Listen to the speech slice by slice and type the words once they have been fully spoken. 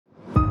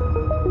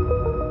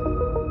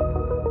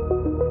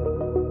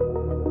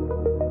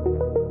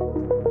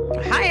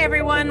Hi,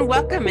 everyone.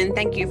 Welcome and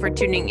thank you for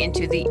tuning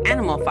into the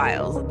Animal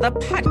Files, the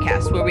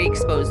podcast where we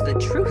expose the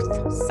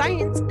truth,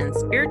 science, and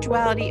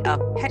spirituality of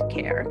pet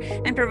care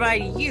and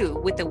provide you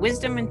with the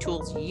wisdom and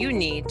tools you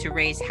need to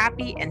raise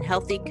happy and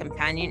healthy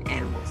companion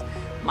animals.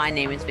 My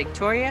name is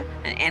Victoria,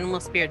 an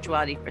animal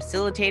spirituality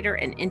facilitator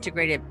and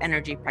integrative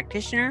energy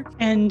practitioner.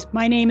 And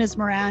my name is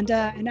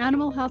Miranda, an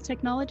animal health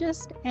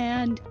technologist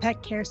and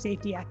pet care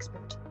safety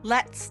expert.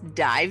 Let's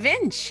dive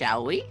in,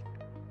 shall we?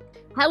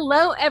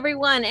 Hello,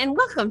 everyone, and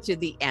welcome to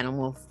the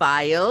Animal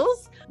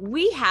Files.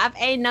 We have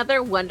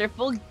another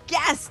wonderful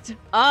guest.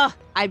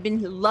 I've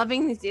been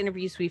loving these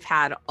interviews we've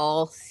had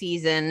all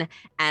season,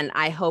 and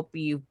I hope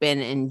you've been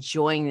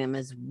enjoying them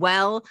as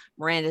well.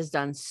 Miranda's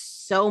done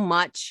so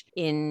much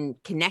in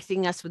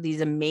connecting us with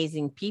these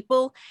amazing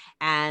people,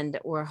 and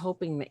we're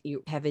hoping that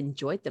you have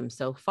enjoyed them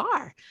so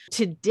far.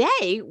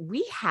 Today,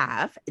 we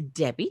have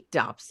Debby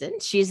Dobson.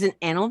 She's an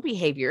animal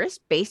behaviorist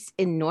based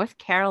in North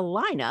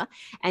Carolina,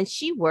 and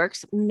she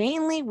works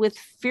mainly with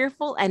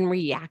fearful and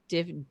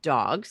reactive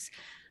dogs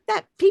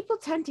that people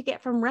tend to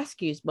get from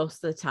rescues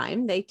most of the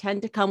time. They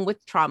tend to come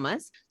with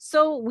traumas.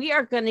 So we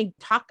are going to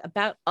talk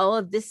about all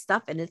of this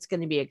stuff, and it's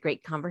going to be a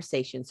great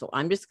conversation. So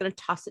I'm just going to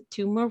toss it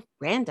to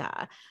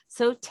Miranda.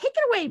 So take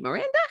it away,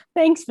 Miranda.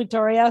 Thanks,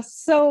 Victoria.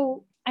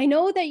 So I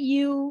know that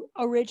you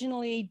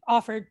originally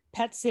offered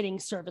pet sitting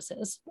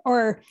services,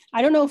 or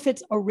I don't know if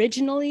it's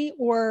originally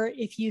or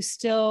if you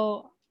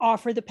still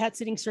offer the pet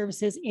sitting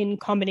services in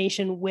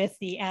combination with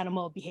the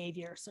animal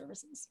behavior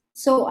services.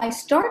 So I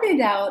started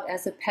out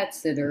as a pet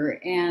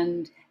sitter,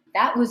 and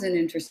that was an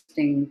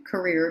interesting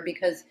career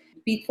because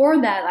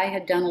before that I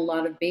had done a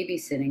lot of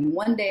babysitting.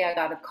 One day I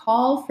got a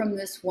call from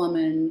this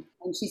woman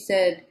and she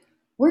said,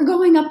 "We're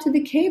going up to the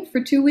Cape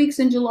for 2 weeks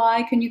in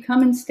July. Can you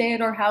come and stay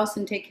at our house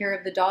and take care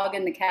of the dog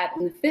and the cat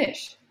and the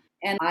fish?"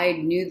 And I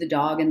knew the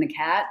dog and the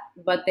cat,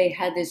 but they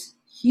had this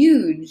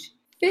huge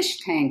fish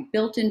tank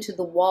built into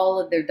the wall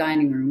of their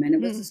dining room, and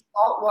it was a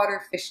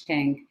saltwater fish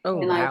tank. Oh,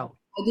 and wow.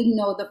 I didn't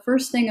know the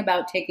first thing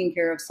about taking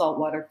care of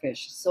saltwater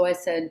fish. So I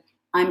said,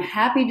 "I'm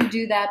happy to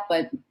do that,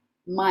 but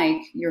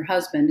Mike, your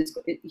husband,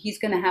 he's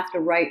going to have to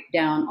write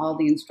down all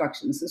the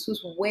instructions." This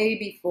was way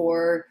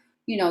before,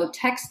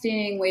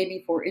 texting, way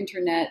before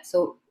internet.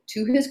 So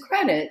to his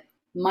credit,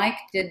 Mike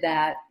did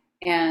that,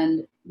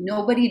 and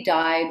nobody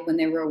died when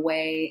they were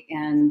away,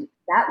 and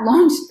that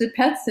launched the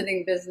pet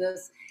sitting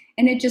business.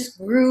 And it just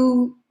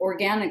grew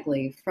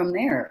organically from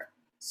there.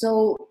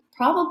 So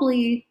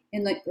probably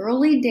in the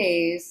early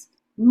days,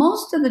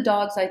 most of the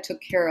dogs I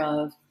took care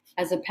of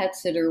as a pet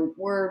sitter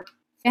were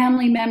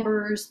family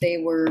members. They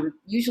were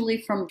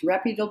usually from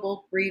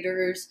reputable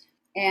breeders,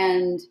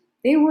 and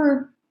they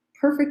were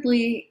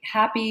perfectly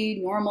happy,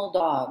 normal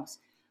dogs.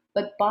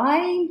 But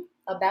by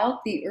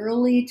about the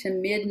early to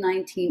mid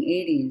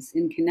 1980s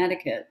in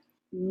Connecticut,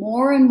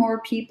 more and more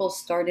people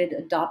started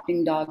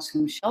adopting dogs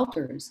from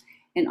shelters.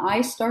 And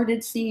I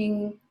started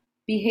seeing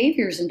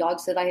behaviors in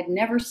dogs that I had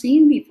never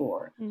seen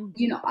before.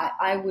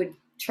 I would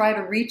try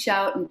to reach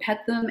out and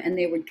pet them and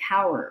they would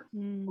cower,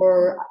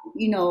 or,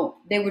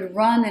 they would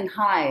run and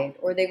hide,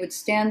 or they would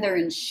stand there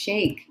and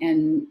shake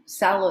and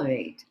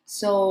salivate.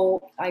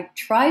 So I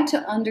tried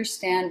to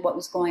understand what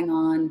was going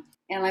on.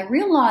 And I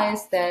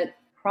realized that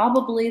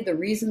probably the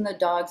reason the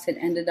dogs had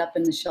ended up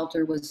in the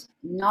shelter was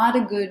not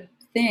a good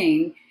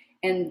thing.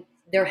 And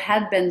there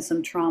had been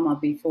some trauma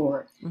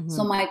before.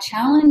 So my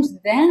challenge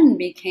then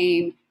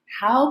became,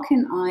 how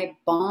can I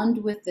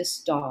bond with this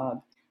dog?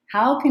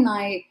 How can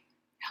I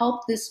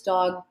help this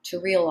dog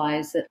to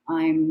realize that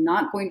I'm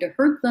not going to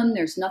hurt them?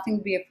 There's nothing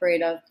to be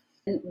afraid of.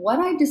 And what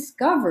I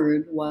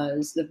discovered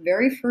was the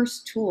very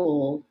first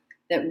tool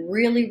that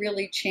really,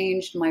 really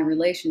changed my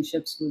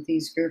relationships with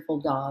these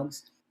fearful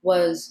dogs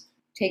was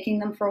taking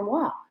them for a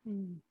walk.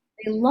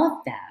 They love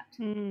that.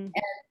 And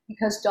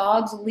because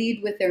dogs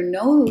lead with their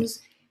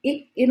nose,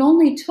 it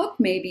only took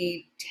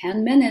maybe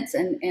 10 minutes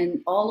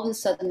and all of a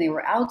sudden they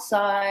were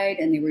outside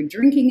and they were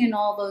drinking in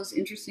all those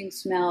interesting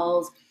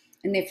smells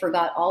and they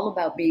forgot all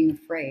about being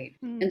afraid.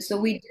 And so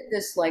we did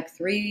this like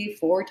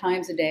 3-4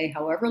 times a day,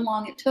 however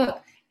long it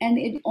took. And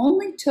it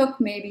only took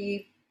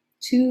maybe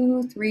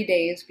 2-3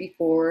 days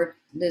before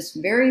this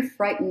very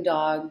frightened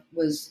dog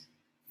was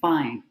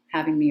fine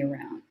having me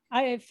around.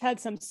 I've had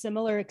some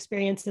similar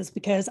experiences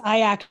because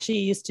I actually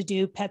used to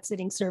do pet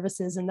sitting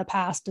services in the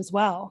past as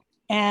well.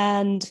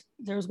 And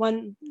there's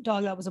one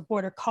dog that was a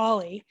border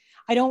collie.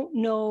 I don't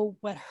know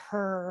what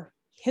her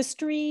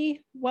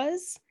history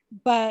was,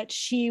 but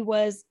she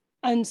was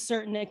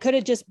uncertain. It could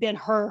have just been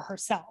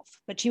herself,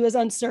 but she was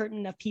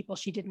uncertain of people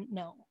she didn't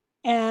know.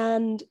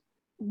 And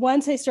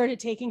once I started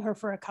taking her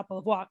for a couple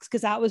of walks,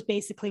 because that was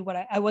basically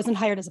what I wasn't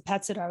hired as a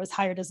pet sitter. I was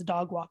hired as a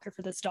dog walker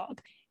for this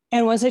dog.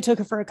 And once I took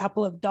her for a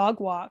couple of dog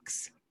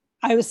walks,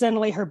 I was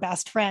suddenly her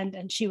best friend.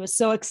 And she was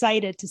so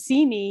excited to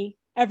see me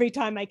every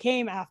time I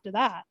came after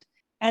that.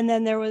 And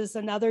then there was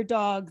another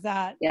dog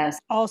that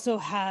also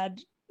had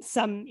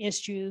some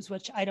issues,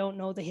 which I don't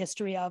know the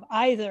history of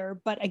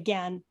either. But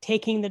again,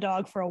 taking the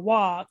dog for a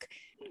walk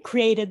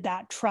created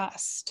that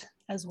trust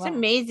as It's well.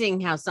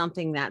 amazing how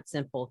something that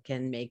simple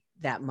can make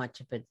that much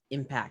of an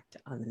impact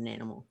on an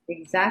animal.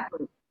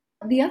 Exactly.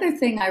 The other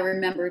thing I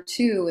remember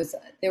too is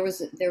there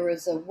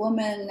was a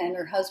woman and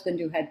her husband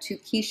who had two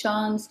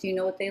Kishans. Do you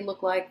know what they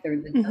look like? They're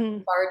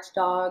the large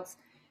dogs,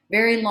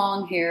 very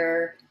long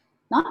hair,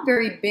 not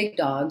very big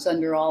dogs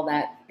under all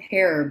that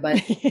hair,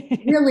 but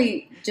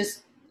really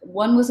just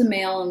one was a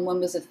male and one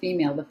was a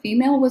female. The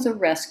female was a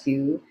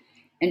rescue,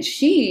 and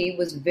she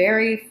was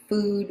very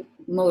food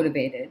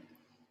motivated.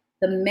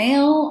 The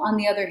male, on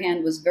the other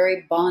hand, was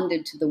very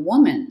bonded to the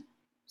woman.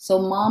 So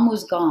mom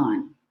was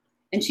gone.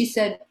 And she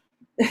said,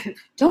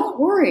 don't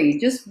worry,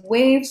 just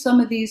wave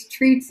some of these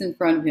treats in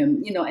front of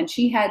him, and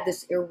she had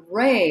this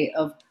array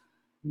of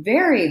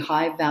very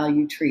high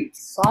value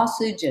treats,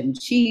 sausage and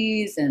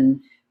cheese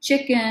and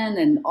chicken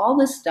and all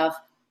this stuff.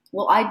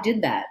 Well, I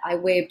did that. I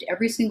waved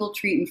every single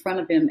treat in front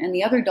of him, and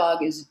the other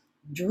dog is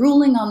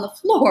drooling on the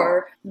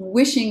floor,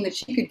 wishing that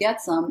she could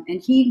get some,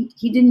 and he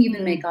didn't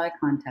even make eye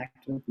contact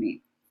with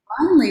me.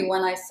 Finally,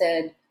 when I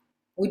said,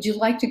 would you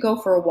like to go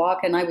for a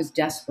walk? And I was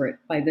desperate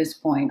by this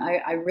point.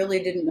 I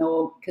really didn't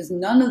know, because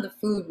none of the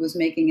food was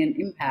making an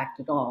impact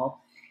at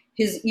all.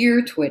 His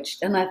ear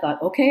twitched, and I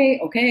thought,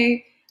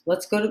 okay,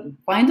 let's go to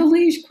find a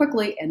leash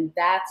quickly. And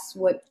that's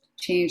what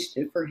changed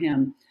it for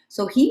him.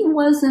 So he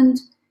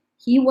wasn't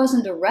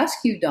a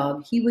rescue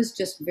dog. He was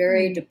just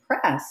very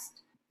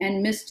depressed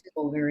and missed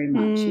people very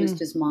much, missed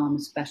his mom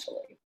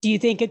especially. Do you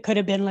think it could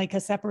have been like a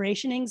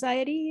separation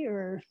anxiety,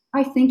 or?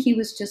 I think he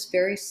was just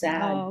very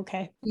sad. Oh,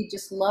 okay. He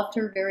just loved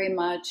her very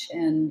much,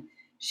 and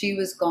she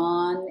was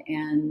gone,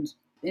 and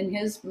in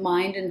his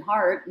mind and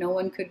heart, no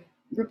one could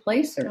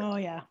replace her. Oh,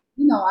 yeah.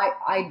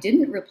 I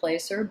didn't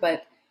replace her,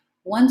 but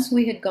once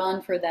we had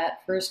gone for that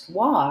first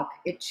walk,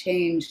 it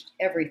changed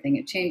everything.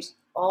 It changed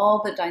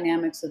all the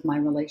dynamics of my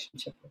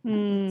relationship with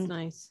him. That's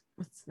nice.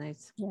 That's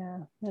nice. Yeah,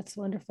 that's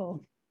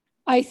wonderful.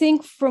 I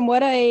think from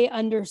what I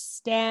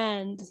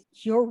understand,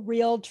 your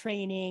real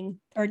training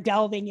or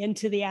delving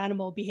into the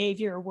animal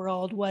behavior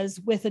world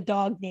was with a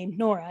dog named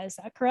Nora. Is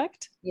that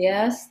correct?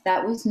 Yes,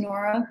 that was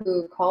Nora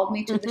who called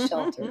me to the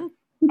shelter.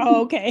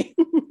 Oh, okay.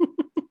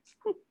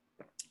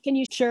 Can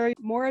you share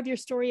more of your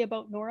story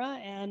about Nora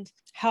and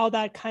how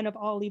that kind of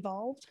all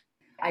evolved?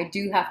 I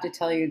do have to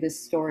tell you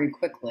this story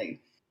quickly.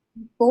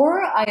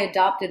 Before I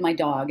adopted my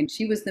dog, and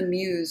she was the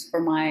muse for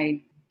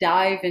my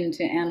dive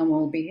into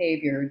animal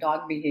behavior,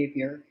 dog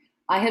behavior,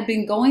 I had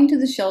been going to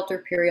the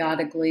shelter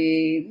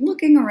periodically,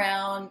 looking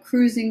around,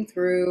 cruising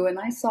through, and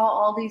I saw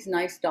all these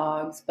nice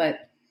dogs,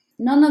 but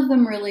none of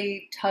them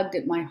really tugged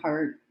at my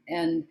heart.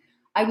 And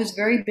I was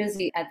very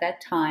busy at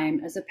that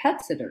time as a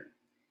pet sitter.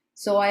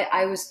 So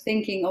I was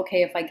thinking,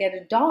 okay, if I get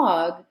a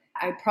dog,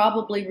 I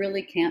probably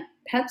really can't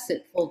pet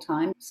sit full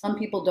time. Some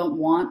people don't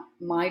want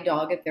my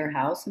dog at their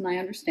house, and I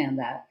understand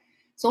that.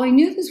 So I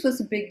knew this was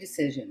a big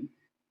decision.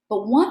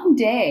 But one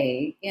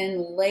day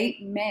in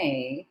late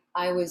May,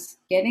 I was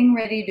getting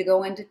ready to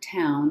go into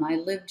town. I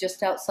lived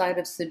just outside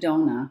of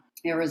Sedona,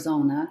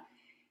 Arizona.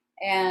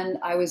 And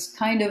I was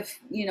kind of,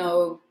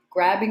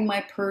 grabbing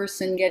my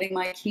purse and getting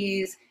my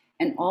keys.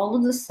 And all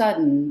of a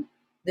sudden,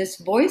 this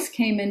voice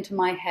came into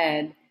my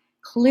head,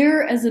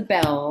 clear as a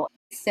bell.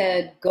 It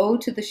said, go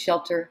to the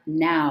shelter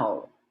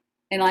now.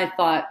 And I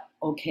thought,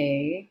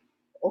 okay,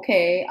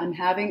 I'm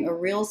having a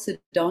real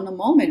Sedona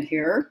moment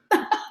here.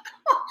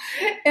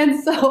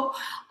 And so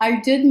I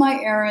did my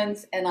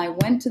errands and I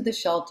went to the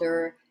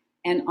shelter.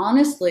 And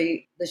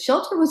honestly, the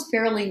shelter was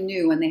fairly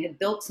new and they had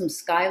built some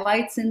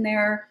skylights in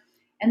there.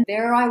 And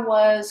there I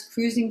was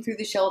cruising through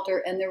the shelter,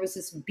 and there was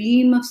this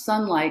beam of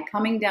sunlight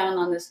coming down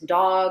on this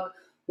dog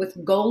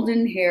with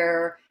golden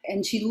hair.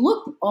 And she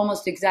looked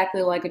almost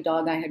exactly like a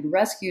dog I had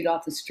rescued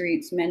off the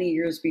streets many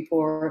years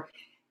before.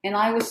 And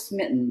I was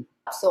smitten.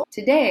 So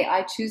today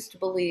I choose to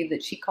believe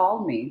that she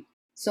called me.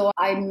 So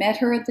I met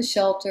her at the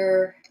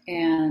shelter,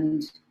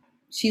 and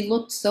she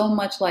looked so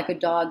much like a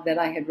dog that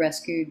I had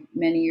rescued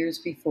many years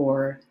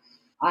before.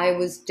 I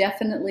was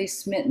definitely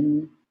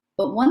smitten.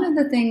 But one of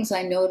the things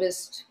I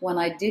noticed when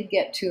I did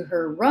get to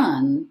her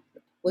run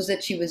was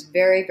that she was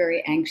very,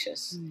 very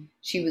anxious.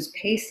 She was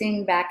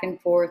pacing back and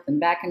forth and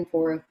back and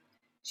forth.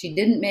 She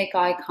didn't make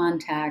eye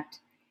contact,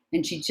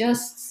 and she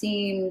just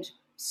seemed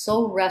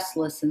so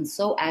restless and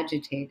so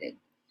agitated.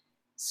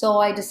 So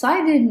I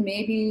decided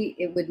maybe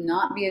it would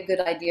not be a good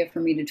idea for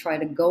me to try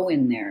to go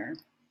in there.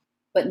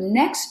 But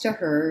next to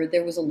her,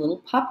 there was a little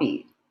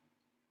puppy.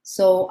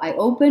 So I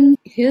opened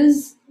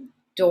his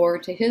door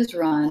to his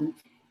run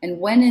and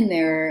went in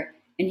there,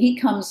 and he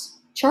comes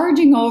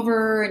charging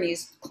over and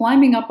he's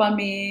climbing up on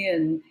me.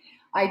 And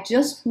I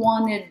just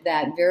wanted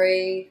that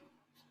very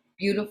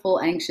beautiful,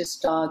 anxious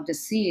dog to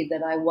see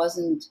that I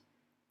wasn't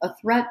a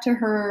threat to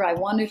her. I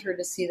wanted her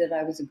to see that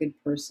I was a good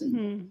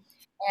person.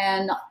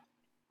 And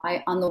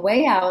on the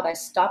way out, I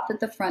stopped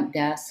at the front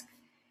desk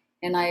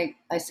and I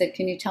said,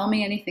 can you tell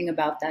me anything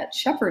about that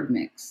shepherd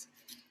mix?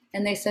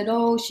 And they said,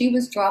 oh, she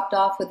was dropped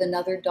off with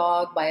another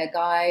dog by a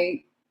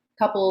guy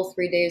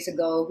 3 days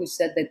ago who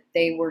said that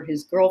they were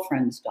his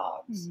girlfriend's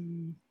dogs.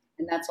 And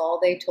that's all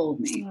they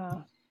told me.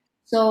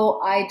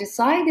 So I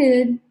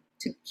decided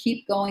to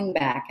keep going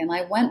back, and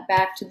I went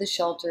back to the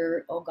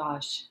shelter, oh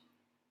gosh,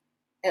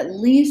 at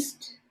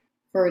least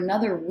for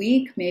another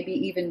week, maybe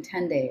even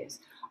 10 days.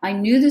 I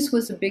knew this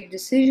was a big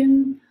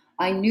decision.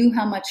 I knew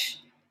how much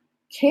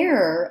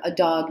care a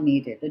dog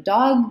needed. A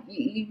dog,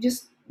 you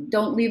just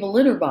don't leave a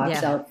litter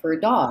box Yeah. out for a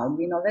dog.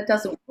 That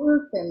doesn't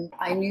work. And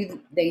I knew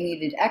they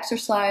needed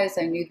exercise.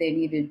 I knew they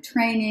needed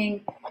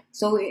training.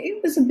 So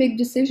it was a big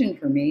decision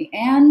for me.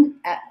 And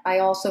I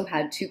also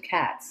had 2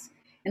 cats.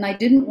 And I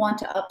didn't want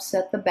to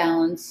upset the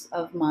balance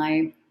of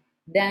my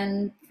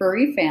then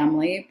furry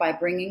family by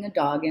bringing a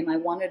dog in. I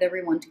wanted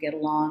everyone to get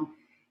along.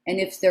 And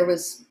if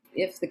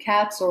the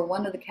cats or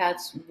one of the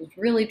cats was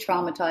really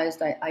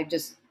traumatized, I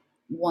just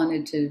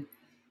wanted to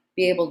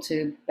be able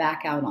to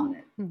back out on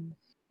it.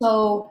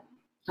 So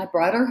I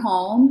brought her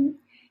home,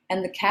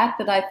 and the cat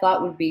that I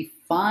thought would be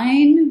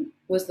fine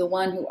was the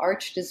one who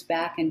arched his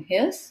back and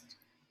hissed.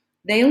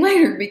 They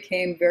later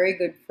became very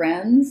good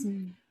friends.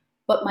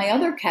 But my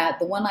other cat,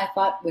 the one I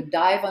thought would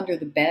dive under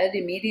the bed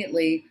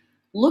immediately,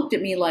 looked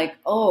at me like,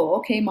 oh,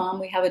 okay, Mom,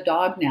 we have a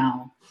dog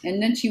now.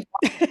 And then she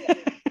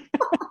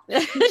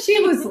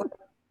was like,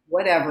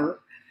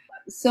 whatever.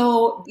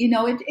 So,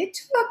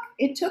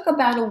 it took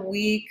about a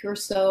week or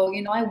so.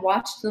 I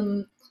watched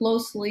them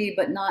closely,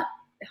 but not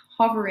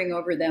hovering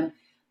over them.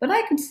 But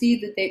I could see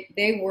that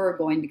they were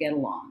going to get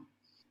along.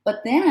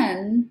 But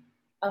then,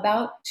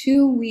 about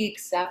 2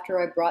 weeks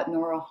after I brought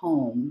Nora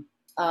home,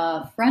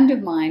 a friend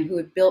of mine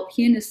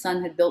he and his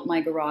son had built my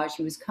garage.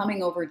 He was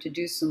coming over to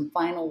do some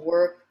final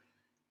work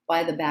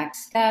by the back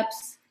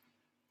steps.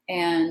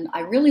 And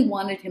I really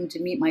wanted him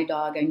to meet my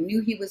dog. I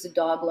knew he was a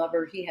dog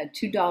lover. He had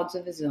 2 dogs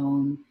of his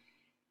own.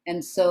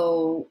 And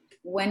so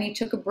when he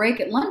took a break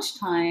at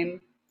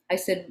lunchtime, I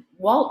said,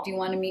 Walt, do you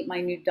want to meet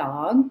my new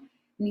dog?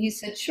 And he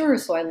said, sure.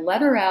 So I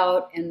let her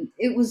out, and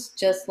it was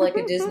just like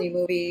a Disney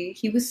movie.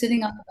 He was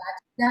sitting on the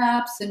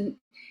back steps, and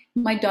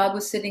my dog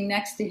was sitting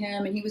next to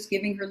him, and he was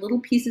giving her little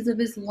pieces of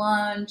his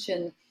lunch.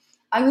 And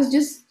I was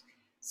just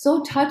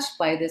so touched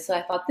by this.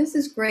 I thought, this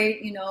is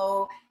great.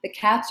 The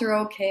cats are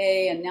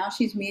okay. And now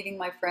she's meeting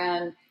my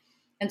friend.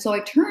 And so I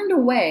turned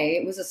away.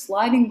 It was a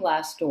sliding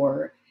glass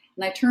door.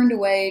 And I turned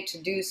away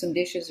to do some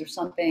dishes or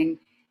something.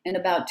 And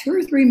about 2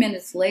 or 3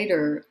 minutes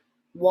later,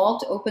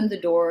 Walt opened the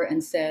door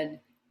and said,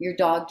 your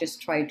dog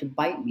just tried to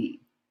bite me.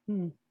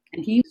 And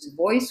his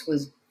voice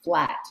was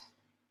flat.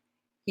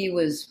 He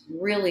was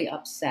really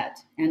upset.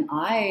 And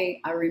I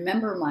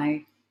remember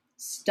my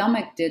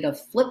stomach did a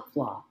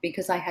flip-flop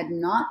because I had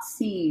not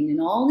seen, in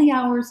all the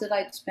hours that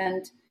I'd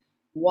spent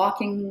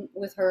walking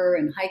with her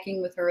and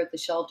hiking with her at the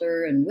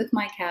shelter and with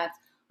my cats,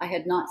 I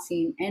had not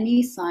seen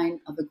any sign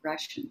of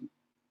aggression.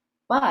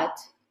 But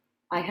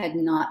I had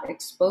not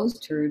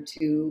exposed her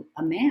to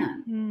a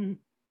man.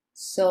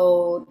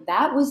 So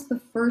that was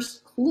the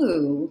first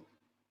clue.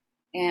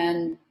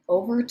 And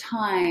over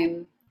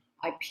time,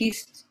 I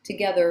pieced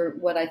together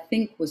what I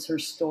think was her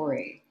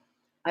story.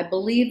 I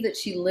believe that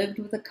she lived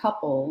with a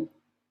couple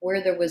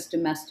where there was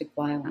domestic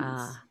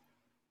violence.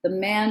 The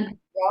man who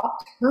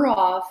dropped her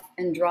off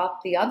and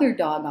dropped the other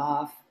dog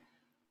off,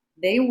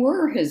 they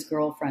were his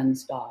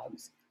girlfriend's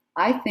dogs.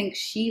 I think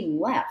she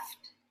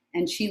left.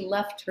 And she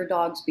left her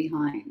dogs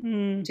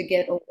behind to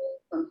get away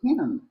from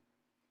him.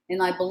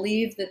 And I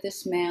believe that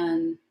this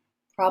man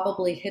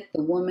probably hit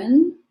the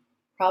woman,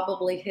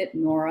 probably hit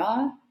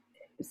Nora.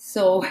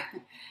 So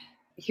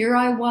here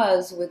I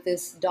was with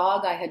this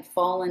dog I had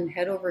fallen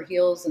head over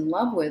heels in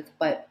love with,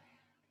 but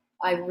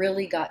I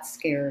really got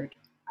scared.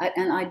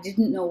 And I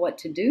didn't know what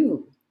to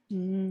do.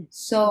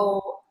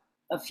 So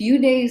a few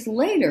days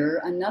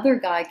later, another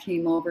guy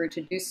came over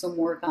to do some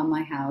work on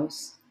my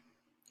house.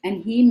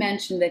 And he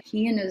mentioned that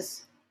he and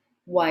his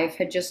wife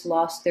had just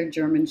lost their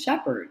German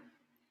Shepherd.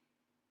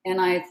 And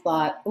I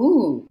thought,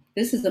 ooh,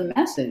 this is a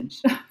message.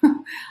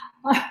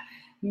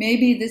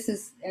 Maybe this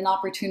is an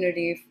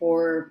opportunity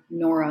for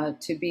Nora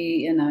to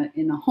be in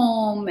a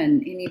home.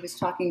 And he was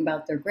talking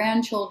about their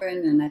grandchildren.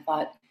 And I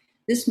thought,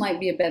 this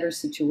might be a better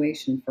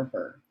situation for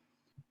her.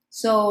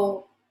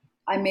 So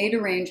I made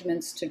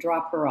arrangements to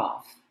drop her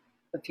off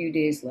a few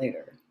days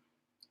later.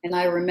 And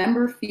I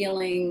remember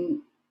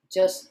feeling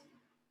just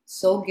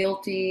so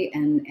guilty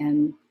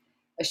and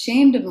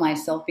ashamed of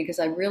myself because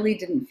I really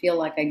didn't feel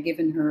like I'd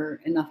given her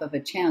enough of a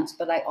chance,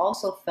 but I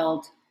also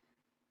felt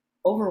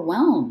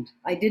overwhelmed.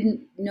 I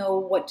didn't know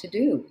what to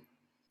do.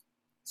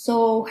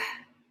 So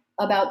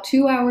about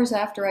 2 hours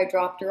after I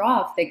dropped her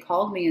off, they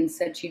called me and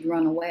said she'd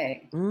run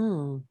away.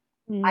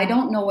 I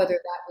don't know whether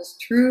that was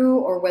true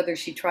or whether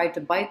she tried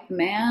to bite the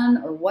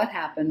man or what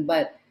happened,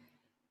 but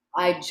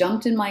I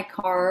jumped in my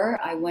car.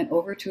 I went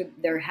over to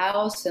their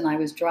house and I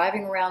was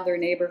driving around their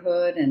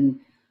neighborhood and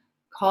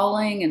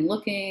calling and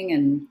looking,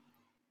 and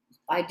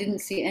I didn't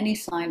see any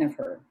sign of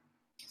her.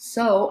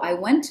 So I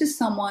went to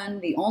someone,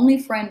 the only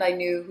friend I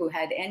knew who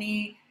had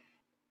any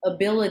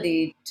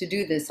ability to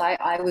do this.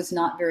 I was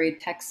not very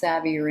tech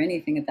savvy or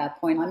anything at that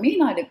point. I may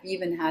not have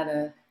even had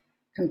a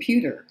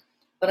computer,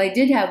 but I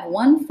did have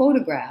one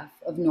photograph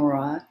of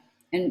Nora,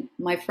 and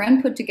my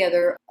friend put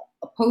together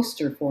a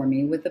poster for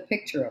me with a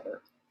picture of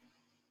her.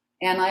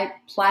 And I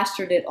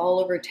plastered it all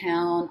over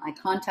town. I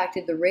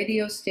contacted the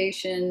radio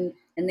station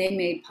and they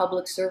made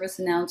public service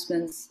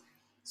announcements.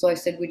 So I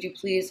said, would you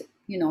please,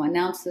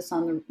 announce this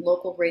on the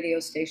local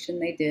radio station?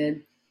 They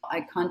did.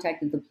 I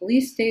contacted the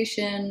police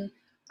station.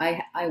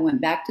 I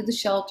went back to the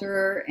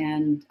shelter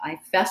and I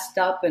fessed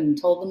up and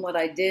told them what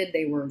I did.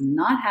 They were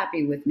not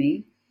happy with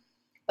me,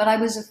 but I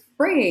was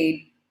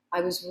afraid.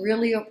 I was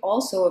really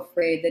also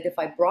afraid that if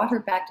I brought her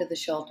back to the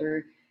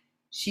shelter,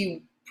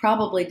 she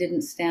probably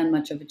didn't stand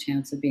much of a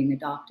chance of being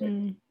adopted.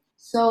 Mm.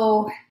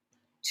 So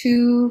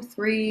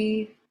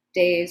 2-3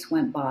 days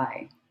went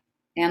by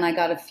and I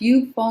got a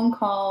few phone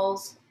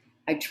calls.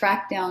 I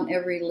tracked down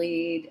every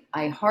lead.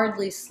 I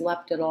hardly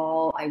slept at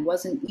all. I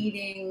wasn't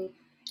eating.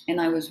 And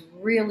I was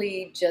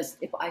really just,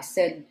 if I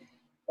said,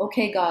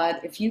 okay, God,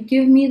 if you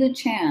give me the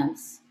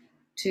chance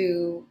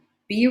to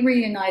be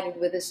reunited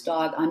with this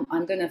dog,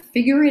 I'm going to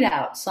figure it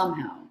out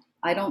somehow.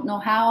 I don't know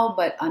how,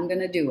 but I'm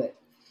going to do it.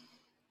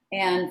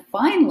 And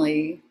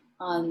finally,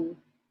 on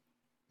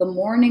the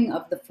morning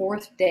of the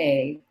 4th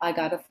day, I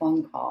got a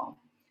phone call.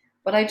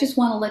 But I just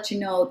want to let you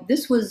know,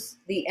 this was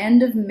the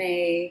end of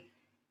May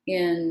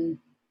in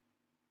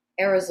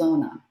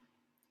Arizona.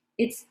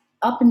 It's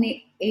up in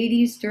the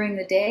 80s during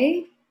the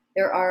day.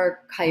 There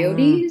are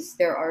coyotes,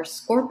 there are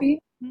scorpions,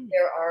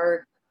 there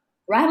are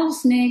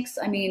rattlesnakes.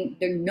 I mean,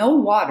 there's no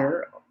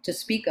water to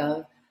speak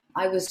of.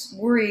 I was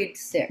worried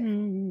sick.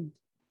 Mm-hmm.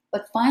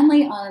 But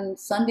finally on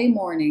Sunday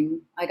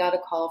morning, I got a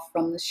call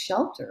from the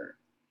shelter.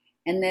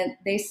 And then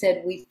they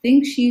said, we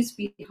think she's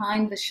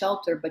behind the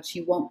shelter, but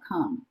she won't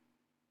come.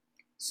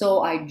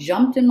 So I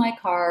jumped in my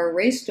car,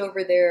 raced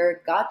over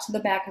there, got to the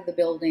back of the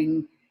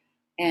building,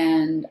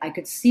 and I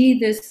could see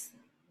this.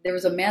 There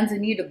was a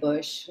manzanita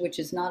bush, which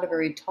is not a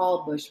very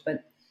tall bush,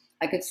 but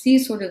I could see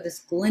sort of this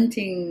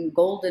glinting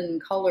golden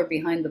color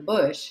behind the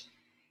bush.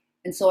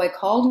 And so I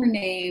called her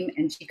name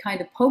and she kind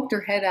of poked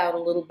her head out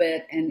a little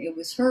bit and it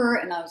was her.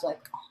 And I was like,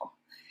 oh.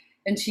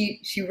 And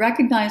she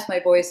recognized my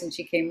voice and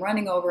she came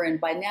running over.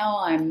 And by now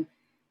I'm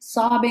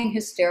sobbing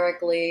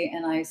hysterically.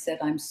 And I said,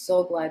 I'm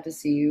so glad to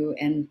see you.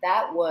 And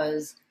that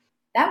was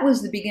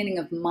the beginning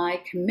of my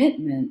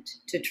commitment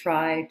to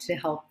try to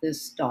help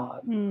this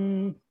dog.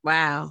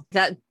 Wow.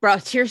 That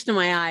brought tears to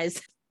my eyes.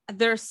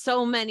 There's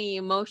so many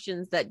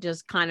emotions that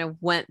just kind of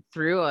went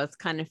through us,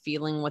 kind of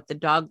feeling what the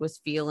dog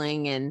was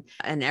feeling and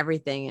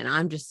everything. And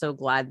I'm just so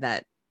glad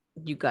that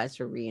you guys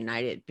were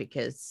reunited,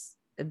 because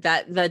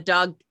that the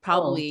dog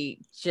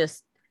probably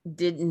just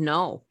didn't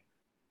know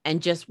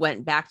and just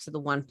went back to the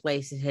one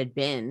place it had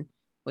been,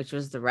 which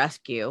was the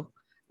rescue.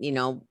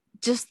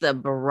 Just the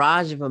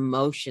barrage of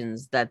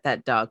emotions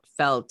that dog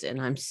felt.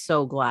 And I'm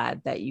so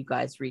glad that you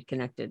guys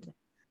reconnected.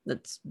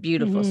 That's a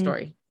beautiful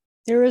story.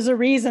 There is a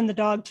reason the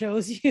dog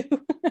chose you.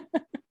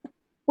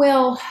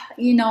 Well,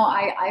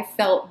 I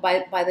felt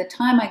by the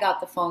time I got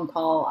the phone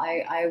call,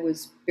 I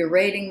was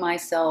berating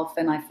myself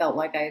and I felt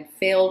like I had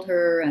failed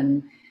her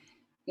and,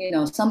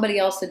 somebody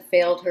else had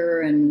failed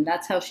her and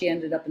that's how she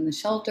ended up in the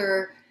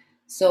shelter.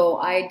 So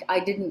I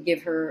didn't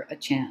give her a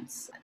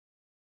chance.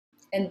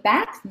 And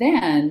back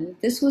then,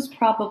 this was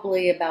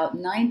probably about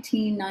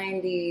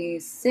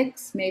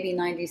 1996, maybe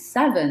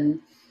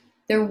 97,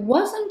 there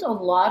wasn't a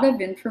lot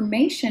of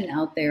information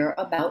out there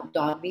about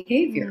dog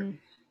behavior.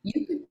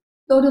 You could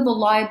go to the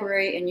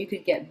library and you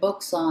could get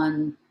books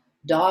on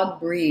dog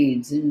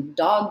breeds and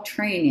dog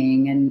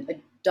training and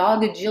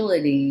dog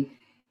agility,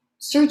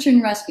 search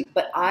and rescue,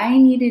 but I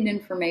needed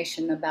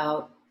information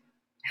about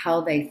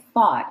how they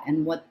thought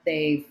and what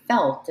they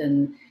felt,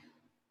 and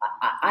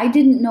I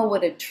didn't know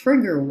what a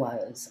trigger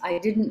was. I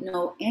didn't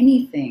know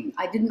anything.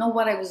 I didn't know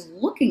what I was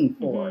looking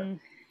for.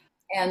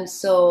 And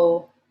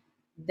so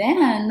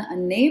then a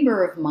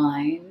neighbor of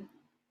mine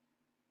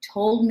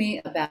told me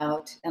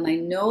about, and I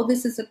know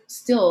this is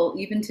still,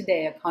 even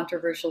today, a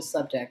controversial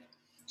subject.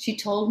 She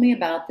told me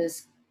about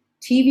this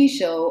TV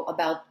show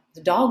about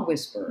the dog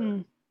whisperer.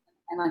 And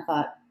I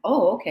thought,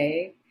 oh,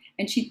 okay.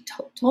 And she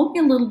told me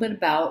a little bit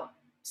about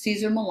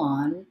Cesar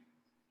Millan.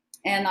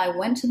 And I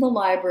went to the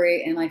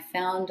library and I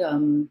found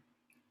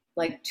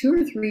like 2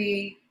 or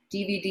 3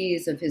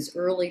 DVDs of his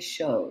early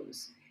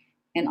shows.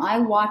 And I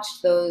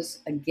watched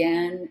those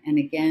again and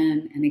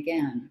again and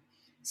again.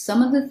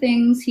 Some of the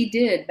things he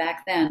did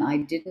back then, I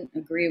didn't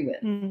agree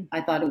with.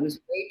 I thought it was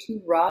way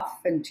too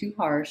rough and too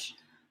harsh.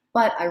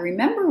 But I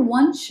remember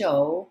one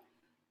show,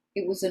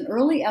 it was an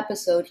early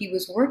episode. He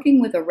was working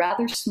with a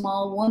rather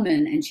small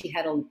woman and she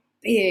had a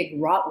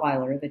big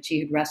Rottweiler that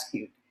she had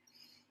rescued.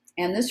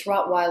 And this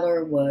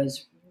Rottweiler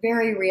was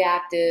very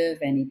reactive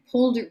and he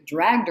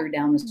dragged her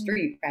down the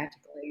street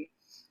practically.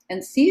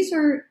 And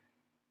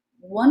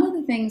one of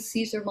the things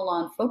Cesar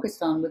Millan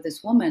focused on with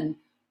this woman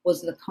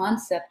was the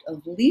concept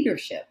of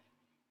leadership.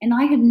 And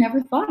I had never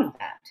thought of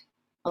that.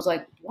 I was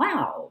like,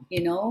 wow,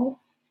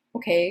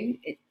 okay,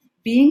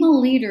 being a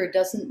leader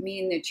doesn't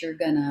mean that you're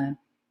going to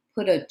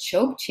put a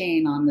choke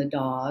chain on the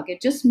dog.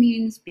 It just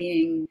means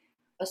being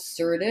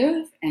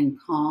assertive and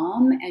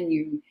calm, and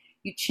you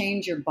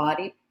change your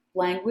body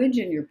language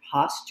and your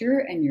posture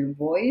and your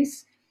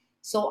voice.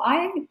 So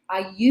I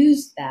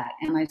used that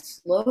and I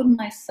slowed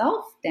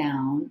myself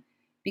down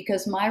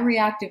because my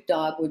reactive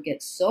dog would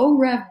get so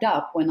revved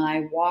up when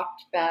I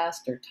walked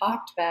fast or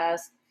talked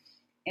fast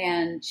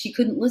and she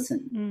couldn't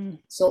listen.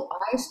 So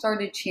I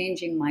started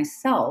changing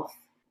myself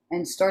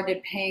and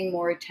started paying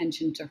more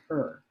attention to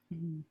her.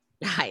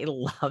 I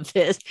love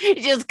this. It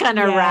just kind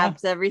of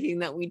wraps everything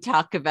that we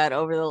talk about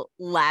over the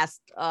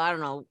last, I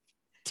don't know,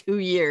 2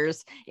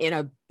 years in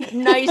a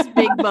nice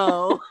big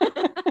bow.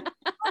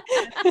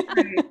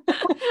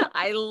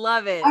 I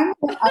love it.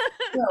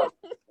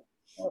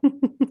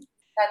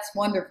 That's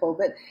wonderful.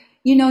 But,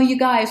 you know, you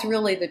guys,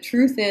 really, the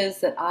truth is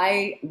that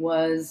I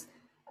was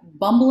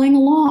bumbling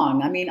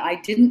along. I mean, I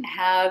didn't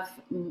have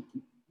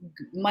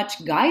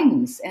much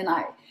guidance. And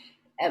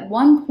at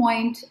one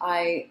point,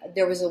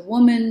 there was a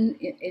woman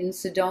in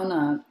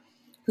Sedona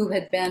who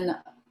had been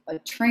a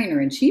trainer,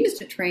 and she used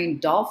to train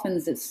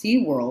dolphins at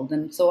SeaWorld.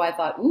 And so I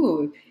thought,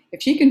 ooh,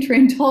 if she can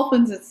train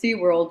dolphins at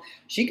SeaWorld,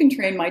 she can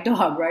train my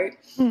dog, right?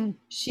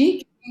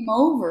 She came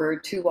over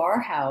to our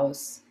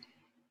house,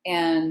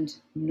 and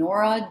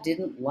Nora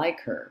didn't like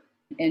her.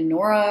 And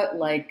Nora,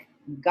 like,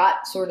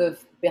 got sort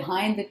of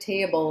behind the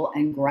table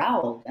and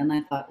growled. And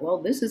I thought, well,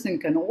 this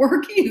isn't going to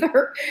work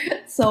either.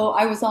 So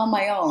I was on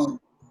my own.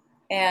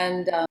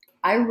 And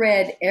I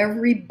read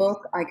every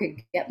book I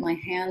could get my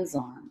hands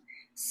on.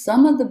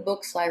 Some of the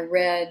books I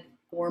read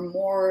were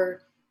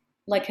more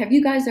like, have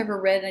you guys ever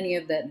read any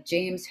of the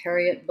James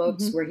Herriot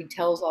books where he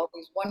tells all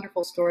these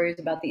wonderful stories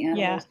about the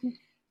animals? Yeah.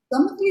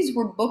 Some of these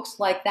were books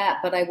like that,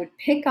 but I would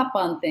pick up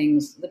on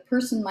things. The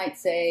person might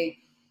say,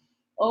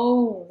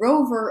 oh,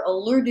 Rover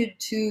alerted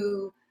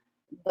to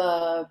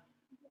the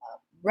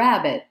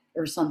rabbit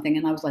or something.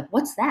 And I was like,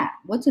 what's that?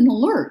 What's an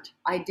alert?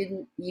 I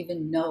didn't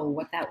even know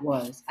what that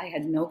was. I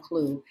had no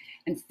clue.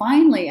 And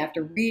finally,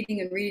 after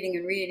reading and reading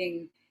and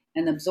reading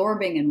and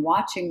absorbing and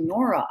watching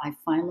Nora, I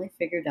finally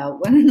figured out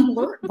what an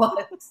alert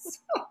was.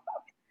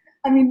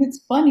 I mean, it's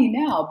funny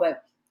now,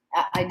 but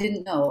I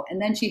didn't know.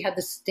 And then she had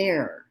the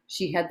stare.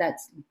 She had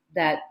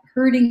that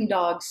herding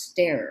dog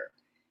stare,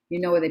 you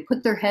know, where they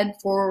put their head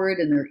forward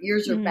and their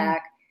ears are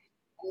back.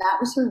 And that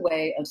was her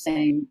way of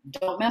saying,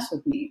 don't mess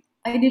with me.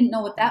 I didn't know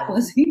what that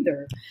was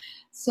either.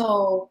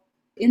 So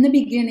in the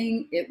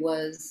beginning, it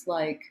was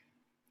like,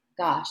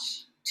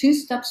 gosh, 2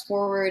 steps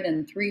forward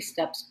and 3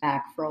 steps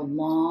back for a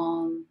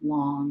long,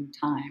 long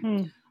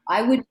time.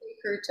 I would take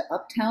her to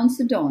Uptown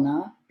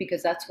Sedona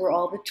because that's where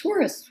all the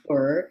tourists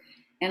were.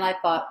 And I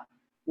thought,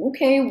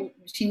 okay,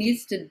 she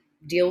needs to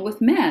deal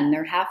with men.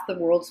 They're half the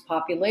world's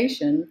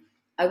population.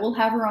 I will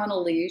have her on a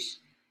leash.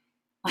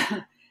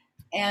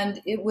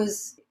 And it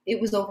was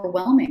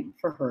overwhelming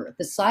for her.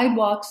 The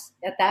sidewalks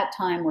at that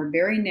time were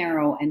very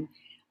narrow, and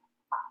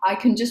I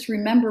can just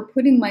remember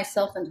putting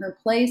myself in her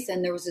place,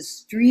 and there was a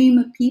stream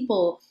of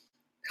people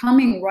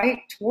coming right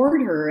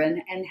toward her,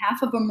 and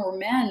half of them were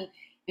men,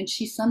 and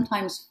she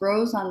sometimes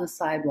froze on the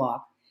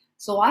sidewalk.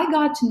 So I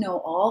got to know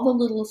all the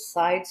little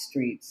side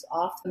streets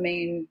off the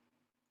main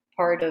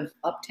part of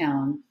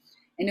Uptown.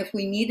 And if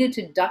we needed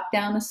to duck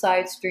down a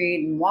side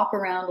street and walk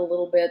around a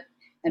little bit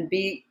and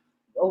be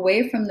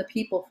away from the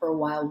people for a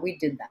while, we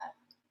did that.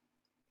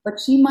 But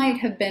she might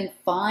have been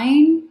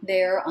fine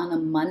there on a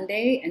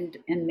Monday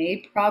and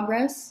made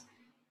progress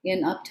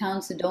in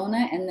Uptown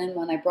Sedona. And then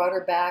when I brought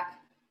her back,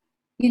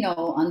 you know,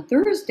 on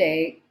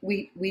Thursday,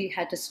 we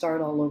had to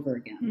start all over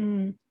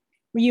again.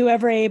 Were you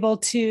ever able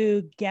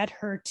to get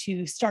her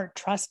to start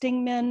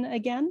trusting men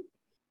again?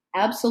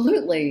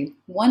 Absolutely.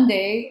 One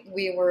day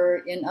we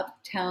were in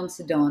Uptown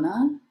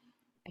Sedona,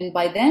 and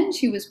by then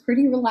she was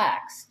pretty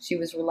relaxed. She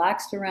was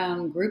relaxed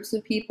around groups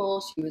of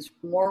people. She was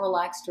more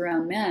relaxed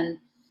around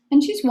men.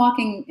 And she's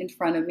walking in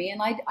front of me,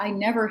 and I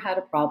never had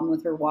a problem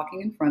with her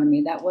walking in front of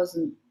me. That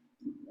wasn't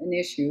an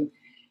issue.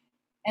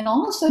 And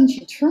all of a sudden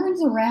she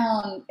turns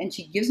around and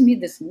she gives me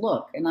this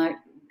look. And I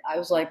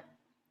was like,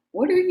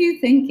 what are you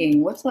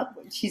thinking? What's up?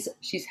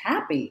 She's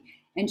happy.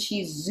 And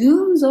she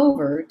zooms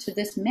over to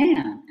this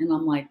man. And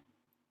I'm like,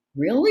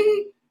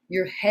 really?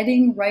 You're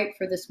heading right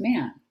for this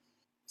man.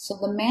 So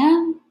the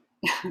man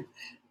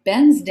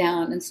bends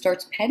down and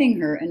starts petting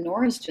her, and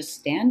Nora's just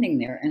standing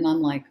there. And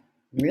I'm like,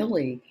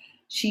 really?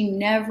 She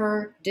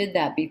never did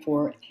that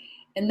before.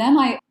 And then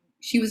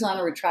she was on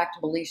a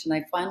retractable leash, and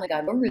I finally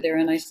got over there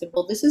and I said,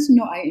 well, this is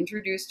Nora. I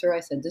introduced her. I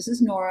said, this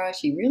is Nora.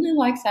 She really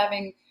likes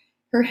having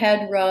her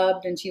head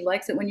rubbed, and she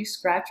likes it when you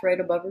scratch right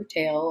above her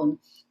tail. And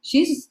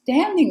she's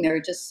standing there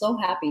just so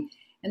happy.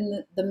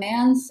 And the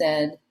man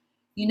said,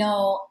 you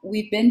know,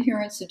 we've been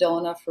here in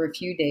Sedona for a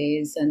few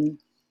days, and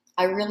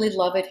I really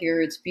love it here.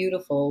 It's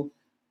beautiful.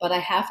 But I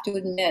have to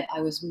admit,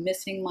 I was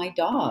missing my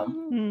dog.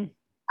 Mm-hmm.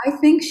 I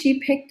think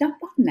she picked up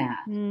on that.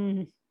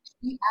 Mm.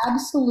 He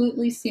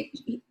absolutely,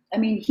 he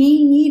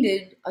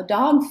needed a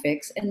dog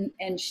fix,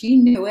 and she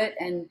knew it,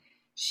 and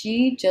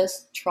she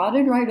just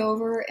trotted right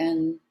over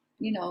and,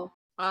 you know.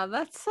 Oh,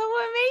 that's so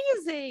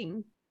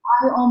amazing.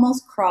 I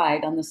almost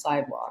cried on the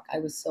sidewalk. I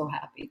was so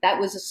happy. That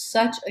was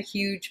such a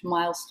huge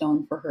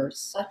milestone for her,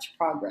 such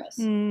progress.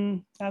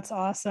 That's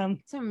awesome.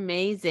 It's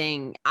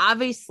amazing.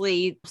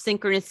 Obviously,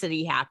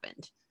 synchronicity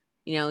happened.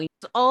 You know,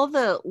 all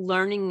the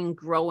learning and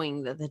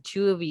growing that the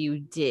two of you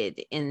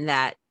did in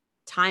that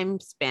time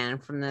span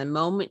from the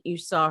moment you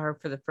saw her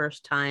for the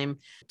first time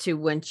to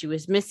when she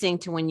was missing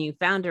to when you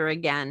found her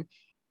again,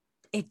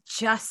 it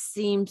just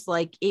seems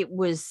like it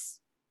was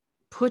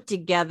put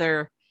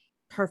together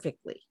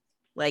perfectly.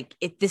 Like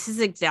this is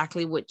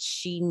exactly what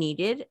she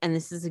needed, and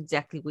this is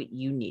exactly what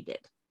you needed.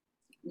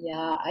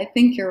 Yeah, I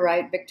think you're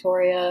right,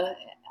 Victoria.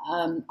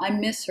 I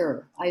miss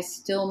her. I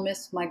still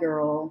miss my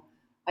girl.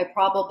 I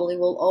probably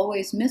will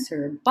always miss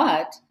her,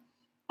 but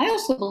I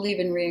also believe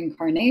in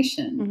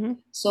reincarnation. Mm-hmm.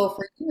 So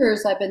for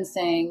years, I've been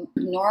saying,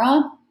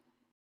 Nora,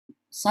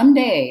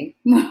 someday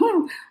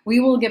we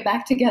will get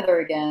back together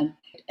again.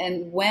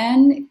 And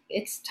when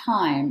it's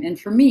time, and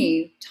for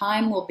me,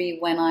 time will be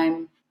when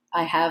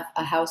I have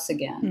a house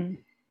again. Mm.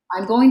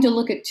 I'm going to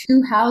look at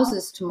 2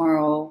 houses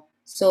tomorrow.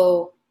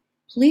 So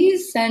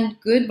please send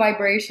good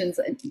vibrations.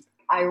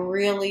 I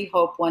really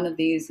hope one of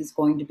these is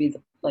going to be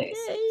the place.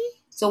 Yay.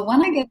 So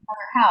when I get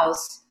another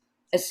house,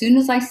 as soon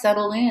as I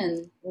settle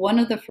in, one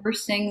of the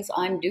first things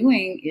I'm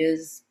doing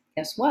is,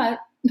 guess what?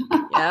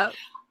 Yep.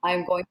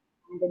 I'm going to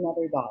find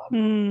another dog.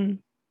 Mm.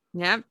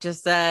 Yep.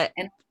 Just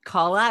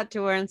call out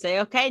to her and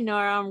say, okay,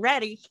 Nora, I'm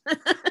ready.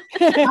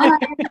 I'm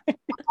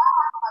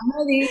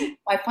ready.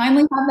 I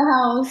finally have the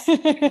house. You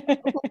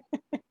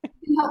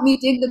can help me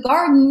dig the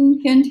garden.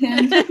 Hint,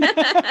 hint.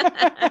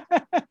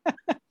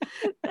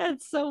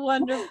 That's so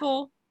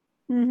wonderful.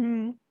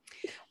 Mm-hmm.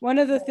 One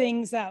of the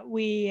things that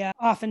we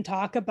often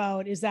talk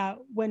about is that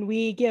when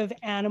we give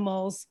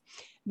animals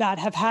that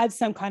have had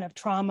some kind of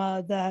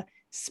trauma the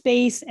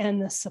space and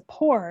the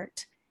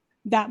support,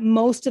 that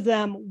most of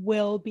them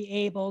will be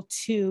able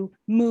to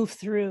move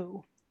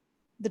through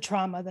the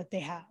trauma that they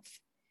have.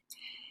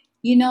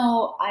 You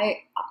know,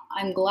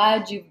 I'm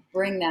glad you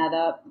bring that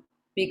up,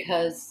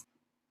 because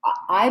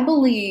I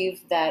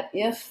believe that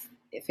if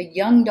a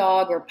young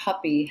dog or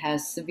puppy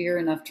has severe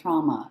enough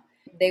trauma,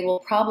 they will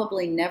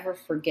probably never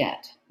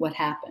forget what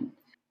happened.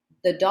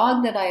 The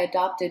dog that I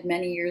adopted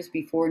many years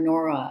before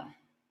Nora,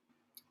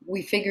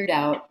 we figured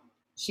out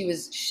she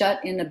was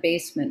shut in a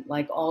basement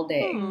like all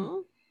day.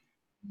 Aww.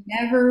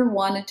 Never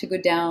wanted to go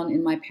down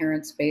in my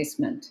parents'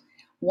 basement.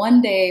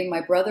 One day,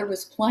 my brother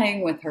was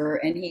playing with her,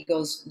 and he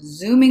goes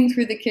zooming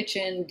through the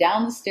kitchen,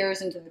 down the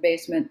stairs into the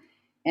basement,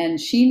 and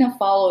Sheena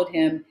followed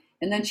him.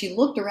 And then she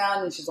looked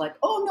around and she's like,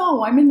 oh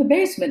no, I'm in the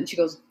basement. And she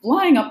goes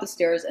flying up the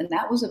stairs. And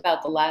that was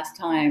about the last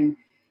time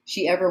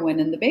she ever went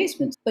in the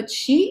basement. But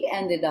she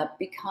ended up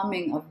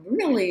becoming a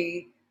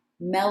really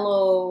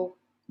mellow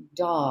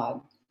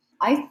dog.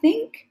 I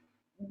think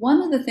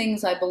one of the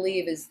things I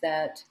believe is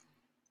that,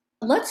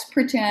 let's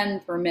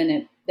pretend for a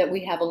minute that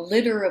we have a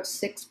litter of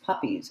 6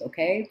 puppies,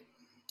 okay?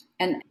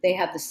 And they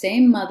have the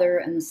same mother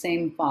and the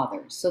same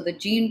father. So the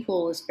gene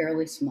pool is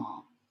fairly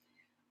small.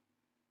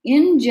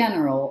 In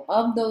general,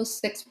 of those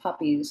 6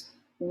 puppies,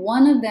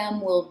 one of them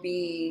will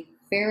be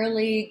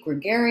fairly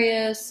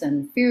gregarious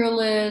and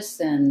fearless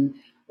and,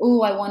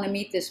 oh, I want to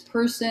meet this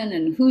person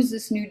and who's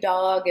this new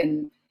dog,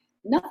 and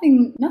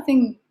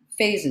nothing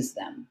phases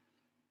them.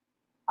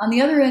 On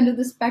the other end of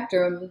the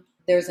spectrum,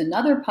 there's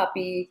another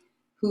puppy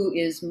who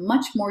is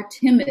much more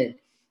timid.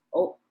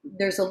 Oh,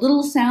 there's a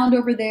little sound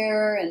over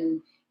there,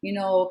 and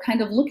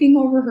kind of looking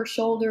over her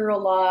shoulder a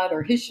lot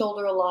or his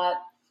shoulder a lot.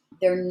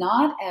 They're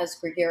not as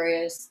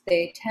gregarious.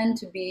 They tend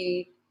to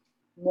be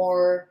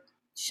more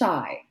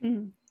shy.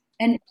 Mm.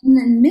 And in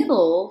the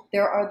middle,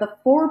 there are the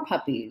 4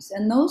 puppies.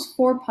 And those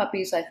 4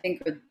 puppies, I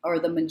think, are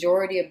the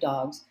majority of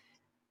dogs.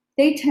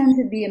 They tend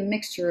to be a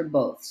mixture of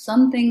both.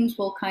 Some things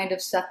will kind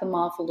of set them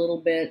off a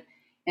little bit,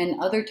 and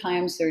other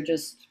times they're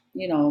just,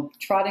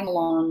 trotting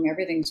along,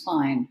 everything's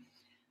fine.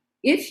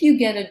 If you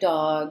get a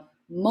dog,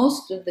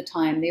 most of the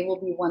time they will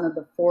be one of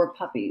the 4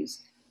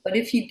 puppies. But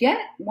if you get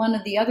one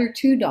of the other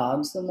 2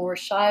 dogs, the more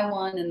shy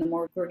one and the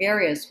more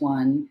gregarious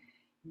one,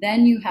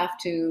 then you have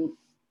to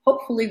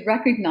hopefully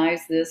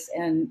recognize this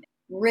and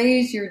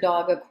raise your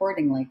dog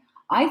accordingly.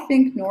 I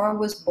think Nora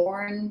was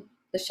born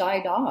the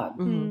shy dog.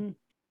 Mm.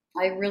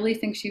 I really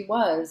think she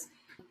was.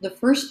 The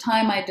first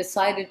time I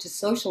decided to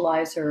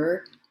socialize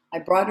her, I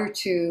brought her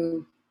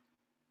to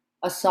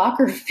a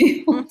soccer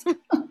field.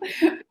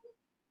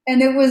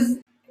 And it was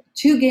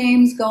 2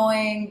 games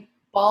going,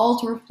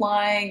 balls were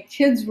flying,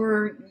 kids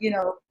were,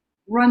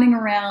 running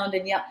around,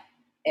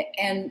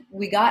 and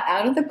we got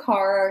out of the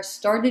car,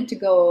 started to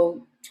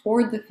go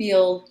toward the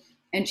field,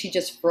 and she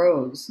just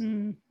froze.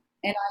 Mm.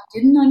 And I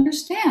didn't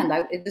understand.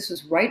 This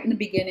was right in the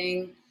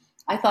beginning.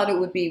 I thought it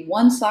would be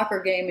one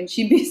soccer game and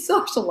she'd be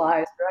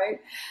socialized, right?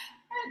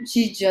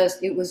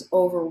 It was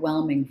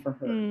overwhelming for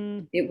her.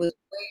 Mm. It was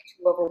way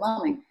too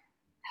overwhelming.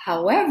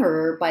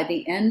 However, by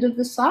the end of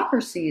the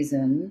soccer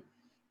season,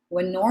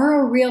 when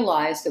Nora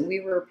realized that we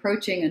were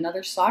approaching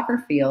another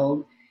soccer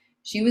field,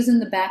 she was in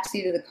the back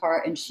seat of the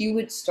car and she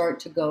would start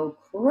to go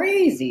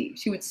crazy.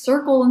 She would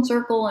circle and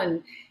circle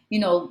and,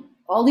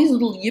 all these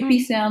little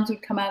yippy sounds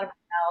would come out of her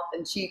mouth,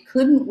 and she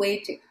couldn't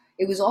wait to.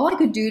 It was all I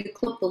could do to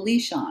clip the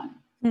leash on.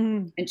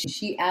 And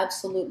she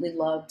absolutely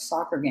loved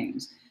soccer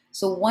games.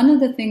 So one of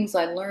the things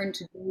I learned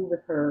to do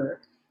with her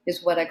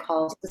is what I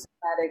call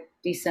systematic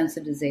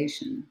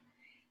desensitization.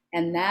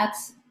 And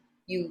that's,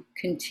 you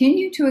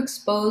continue to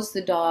expose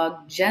the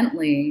dog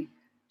gently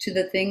to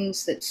the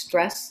things that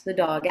stress the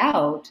dog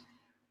out.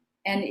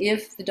 And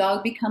if the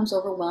dog becomes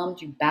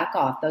overwhelmed, you back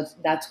off.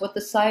 That's what the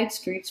side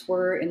streets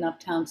were in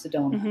Uptown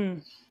Sedona.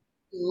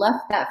 We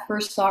left that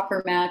first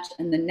soccer match,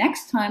 and the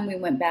next time we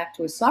went back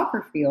to a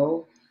soccer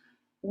field,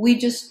 we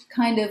just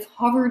kind of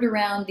hovered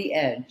around the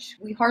edge.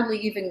 We hardly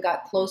even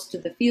got close to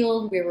the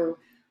field. We were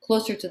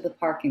closer to the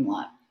parking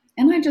lot.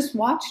 And I just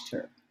watched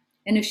her.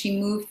 And if she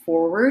moved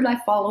forward, I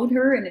followed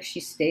her. And if she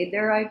stayed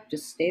there, I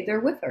just stayed there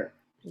with her.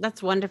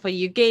 That's wonderful.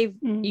 You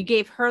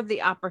gave her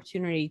the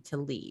opportunity to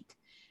lead.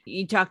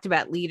 You talked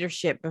about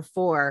leadership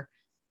before.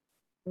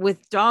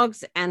 With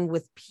dogs and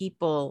with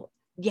people,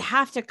 you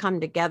have to come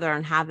together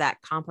and have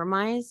that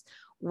compromise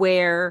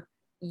where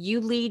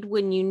you lead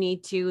when you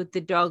need to,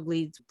 the dog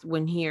leads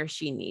when he or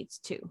she needs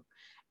to.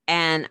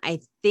 And I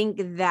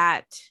think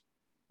that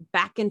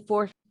back and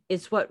forth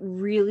is what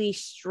really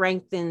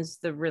strengthens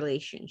the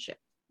relationship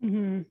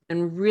and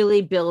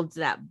really builds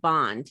that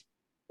bond.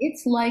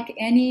 It's like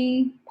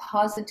any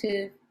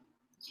positive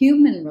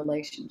human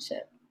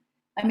relationship.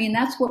 I mean,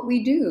 that's what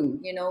we do.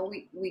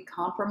 We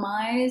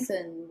compromise,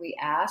 and we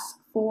ask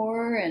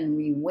for, and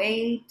we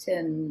wait,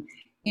 and,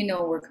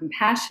 we're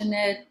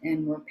compassionate,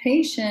 and we're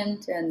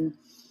patient, and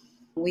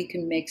we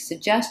can make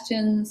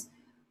suggestions.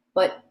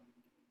 But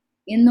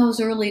in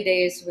those early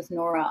days with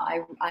Nora,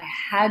 I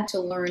had to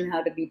learn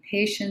how to be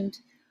patient.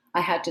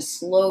 I had to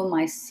slow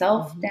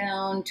myself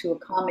down to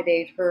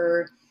accommodate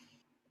her.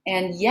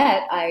 And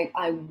yet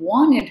I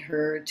wanted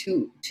her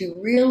to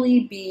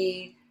really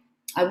be,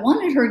 I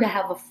wanted her to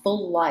have a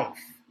full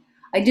life.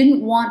 I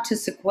didn't want to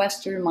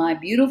sequester my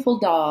beautiful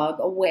dog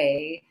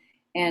away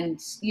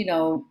and,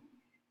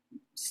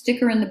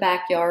 stick her in the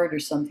backyard or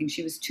something.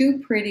 She was too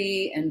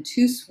pretty and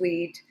too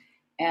sweet.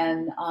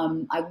 And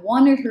I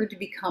wanted her to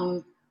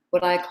become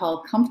what I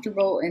call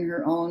comfortable in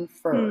her own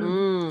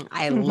fur.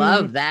 I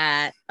love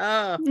that.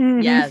 Oh,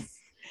 yes.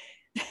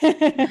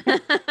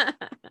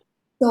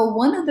 So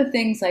one of the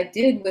things I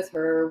did with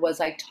her was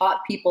I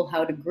taught people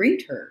how to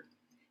greet her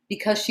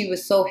because she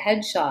was so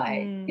head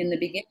shy in the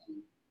beginning.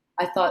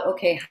 I thought,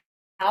 okay,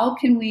 how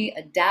can we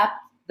adapt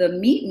the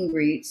meet and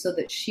greet so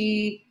that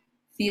she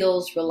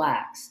feels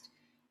relaxed?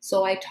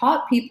 So I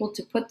taught people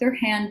to put their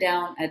hand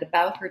down at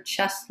about her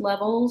chest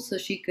level so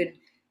she could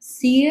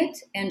see it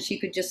and she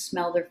could just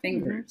smell their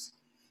fingers.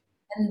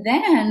 And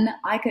then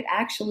I could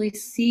actually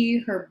see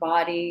her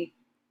body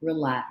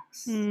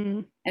relax.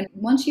 And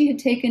once she had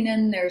taken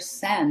in their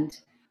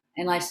scent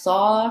and I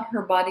saw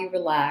her body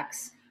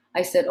relax,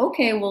 I said,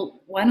 okay, well,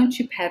 why don't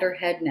you pet her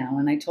head now?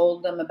 And I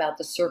told them about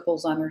the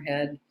circles on her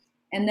head.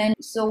 And then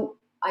so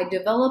I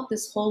developed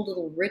this whole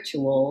little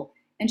ritual.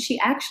 And she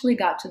actually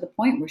got to the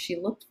point where she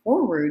looked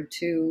forward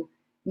to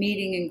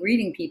meeting and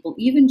greeting people,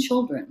 even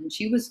children. And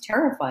she was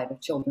terrified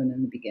of children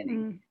in the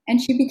beginning.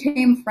 And she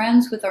became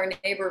friends with our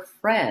neighbor,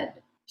 Fred.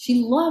 She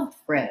loved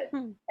Fred.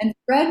 And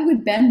Fred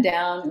would bend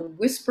down and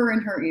whisper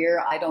in her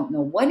ear. I don't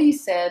know what he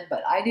said,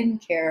 but I didn't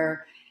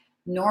care.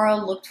 Nora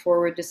looked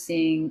forward to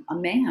seeing a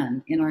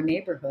man in our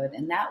neighborhood,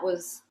 and that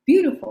was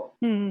beautiful.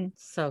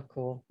 So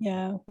cool.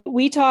 Yeah.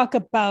 We talk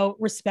about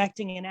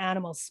respecting an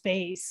animal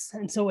space.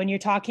 And so when you're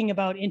talking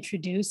about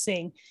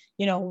introducing,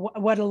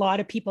 what a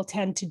lot of people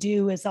tend to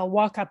do is they'll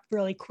walk up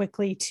really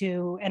quickly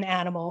to an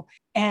animal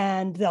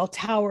and they'll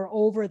tower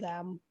over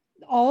them.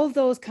 All of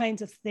those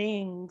kinds of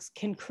things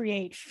can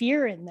create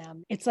fear in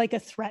them. It's like a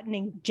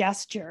threatening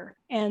gesture.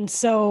 And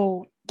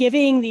so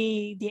giving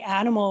the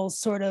animals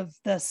sort of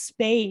the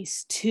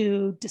space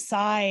to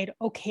decide,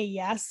 okay,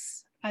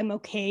 yes, I'm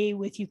okay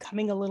with you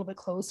coming a little bit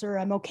closer.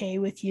 I'm okay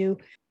with you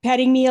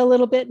petting me a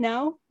little bit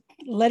now,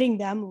 letting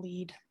them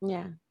lead.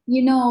 Yeah.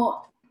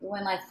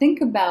 When I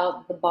think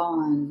about the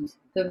bond,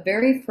 the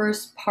very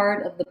first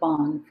part of the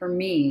bond for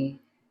me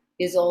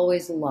is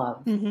always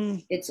love.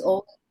 It's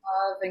always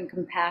love and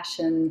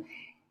compassion.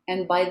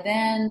 And by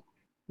then,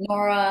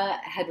 Nora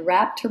had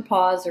wrapped her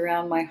paws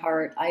around my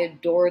heart. I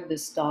adored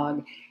this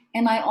dog.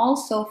 And I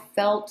also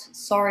felt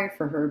sorry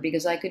for her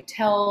because I could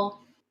tell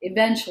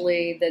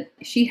eventually that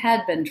she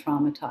had been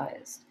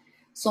traumatized.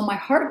 So my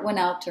heart went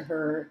out to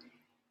her.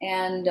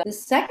 And the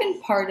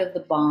second part of the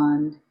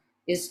bond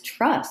is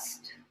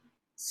trust.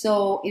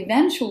 So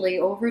eventually,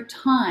 over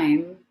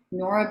time,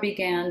 Nora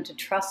began to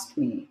trust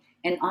me.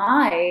 And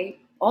I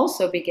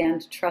also began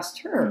to trust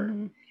her.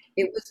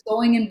 It was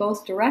going in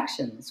both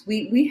directions.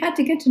 We had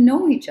to get to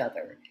know each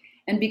other.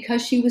 And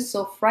because she was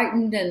so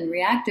frightened and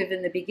reactive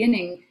in the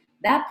beginning,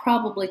 that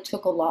probably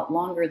took a lot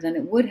longer than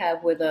it would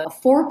have with a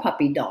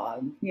 4-puppy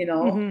dog.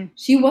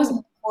 She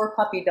wasn't a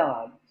 4-puppy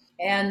dog.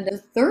 And the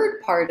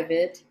third part of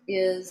it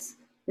is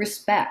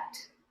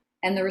respect.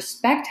 And the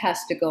respect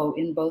has to go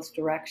in both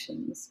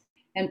directions.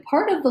 And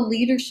part of the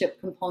leadership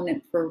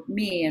component for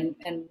me,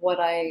 and what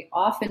I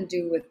often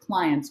do with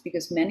clients,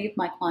 because many of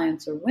my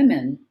clients are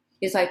women,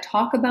 is I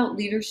talk about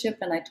leadership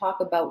and I talk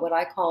about what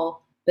I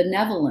call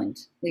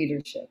benevolent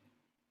leadership.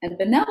 And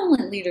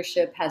benevolent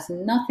leadership has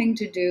nothing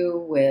to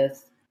do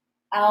with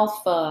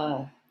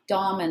alpha,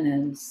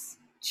 dominance,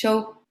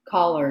 choke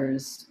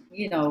collars,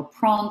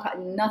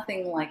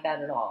 nothing like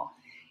that at all.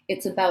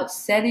 It's about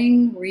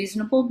setting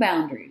reasonable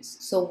boundaries.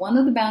 So one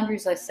of the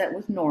boundaries I set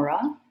with Nora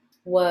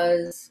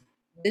was,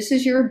 this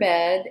is your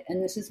bed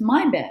and this is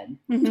my bed.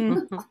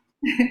 Mm-hmm.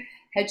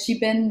 Had she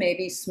been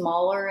maybe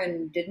smaller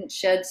and didn't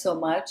shed so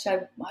much,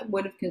 I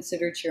would have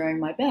considered sharing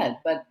my bed.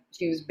 But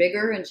she was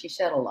bigger and she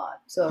shed a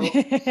lot. So,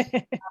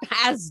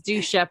 as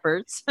do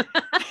shepherds.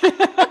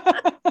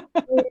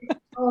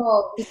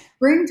 oh, the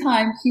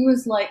springtime, he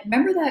was like,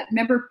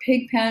 remember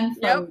Pigpen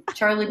from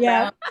Charlie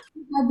Yeah. Brown?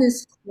 She had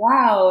this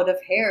cloud of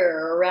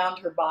hair around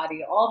her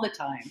body all the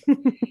time.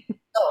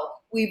 So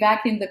we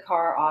vacuumed the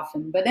car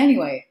often. But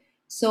anyway,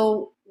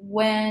 so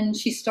when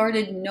she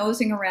started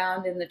nosing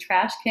around in the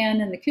trash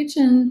can in the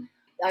kitchen,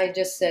 I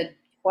just said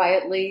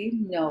quietly,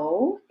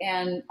 no.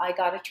 And I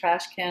got a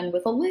trash can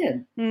with a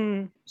lid.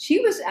 Mm. She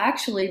was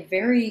actually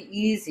very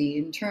easy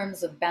in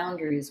terms of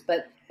boundaries,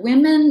 but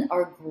women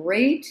are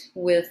great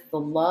with the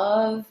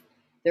love.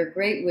 They're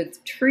great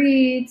with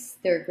treats.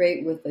 They're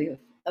great with the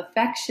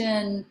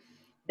affection.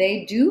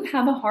 They do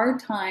have a hard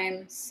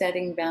time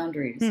setting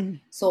boundaries. Mm.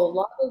 So a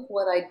lot of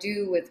what I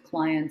do with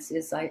clients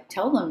is I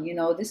tell them,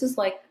 this is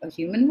like a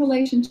human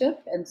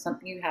relationship, and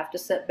something you have to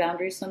set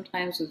boundaries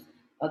sometimes with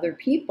other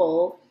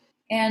people.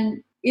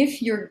 And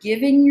if you're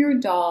giving your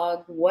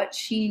dog what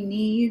she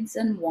needs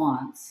and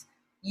wants,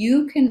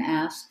 you can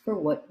ask for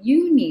what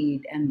you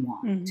need and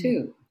want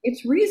too.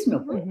 It's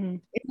reasonable. Mm-hmm.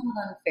 It's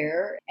not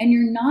unfair. And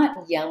you're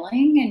not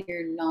yelling and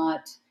you're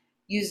not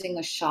using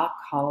a shock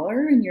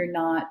collar and you're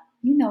not,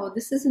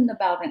 this isn't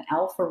about an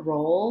alpha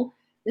role.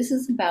 This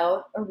is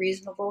about a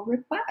reasonable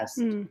request.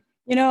 Mm.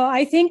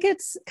 I think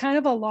it's kind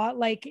of a lot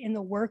like in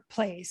the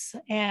workplace.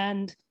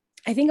 And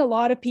I think a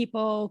lot of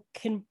people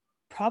can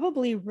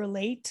probably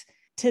relate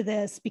to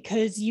this,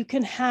 because you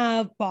can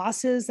have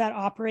bosses that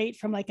operate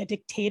from like a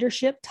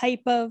dictatorship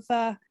type of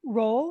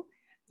role.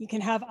 You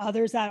can have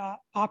others that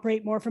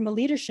operate more from a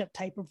leadership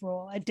type of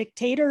role. A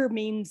dictator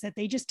means that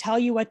they just tell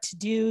you what to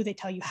do. They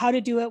tell you how to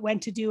do it, when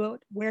to do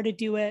it, where to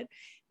do it.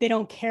 They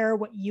don't care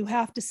what you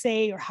have to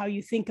say or how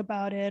you think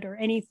about it or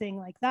anything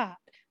like that.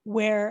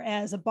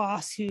 Whereas a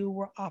boss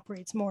who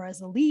operates more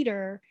as a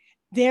leader,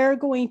 they're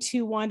going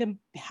to want to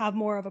have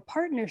more of a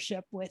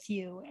partnership with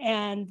you,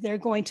 and they're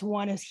going to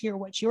want to hear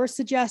what your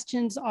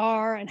suggestions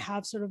are and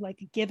have sort of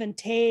like a give and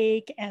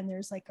take, and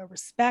there's like a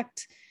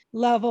respect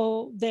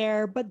level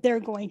there, but they're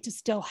going to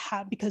still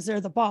have, because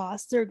they're the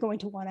boss, they're going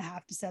to want to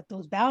have to set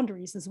those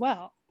boundaries as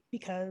well,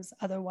 because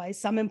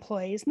otherwise some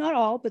employees, not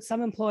all, but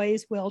some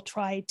employees will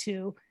try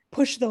to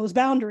push those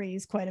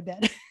boundaries quite a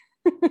bit.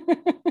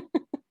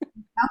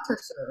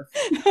 Counter-serve.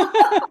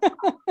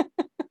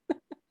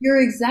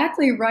 You're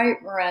exactly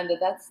right, Miranda.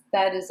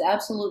 That is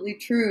absolutely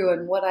true.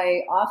 And what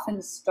I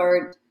often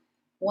start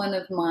one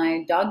of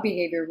my dog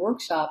behavior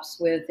workshops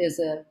with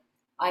is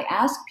I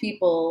ask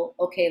people,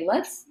 okay,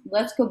 let's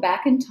go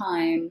back in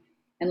time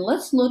and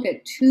let's look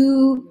at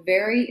two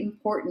very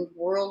important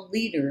world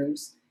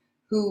leaders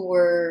who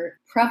were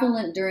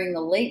prevalent during the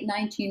late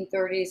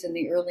 1930s and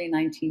the early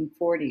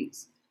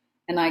 1940s.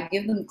 And I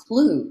give them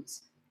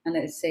clues. And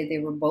I say they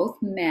were both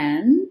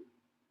men,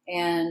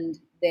 and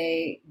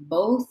they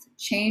both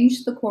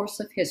changed the course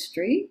of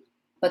history,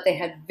 but they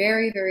had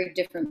very, very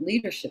different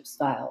leadership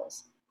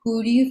styles.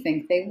 Who do you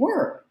think they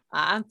were?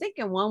 I'm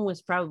thinking one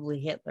was probably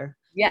Hitler.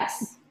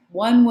 Yes,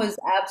 one was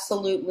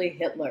absolutely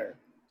Hitler.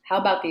 How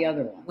about the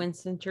other one?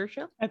 Winston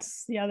Churchill?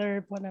 That's the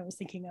other one I was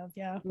thinking of,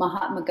 yeah.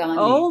 Mahatma Gandhi.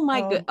 Oh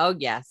my good. Oh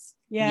yes.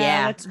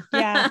 Yeah.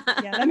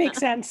 That makes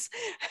sense.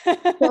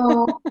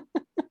 So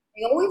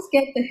I always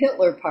get the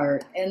Hitler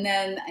part, and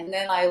then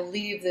I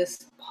leave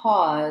this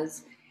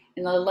pause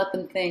and I let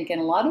them think.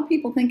 And a lot of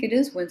people think it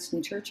is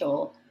Winston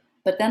Churchill,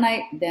 but then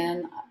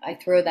I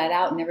throw that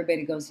out and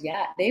everybody goes,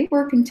 yeah, they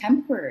were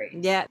contemporary.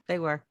 Yeah, they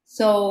were.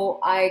 So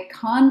I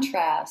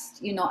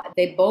contrast,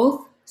 they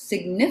both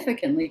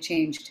significantly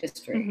changed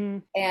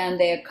history and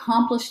they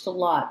accomplished a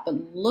lot, but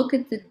look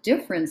at the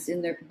difference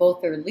in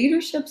both their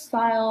leadership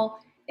style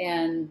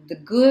and the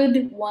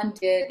good one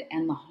did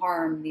and the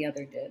harm the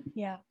other did.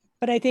 Yeah.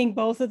 But I think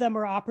both of them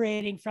are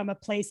operating from a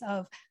place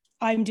of,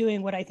 I'm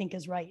doing what I think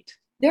is right.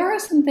 There are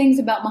some things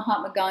about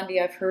Mahatma Gandhi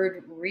I've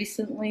heard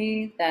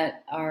recently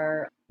that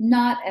are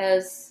not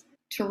as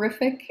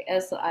terrific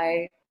as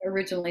I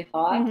originally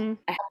thought. I have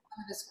one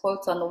of his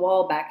quotes on the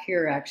wall back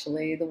here,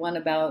 actually, the one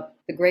about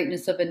the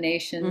greatness of a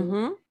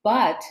nation.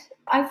 But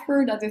I've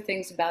heard other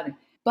things about him.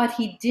 But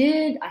he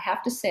did, I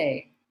have to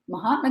say,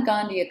 Mahatma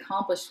Gandhi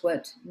accomplished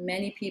what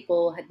many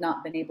people had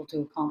not been able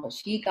to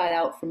accomplish. He got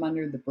out from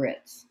under the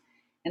Brits.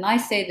 And I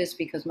say this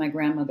because my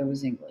grandmother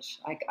was English.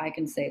 I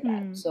can say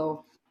that.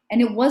 So,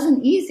 and it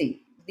wasn't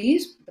easy.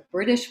 The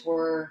British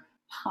were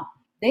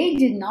They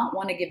did not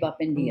want to give up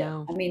India.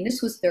 No. I mean,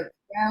 this was their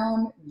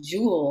crown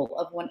jewel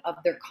of one of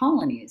their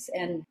colonies.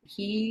 And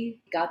he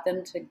got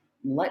them to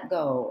let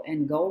go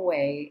and go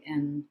away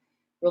and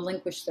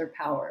relinquish their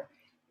power.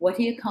 What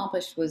he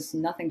accomplished was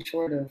nothing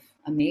short of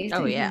amazing.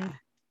 Oh, yeah.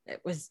 It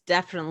was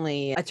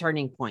definitely a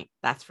turning point.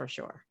 That's for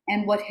sure.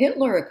 And what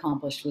Hitler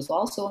accomplished was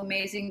also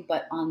amazing,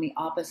 but on the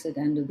opposite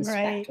end of the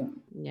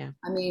spectrum. Yeah.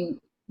 I mean,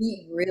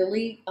 he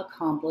really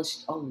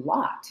accomplished a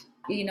lot.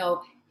 You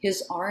know,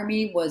 his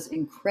army was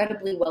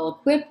incredibly well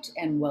equipped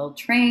and well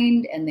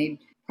trained, and they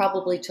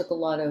probably took a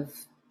lot of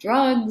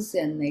drugs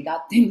and they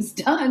got things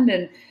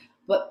done.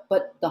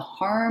 But the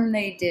harm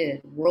they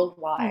did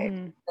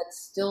worldwide that's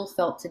still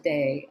felt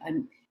today,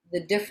 and the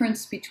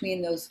difference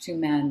between those two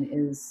men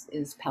is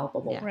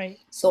palpable. Yeah. Right.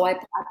 So I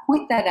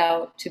point that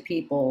out to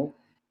people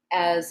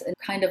as a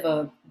kind of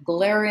a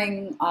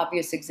glaring,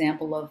 obvious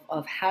example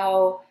of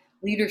how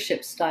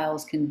leadership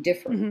styles can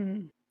differ.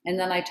 And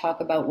then I talk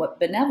about what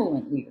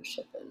benevolent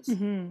leadership is.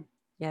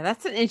 Yeah,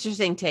 that's an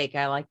interesting take.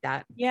 I like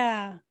that.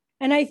 Yeah.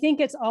 And I think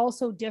it's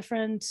also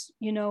different,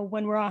 you know,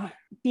 when we're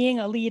being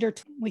a leader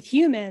with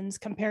humans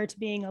compared to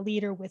being a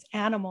leader with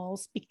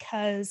animals,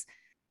 because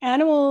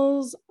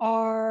animals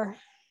are,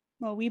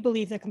 well, we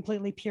believe they're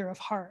completely pure of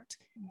heart.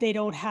 They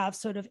don't have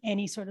sort of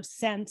any sort of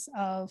sense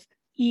of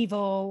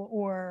evil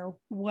or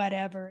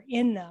whatever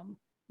in them,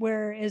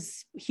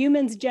 whereas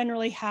humans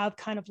generally have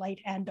kind of light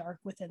and dark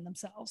within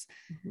themselves.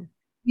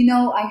 You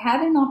know, I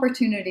had an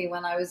opportunity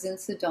when I was in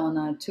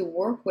Sedona to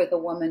work with a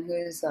woman who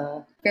is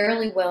a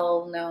fairly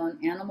well-known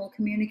animal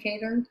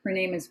communicator. Her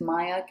name is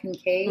Maya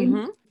Kincaid.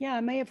 Yeah,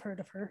 I may have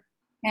heard of her.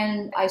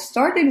 And I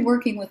started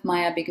working with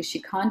Maya because she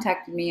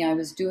contacted me. I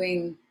was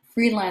doing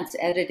freelance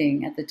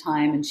editing at the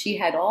time, and she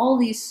had all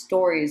these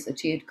stories that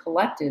she had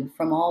collected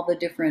from all the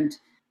different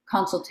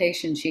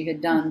consultations she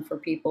had done for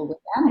people with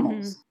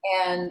animals.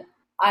 And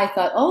I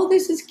thought, oh,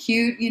 this is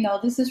cute. You know,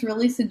 this is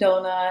really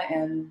Sedona.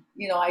 And,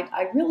 you know,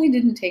 I really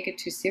didn't take it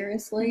too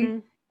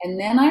seriously. And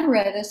then I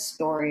read a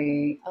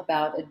story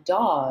about a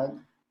dog.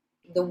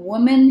 The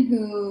woman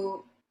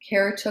who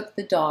caretook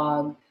the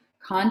dog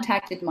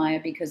contacted Maya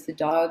because the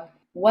dog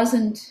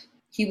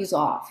he was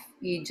off.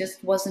 He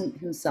just wasn't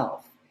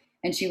himself.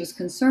 And she was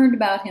concerned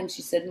about him.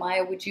 She said,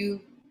 Maya, would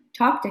you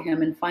talk to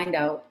him and find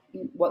out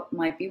what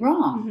might be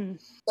wrong?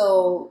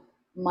 So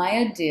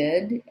Maya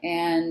did,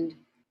 and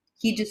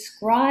he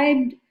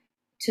described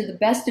to the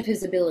best of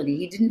his ability.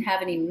 He didn't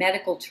have any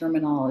medical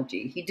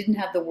terminology. He didn't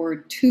have the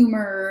word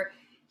tumor.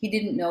 He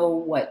didn't know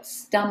what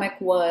stomach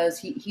was.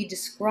 He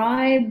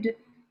described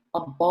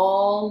a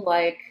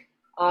ball-like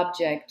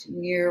object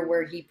near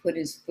where he put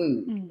his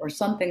food or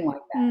something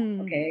like that,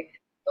 okay?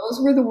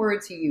 Those were the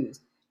words he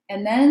used.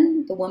 And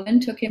then the woman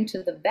took him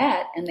to the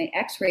vet and they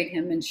x-rayed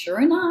him, and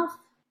sure enough,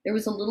 there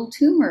was a little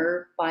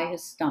tumor by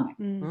his stomach.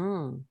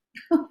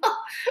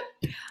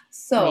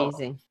 So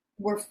amazing.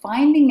 We're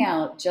finding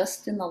out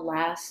just in the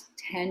last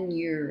 10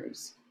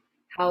 years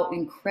how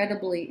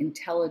incredibly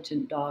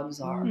intelligent dogs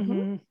are.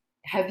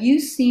 Have you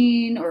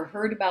seen or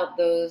heard about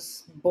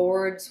those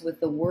boards with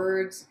the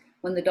words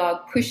when the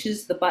dog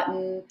pushes the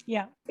button?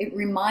 Yeah. It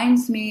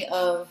reminds me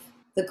of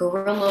the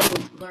gorilla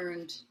who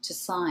learned to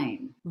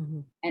sign.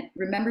 And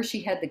remember,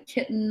 she had the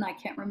kitten. I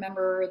can't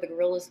remember the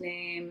gorilla's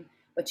name,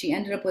 but she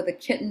ended up with a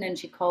kitten and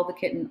she called the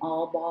kitten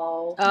All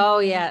Ball. Oh,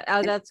 yeah.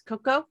 Oh, that's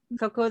Coco?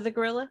 Coco the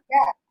gorilla?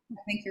 Yeah,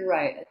 I think you're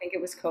right. I think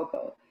it was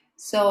Coco.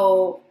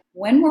 So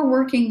when we're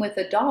working with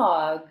a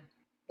dog,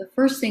 the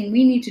first thing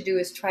we need to do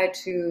is try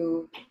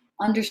to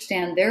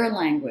understand their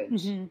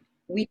language.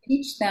 We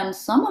teach them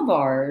some of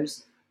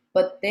ours,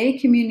 but they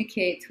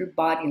communicate through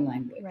body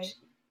language. Right.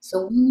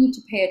 So we need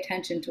to pay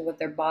attention to what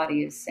their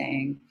body is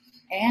saying.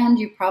 And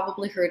you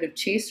probably heard of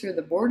Chaser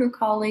the Border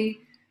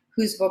Collie,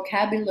 whose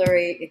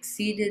vocabulary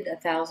exceeded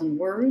 1,000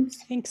 words.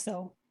 I think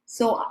so.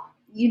 So,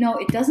 you know,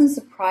 it doesn't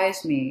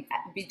surprise me,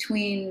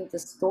 between the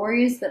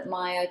stories that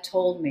Maya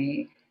told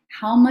me,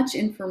 how much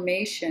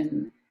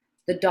information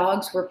the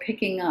dogs were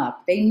picking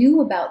up. They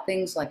knew about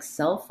things like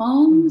cell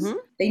phones.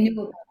 They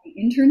knew about the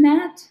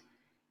internet.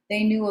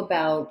 They knew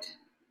about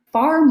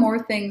far more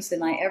things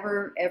than I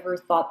ever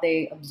thought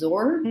they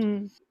absorbed.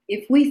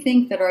 If we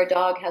think that our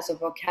dog has a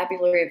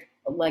vocabulary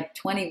of like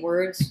 20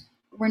 words,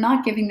 we're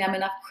not giving them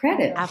enough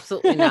credit.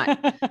 Absolutely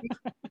not.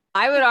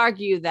 I would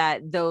argue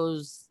that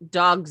those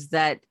dogs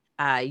that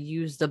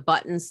use the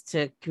buttons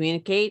to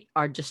communicate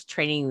are just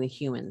training the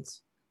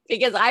humans,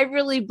 because I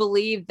really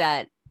believe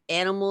that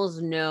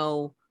animals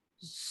know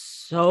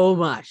so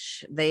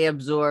much. They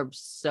absorb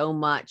so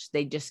much.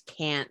 They just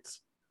can't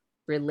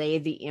relay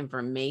the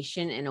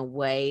information in a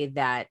way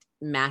that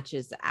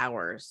matches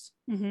ours.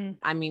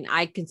 I mean,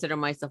 I consider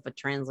myself a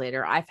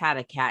translator. I've had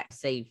a cat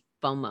say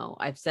FOMO.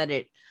 I've said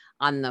it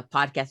on the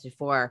podcast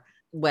before.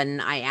 When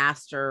I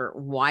asked her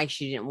why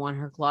she didn't want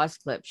her claws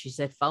clipped, she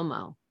said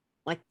FOMO.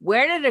 Like,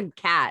 where did a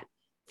cat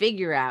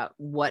figure out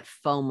what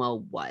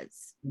FOMO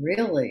was?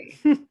 Really?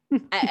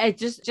 It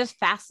just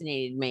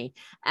fascinated me.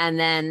 And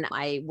then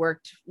I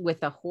worked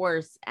with a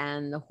horse,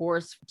 and the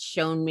horse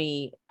showed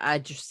me a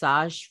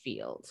dressage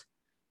field.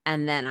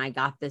 And then I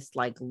got this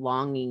like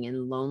longing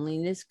and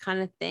loneliness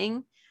kind of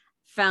thing.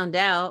 Found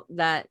out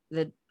that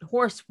the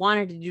horse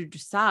wanted to do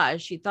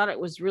dressage. She thought it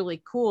was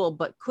really cool,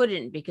 but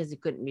couldn't because he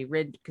couldn't be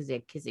rid because he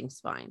had kissing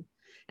spine.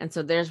 And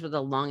so there's where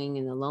the longing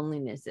and the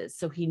loneliness is.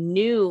 So he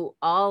knew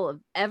all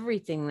of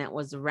everything that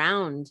was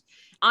around.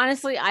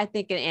 Honestly, I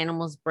think an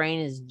animal's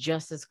brain is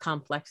just as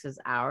complex as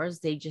ours.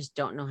 They just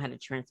don't know how to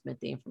transmit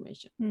the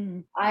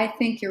information. I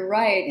think you're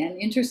right. And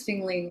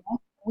interestingly,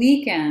 next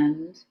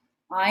weekend,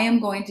 I am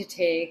going to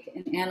take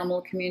an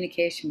animal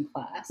communication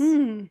class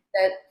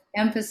that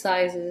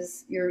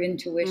emphasizes your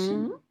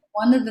intuition.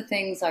 One of the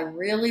things I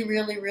really,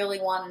 really, really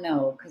want to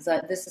know, because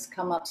this has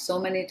come up so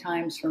many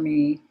times for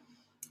me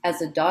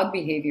as a dog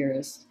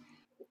behaviorist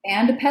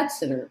and a pet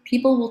sitter,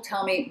 people will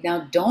tell me,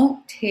 now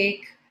don't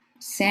take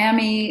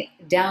Sammy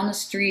down the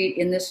street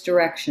in this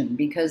direction,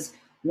 because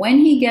when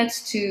he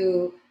gets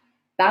to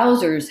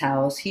Bowser's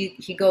house,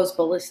 he goes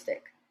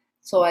ballistic.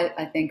 So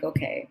I think,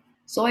 okay.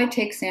 So I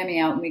take Sammy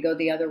out and we go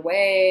the other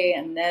way.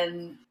 And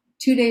then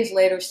 2 days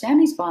later,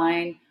 Sammy's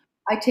fine.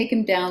 I take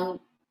him down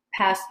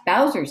past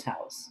Bowser's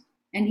house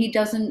and he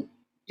doesn't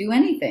do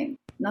anything.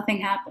 Nothing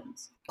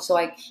happens. So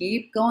I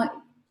keep going.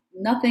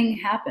 Nothing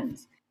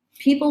happens.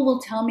 People will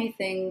tell me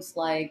things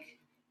like,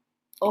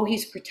 oh,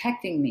 he's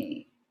protecting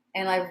me.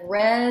 And I've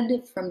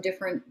read from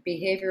different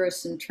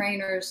behaviorists and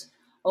trainers,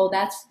 oh,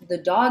 that's the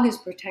dog is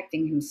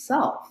protecting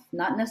himself,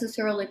 not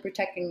necessarily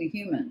protecting the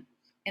human.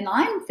 And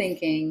I'm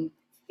thinking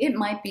it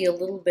might be a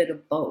little bit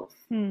of both.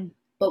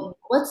 But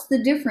what's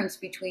the difference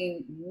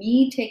between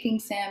me taking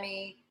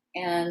Sammy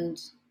and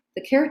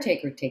the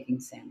caretaker taking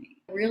Sammy?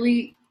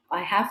 Really,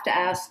 I have to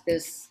ask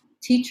this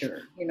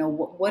teacher,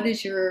 what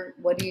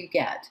do you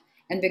get?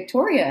 And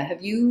Victoria,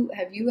 have you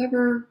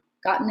ever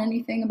gotten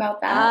anything about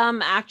that?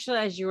 Actually,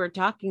 as you were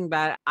talking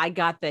about it, I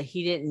got that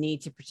he didn't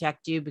need to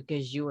protect you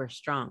because you were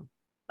strong.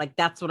 Like,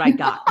 that's what I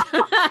got.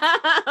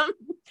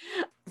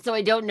 So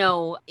I don't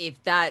know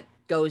if that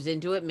goes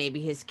into it.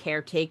 Maybe his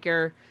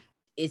caretaker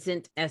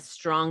isn't as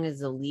strong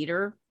as a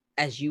leader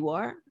as you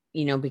are,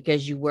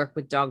 because you work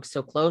with dogs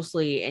so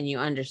closely and you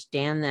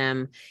understand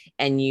them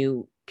and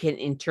you can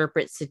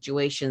interpret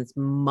situations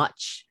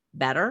much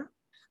better.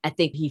 I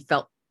think he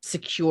felt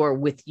secure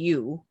with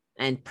you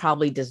and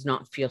probably does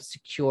not feel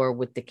secure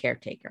with the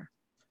caretaker.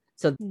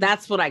 So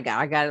that's what I got.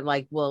 I got it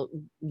like, well,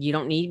 you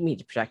don't need me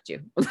to protect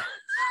you.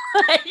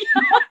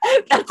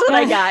 That's what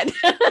I got.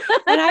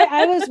 And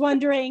I was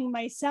wondering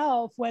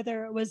myself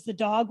whether it was the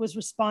dog was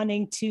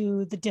responding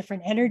to the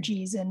different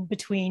energies in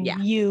between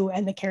you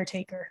and the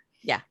caretaker.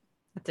 Yeah,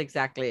 that's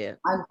exactly it.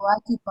 I'm glad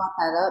you brought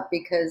that up,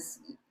 because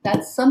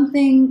that's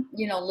something,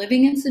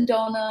 living in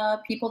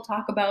Sedona, people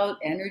talk about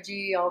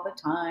energy all the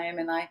time.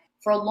 And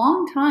for a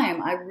long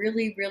time, I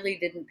really, really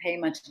didn't pay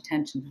much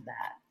attention to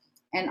that.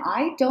 And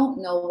I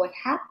don't know what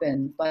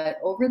happened, but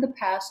over the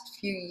past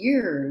few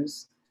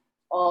years,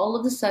 all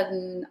of a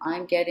sudden,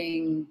 I'm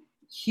getting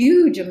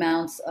huge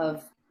amounts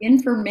of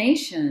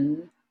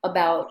information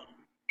about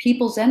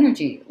people's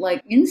energy.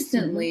 Like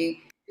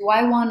instantly, do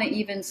I want to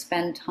even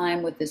spend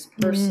time with this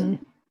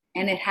person?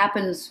 And it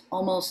happens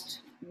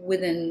almost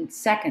within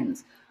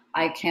seconds.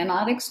 I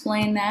cannot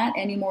explain that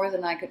any more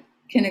than I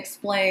can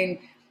explain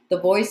the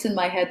voice in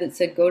my head that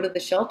said, go to the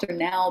shelter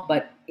now,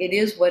 but it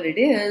is what it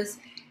is.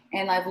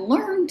 And I've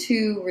learned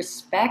to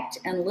respect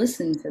and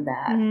listen to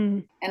that.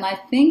 And I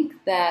think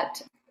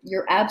that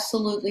you're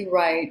absolutely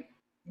right.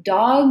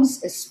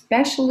 Dogs,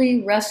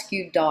 especially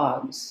rescued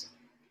dogs,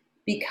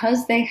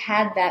 because they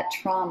had that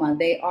trauma,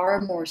 they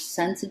are more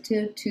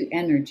sensitive to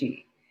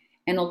energy.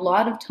 And a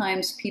lot of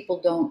times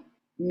people don't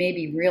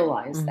maybe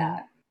realize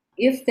that.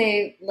 If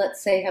they,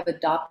 let's say, have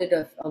adopted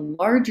a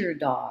larger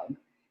dog,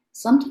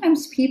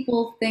 sometimes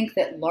people think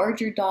that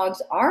larger dogs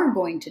are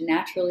going to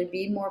naturally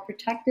be more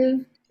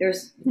protective. They're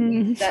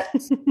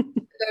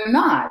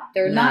not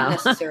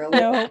necessarily.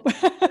 No.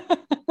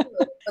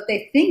 But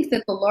they think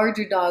that the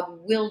larger dog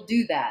will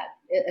do that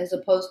as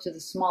opposed to the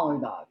smaller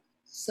dog.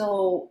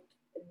 So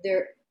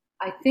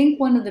I think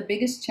one of the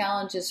biggest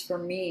challenges for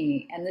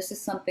me, and this is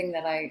something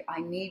that I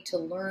need to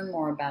learn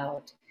more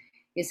about,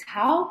 is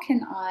how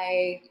can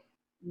I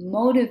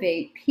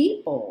motivate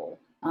people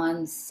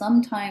on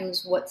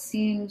sometimes what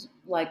seems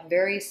like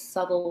very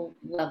subtle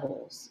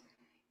levels.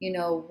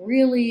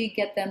 Really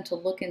get them to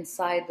look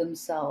inside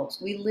themselves.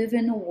 We live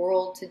in a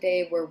world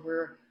today where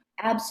we're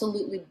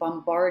absolutely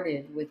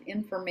bombarded with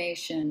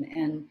information,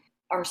 and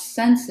our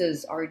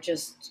senses are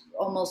just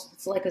almost,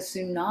 it's like a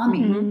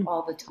tsunami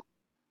all the time.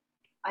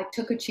 I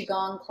took a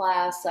Qigong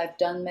class, I've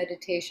done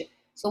meditation.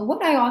 So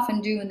what I often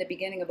do in the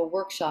beginning of a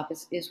workshop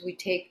is we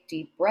take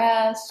deep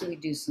breaths, we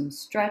do some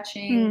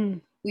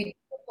stretching, we do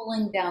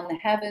pulling down the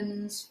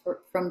heavens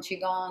from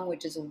Qigong,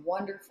 which is a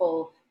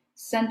wonderful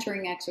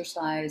centering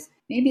exercise.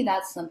 Maybe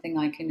that's something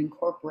I can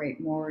incorporate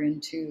more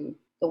into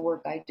the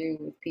work I do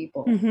with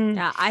people.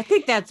 Yeah, I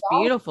think that's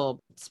beautiful,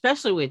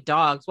 especially with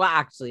dogs. Well,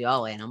 actually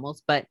all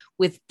animals, but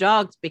with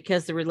dogs,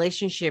 because the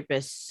relationship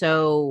is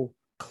so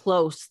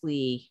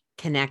closely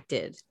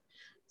connected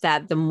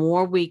that the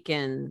more we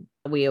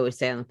always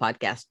say on the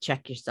podcast,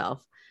 check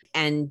yourself.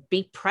 and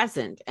be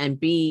present and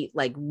be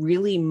like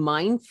really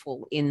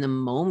mindful in the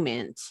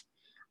moment,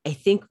 I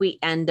think we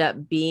end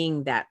up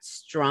being that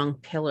strong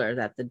pillar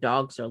that the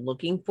dogs are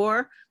looking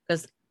for,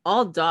 because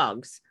all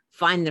dogs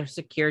find their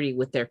security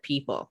with their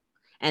people.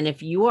 And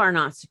if you are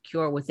not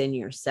secure within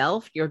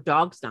yourself, your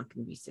dog's not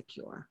going to be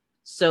secure.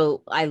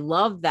 So I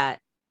love that,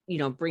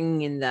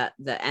 bringing in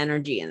the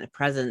energy and the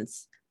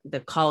presence, the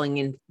calling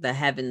in the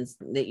heavens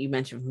that you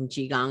mentioned from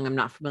Qigong. I'm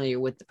not familiar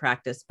with the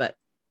practice, but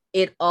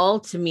it all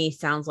to me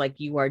sounds like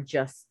you are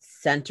just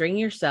centering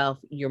yourself.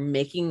 You're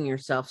making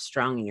yourself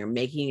strong and you're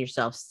making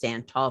yourself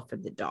stand tall for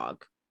the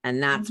dog.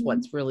 And that's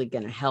what's really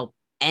going to help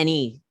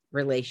any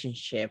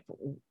relationship,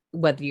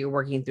 whether you're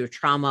working through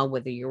trauma,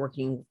 whether you're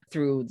working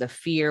through the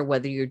fear,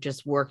 whether you're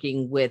just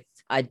working with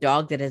a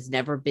dog that has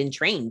never been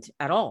trained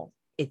at all.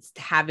 It's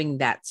having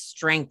that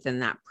strength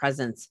and that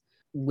presence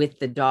with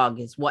the dog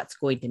is what's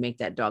going to make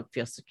that dog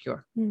feel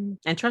secure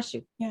and trust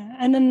you. Yeah.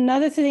 And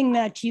another thing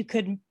that you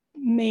could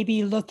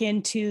maybe look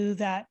into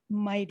that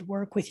might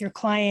work with your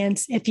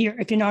clients, if you're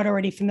not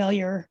already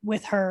familiar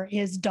with her,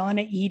 is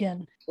Donna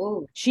Eden.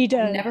 Oh, she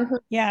does. Never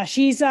heard. Yeah,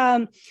 she's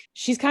kind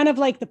of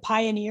like the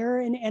pioneer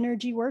in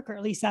energy work, or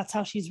at least that's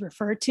how she's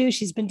referred to.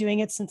 She's been doing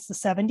it since the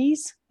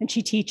 70s, and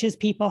she teaches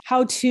people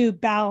how to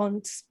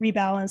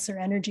rebalance their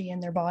energy in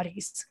their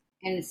bodies.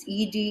 And it's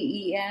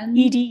Eden?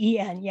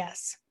 Eden,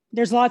 yes.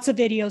 There's lots of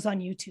videos on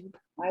YouTube.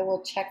 I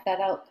will check that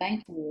out.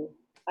 Thank you.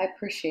 I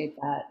appreciate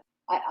that.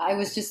 I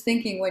was just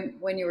thinking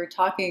when you were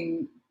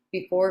talking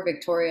before,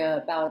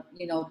 Victoria, about,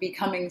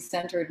 becoming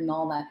centered and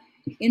all that.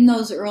 In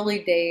those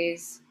early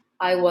days,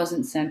 I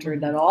wasn't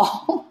centered at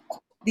all.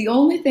 The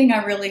only thing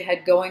I really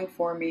had going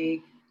for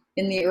me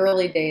in the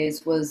early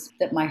days was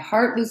that my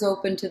heart was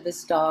open to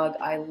this dog.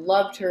 I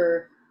loved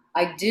her.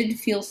 I did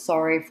feel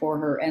sorry for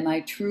her, and I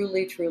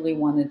truly, truly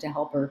wanted to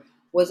help her.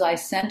 Was I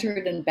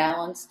centered and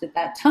balanced at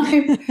that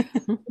time?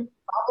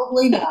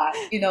 Probably not,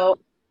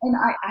 And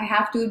I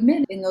have to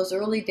admit, in those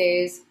early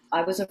days,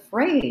 I was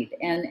afraid.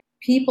 And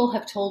people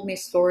have told me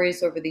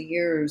stories over the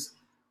years.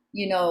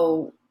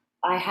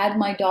 I had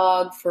my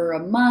dog for a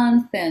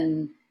month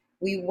and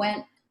we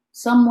went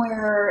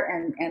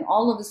somewhere and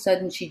all of a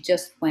sudden she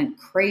just went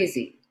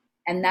crazy.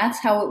 And that's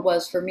how it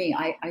was for me.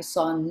 I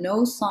saw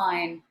no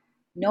sign,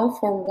 no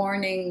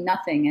forewarning,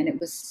 nothing. And it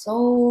was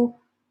so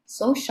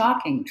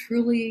shocking,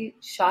 truly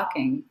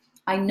shocking.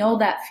 I know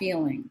that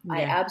feeling. Yeah.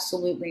 I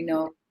absolutely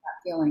know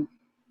that feeling.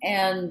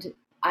 And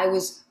I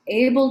was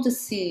able to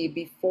see,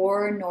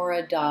 before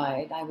Nora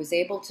died, I was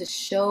able to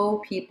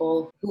show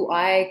people who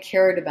I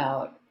cared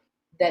about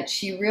that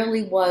she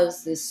really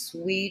was this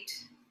sweet,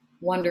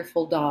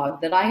 wonderful dog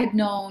that I had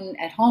known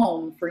at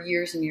home for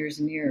years and years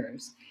and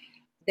years.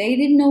 They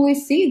didn't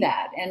always see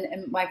that.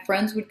 And my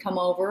friends would come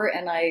over,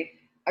 and I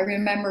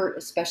remember,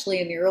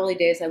 especially in the early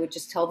days, I would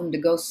just tell them to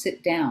go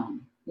sit down.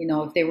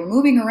 If they were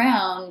moving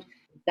around,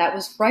 that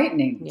was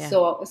frightening. Yeah.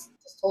 So I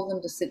just told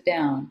them to sit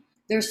down.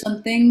 There's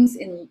some things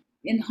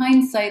in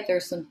hindsight,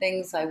 there's some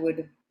things I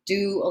would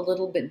do a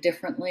little bit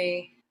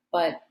differently,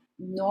 but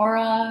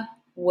Nora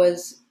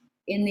was,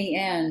 in the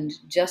end,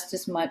 just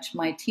as much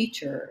my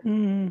teacher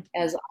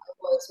as I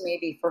was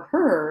maybe for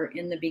her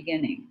in the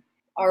beginning.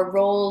 Our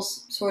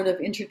roles sort of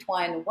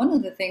intertwined. One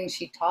of the things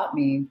she taught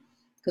me,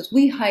 because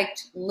we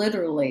hiked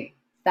literally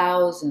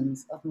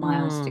thousands of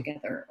miles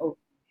together,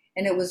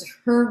 and it was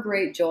her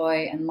great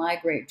joy and my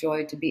great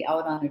joy to be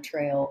out on a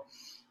trail.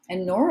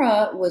 And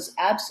Nora was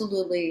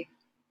absolutely,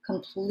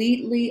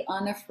 completely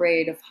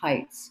unafraid of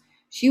heights.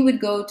 She would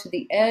go to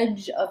the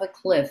edge of a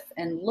cliff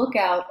and look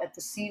out at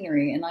the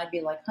scenery, and I'd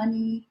be like,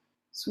 honey,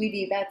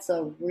 sweetie,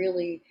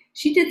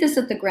 she did this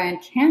at the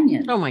Grand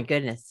Canyon. Oh my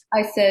goodness.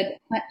 I said,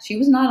 she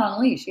was not on a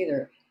leash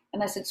either.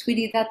 And I said,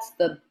 sweetie, that's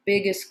the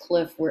biggest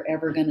cliff we're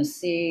ever going to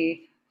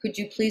see. Could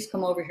you please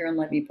come over here and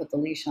let me put the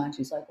leash on?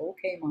 She's like,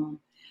 okay, Mom.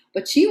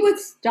 But she would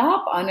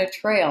stop on a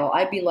trail.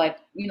 I'd be like,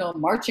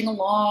 marching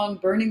along,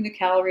 burning the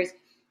calories.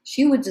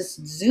 She would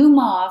just zoom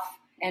off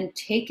and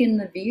take in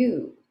the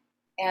view.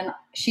 And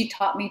she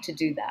taught me to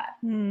do that.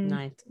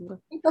 Nice.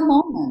 Take a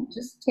moment.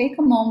 Just take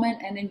a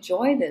moment and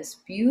enjoy this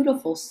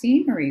beautiful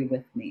scenery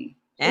with me.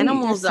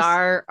 Animals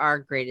are our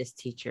greatest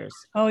teachers.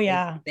 Oh,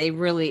 yeah. They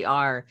really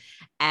are.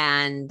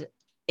 And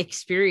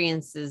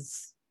experience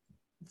is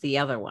the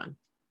other one.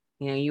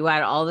 You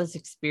had all this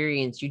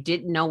experience. You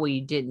didn't know what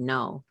you didn't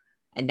know.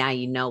 And now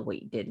you know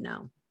what you didn't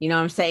know. You know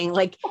what I'm saying?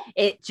 Like,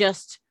 it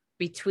just,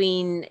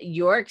 between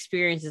your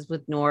experiences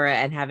with Nora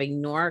and having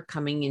Nora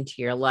coming into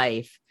your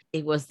life,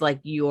 it was like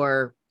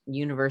your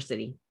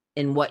university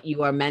in what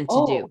you are meant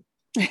to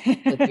do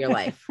with your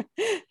life.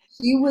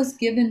 She was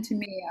given to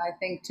me, I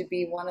think, to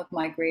be one of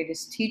my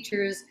greatest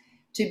teachers,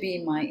 to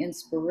be my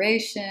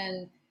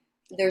inspiration.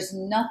 There's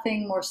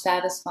nothing more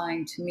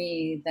satisfying to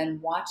me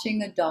than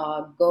watching a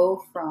dog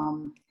go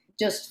from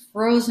just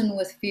frozen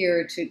with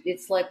fear to,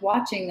 it's like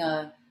watching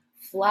a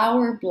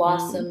flower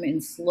blossom in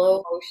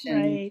slow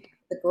motion. Right.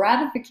 The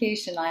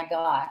gratification I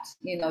got,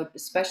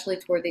 especially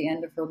toward the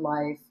end of her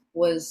life,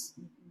 was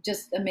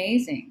just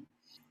amazing.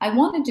 I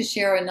wanted to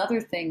share another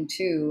thing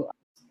too.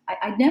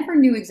 I never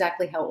knew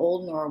exactly how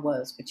old Nora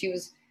was, but she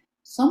was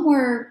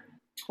somewhere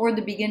toward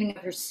the beginning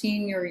of her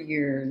senior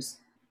years.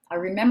 I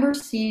remember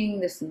seeing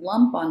this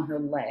lump on her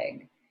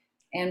leg,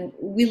 and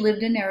we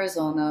lived in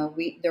Arizona.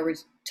 There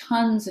was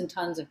tons and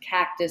tons of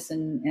cactus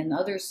and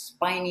other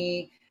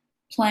spiny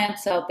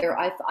plants out there.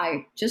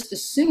 I just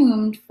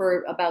assumed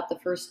for about the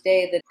first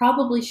day that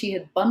probably she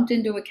had bumped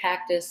into a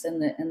cactus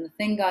and the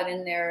thing got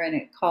in there and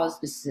it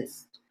caused a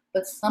cyst.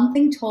 But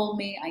something told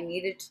me I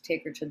needed to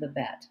take her to the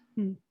vet.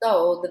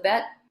 So the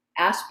vet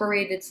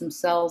aspirated some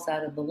cells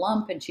out of the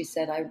lump, and she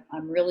said,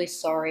 I'm really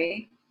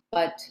sorry,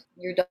 but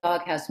your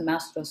dog has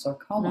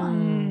mastocytoma.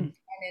 And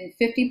in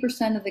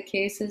 50% of the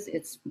cases,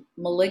 it's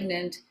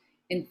malignant.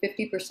 In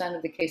 50%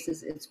 of the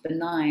cases, it's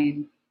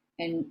benign.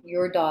 And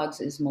your dog's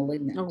is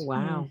malignant. Oh,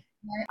 wow.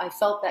 I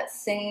felt that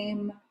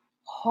same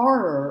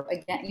horror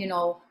again,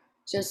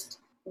 just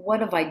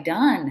what have I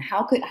done?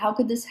 How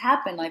could this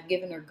happen? I've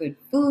given her good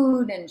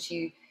food, and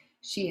she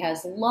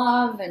has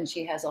love, and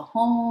she has a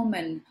home,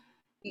 and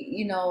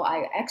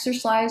I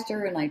exercised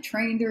her and I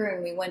trained her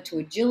and we went to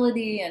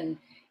agility, and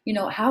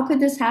how could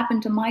this happen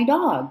to my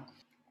dog?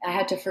 I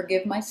had to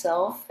forgive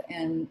myself,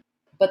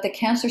 but the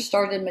cancer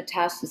started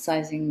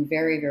metastasizing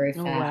very, very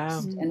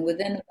fast. Oh, wow. And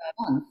within about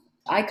a month,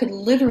 I could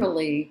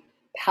literally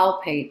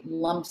palpate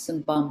lumps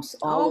and bumps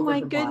all over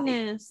her body. Oh, my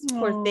goodness.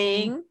 Poor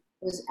thing.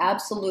 It was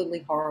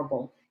absolutely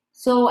horrible.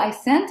 So I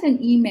sent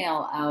an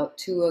email out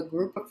to a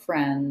group of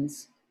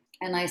friends,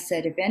 and I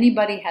said, if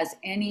anybody has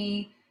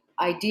any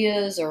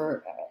ideas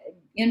or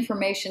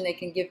information they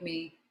can give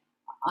me,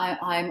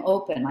 I'm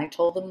open. I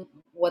told them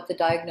what the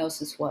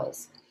diagnosis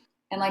was.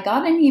 And I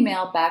got an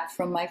email back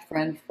from my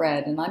friend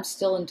Fred, and I'm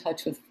still in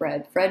touch with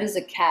Fred. Fred is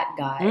a cat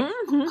guy.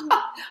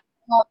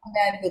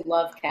 Men who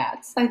love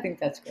cats. I think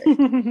that's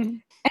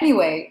great.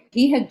 Anyway,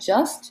 he had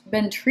just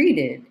been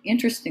treated.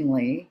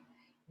 Interestingly,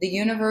 the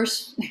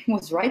universe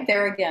was right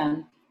there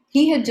again.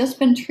 He had just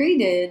been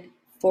treated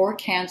for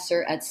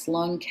cancer at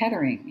Sloan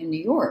Kettering in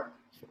New York,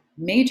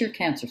 major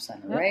cancer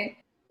center, right?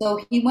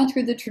 So he went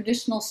through the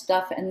traditional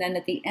stuff, and then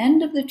at the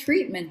end of the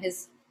treatment,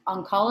 his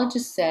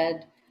oncologist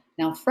said,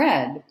 now,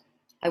 Fred,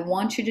 I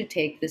want you to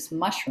take this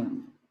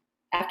mushroom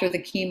after the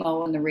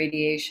chemo and the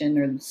radiation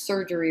or the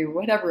surgery or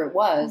whatever it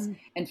was.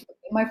 And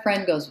my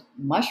friend goes,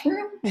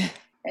 mushroom?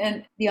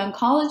 And the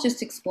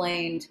oncologist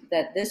explained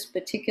that this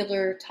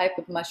particular type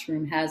of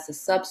mushroom has a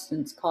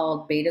substance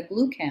called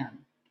beta-glucan.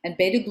 And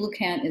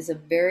beta-glucan is a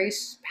very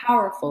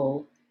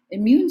powerful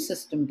immune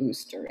system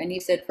booster. And he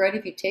said, Fred,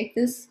 if you take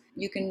this,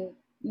 you can,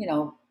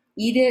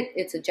 eat it.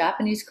 It's a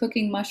Japanese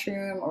cooking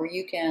mushroom, or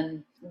you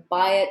can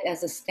buy it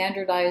as a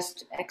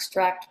standardized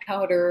extract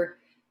powder.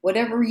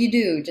 Whatever you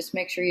do, just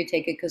make sure you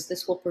take it, because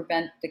this will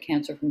prevent the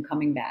cancer from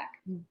coming back.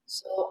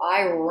 So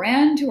I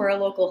ran to our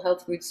local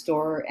health food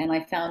store and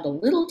I found a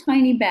little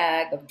tiny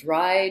bag of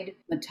dried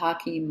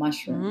maitake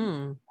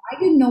mushroom. I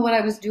didn't know what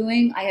I was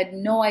doing. I had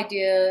no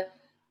idea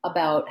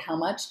about how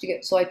much to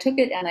get. So I took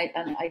it and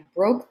I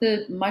broke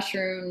the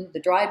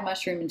dried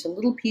mushroom into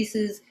little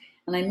pieces,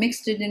 and I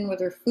mixed it in with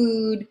her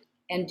food.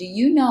 And do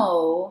you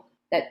know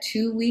that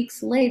 2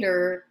 weeks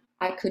later,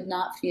 I could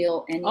not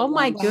feel any. Oh,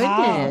 my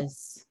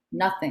goodness.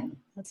 Nothing.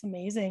 That's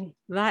amazing.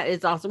 That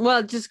is awesome. Well,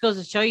 it just goes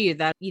to show you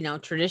that,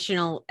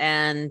 traditional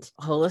and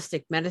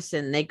holistic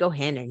medicine, they go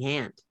hand in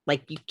hand.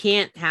 Like, you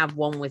can't have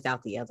one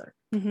without the other.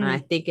 And I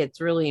think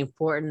it's really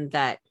important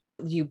that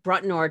you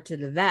brought Nora to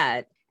the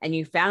vet and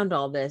you found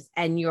all this,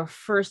 and your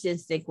first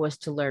instinct was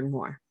to learn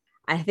more.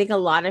 I think a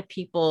lot of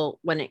people,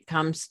 when it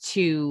comes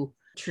to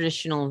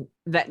traditional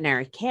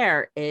veterinary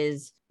care,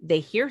 is they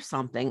hear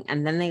something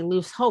and then they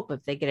lose hope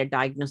if they get a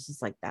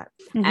diagnosis like that.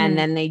 And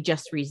then they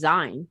just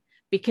resign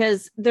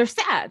because they're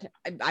sad.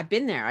 I've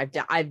been there.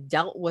 I've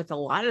dealt with a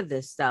lot of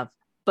this stuff,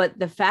 but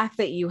the fact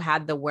that you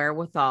had the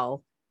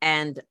wherewithal,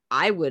 and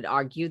I would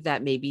argue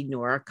that maybe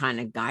Nora kind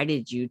of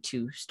guided you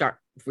to start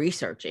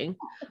researching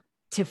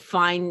to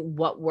find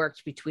what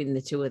worked between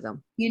the two of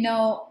them.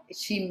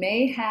 She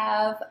may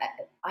have.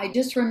 I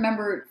just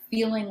remember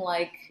feeling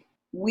like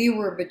we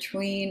were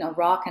between a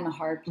rock and a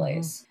hard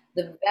place.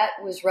 The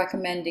vet was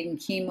recommending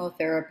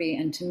chemotherapy,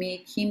 and to me,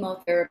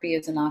 chemotherapy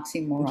is an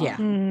oxymoron.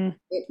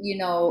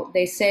 Yeah.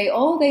 They say,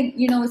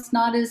 it's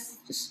not as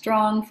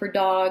strong for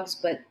dogs,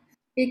 but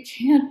it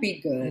can't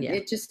be good. Yeah.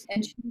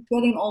 And she's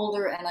getting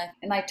older,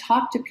 and I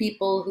talked to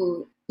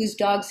people whose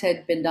dogs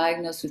had been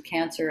diagnosed with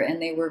cancer,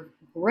 and they were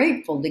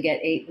grateful to get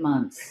 8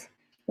 months.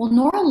 Well,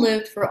 Nora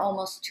lived for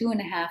almost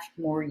 2.5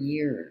 more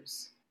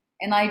years.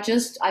 And I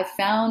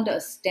found a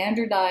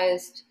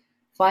standardized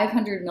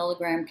 500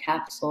 milligram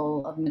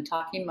capsule of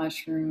maitake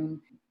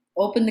mushroom,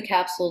 opened the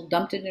capsule,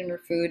 dumped it in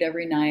her food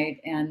every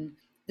night. And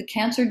the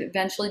cancer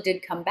eventually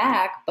did come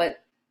back,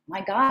 but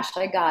my gosh,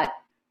 I got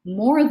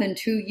more than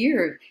 2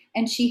 years,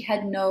 and she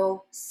had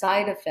no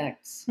side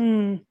effects.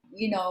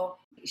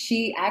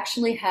 She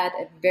actually had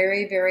a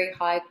very, very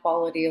high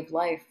quality of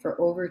life for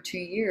over 2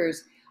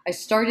 years. I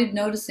started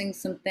noticing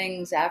some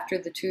things after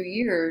the 2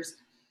 years.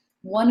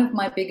 One of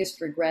my biggest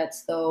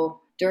regrets, though,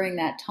 during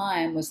that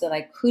time was that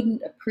I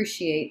couldn't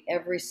appreciate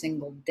every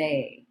single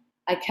day.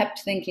 I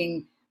kept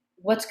thinking,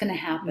 what's going to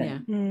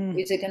happen?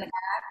 Mm. Is it going to,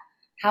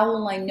 how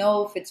will I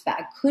know if it's bad?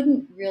 I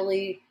couldn't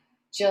really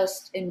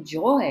just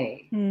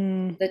enjoy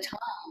the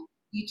time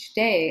each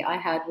day I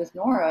had with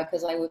Nora,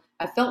 because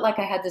I felt like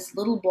I had this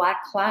little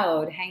black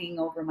cloud hanging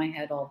over my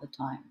head all the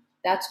time.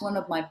 That's one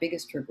of my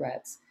biggest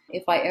regrets.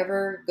 If I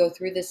ever go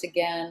through this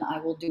again, I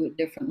will do it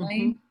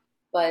differently.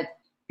 But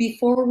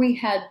before we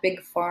had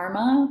big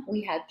pharma,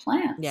 we had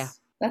plants. Yeah.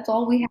 That's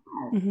all we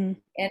had. And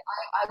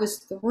I was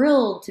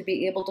thrilled to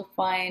be able to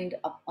find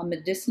a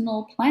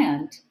medicinal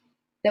plant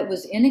that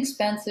was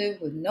inexpensive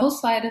with no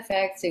side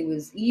effects. It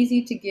was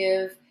easy to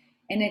give,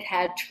 and it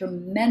had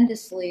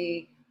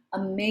tremendously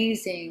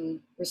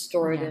amazing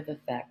restorative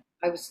effect.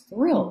 I was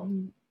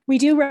thrilled. We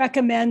do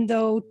recommend,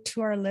 though,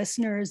 to our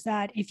listeners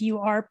that if you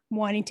are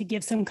wanting to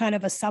give some kind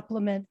of a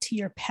supplement to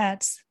your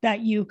pets,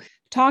 that you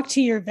talk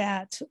to your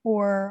vet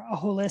or a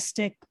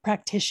holistic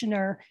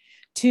practitioner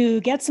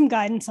to get some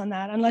guidance on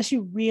that, unless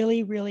you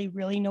really, really,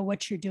 really know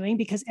what you're doing,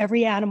 because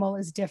every animal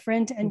is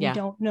different and you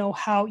don't know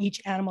how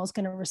each animal is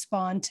going to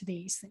respond to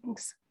these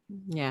things.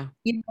 Yeah.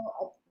 You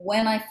know,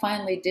 when I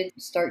finally did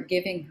start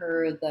giving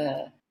her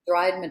the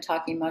dried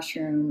maitake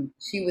mushroom,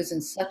 she was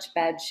in such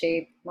bad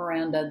shape,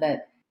 Miranda,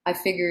 that I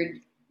figured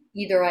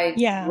either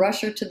I'd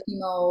rush her to the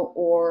chemo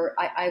or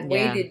I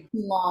waited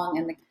too long.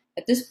 And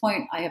at this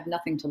point, I have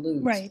nothing to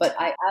lose. Right. But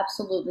I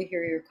absolutely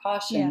hear your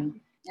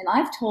caution. And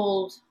I've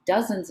told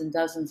dozens and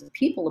dozens of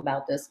people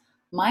about this.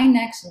 My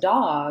next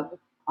dog,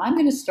 I'm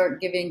going to start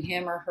giving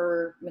him or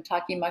her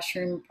maitake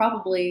mushroom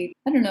probably,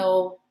 I don't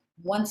know,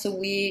 once a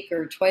week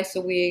or twice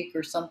a week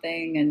or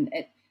something. And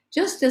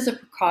just as a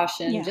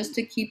precaution, just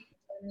to keep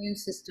the immune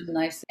system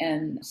nice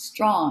and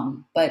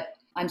strong. But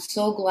I'm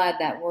so glad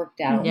that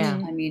worked out.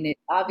 I mean, it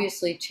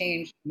obviously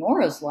changed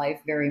Nora's life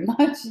very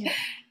much,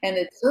 and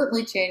it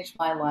certainly changed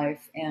my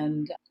life.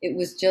 And it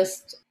was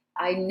just,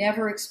 I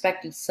never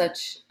expected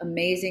such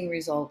amazing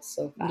results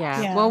so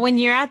fast. Well, when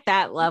you're at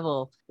that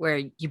level where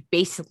you're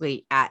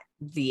basically at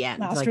the end,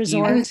 last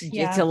resort,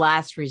 it's a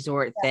last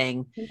resort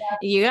thing.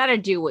 You got to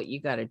do what you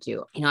got to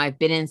do. You know, I've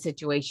been in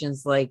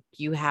situations like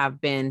you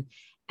have been,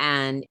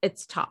 and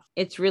it's tough.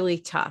 It's really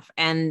tough.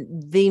 And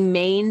the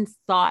main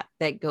thought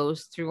that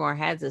goes through our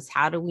heads is,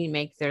 how do we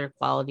make their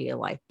quality of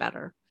life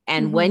better?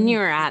 And when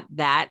you're at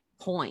that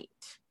point,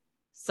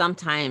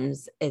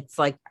 sometimes it's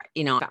like,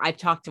 you know, I've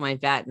talked to my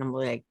vet and I'm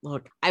like,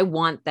 look, I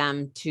want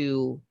them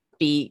to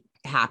be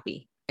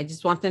happy. I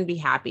just want them to be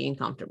happy and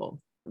comfortable.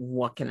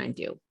 What can I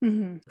do?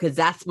 Because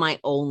that's my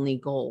only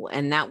goal.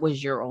 And that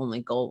was your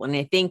only goal. And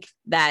I think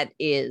that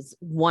is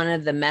one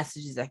of the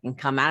messages that can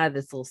come out of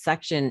this little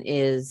section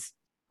is,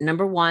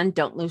 number one,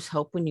 don't lose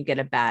hope when you get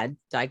a bad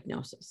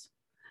diagnosis.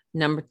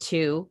 Number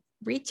two,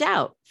 reach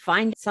out,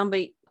 find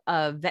somebody,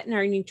 a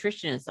veterinary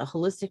nutritionist, a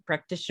holistic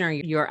practitioner,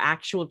 your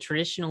actual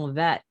traditional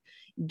vet,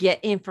 get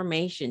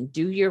information,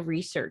 do your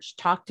research,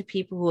 talk to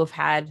people who have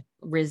had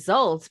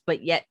results,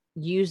 but yet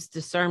use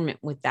discernment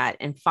with that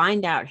and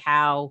find out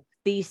how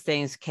these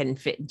things can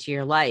fit into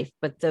your life.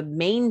 But the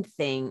main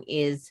thing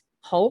is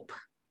hope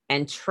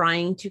and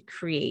trying to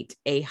create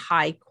a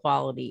high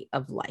quality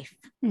of life.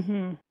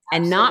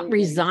 And not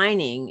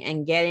resigning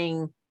and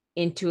getting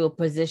into a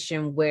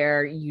position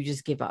where you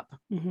just give up,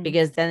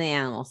 because then the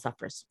animal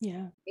suffers.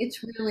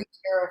 It's really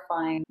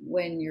terrifying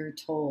when you're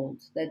told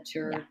that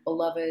your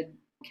beloved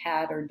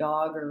cat or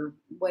dog or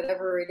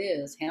whatever it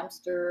is,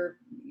 hamster,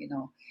 you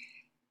know,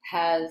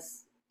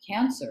 has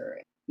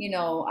cancer. You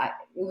know, it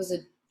was a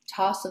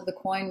toss of the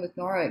coin with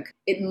Nora.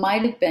 It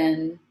might have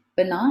been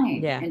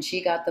benign and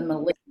she got the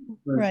malignant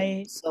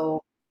version.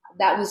 So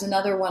that was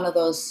another one of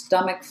those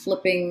stomach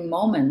flipping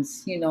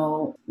moments, you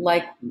know,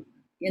 like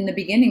in the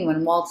beginning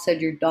when Walt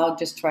said, your dog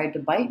just tried to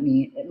bite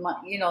me,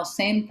 you know,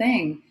 same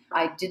thing.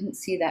 I didn't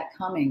see that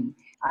coming.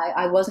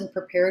 I wasn't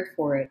prepared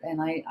for it.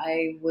 And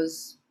I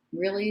was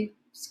really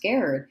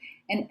scared.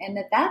 And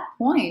at that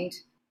point,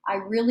 I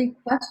really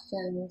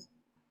questioned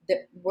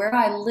that where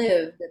I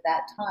lived at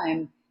that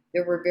time,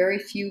 there were very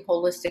few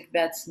holistic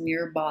vets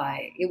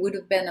nearby. It would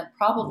have been a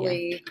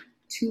probably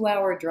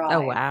 2-hour drive.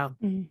 Oh, wow.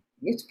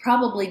 It's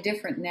probably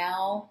different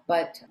now,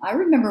 but I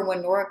remember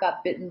when Nora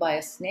got bitten by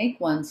a snake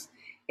once.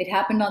 It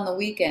happened on the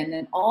weekend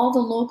and all the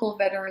local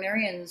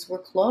veterinarians were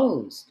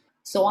closed.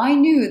 So I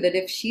knew that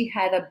if she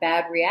had a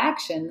bad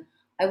reaction,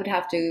 I would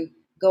have to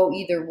go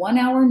either 1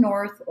 hour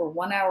north or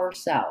 1 hour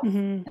south.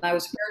 And I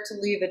was prepared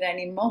to leave at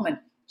any moment.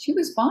 She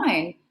was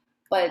fine,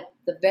 but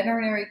the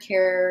veterinary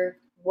care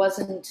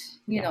wasn't,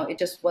 you know, it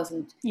just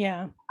wasn't.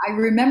 I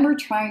remember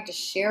trying to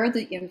share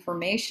the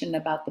information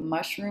about the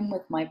mushroom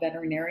with my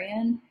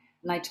veterinarian.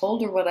 And I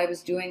told her what I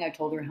was doing. I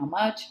told her how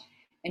much,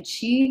 and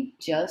she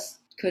just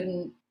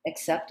couldn't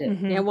accept it.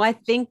 Yeah, well, I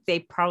think they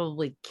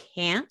probably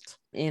can't.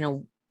 You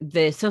know,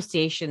 the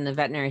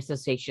veterinary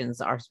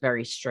associations are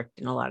very strict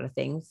in a lot of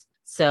things.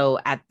 So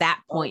at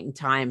that point in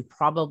time,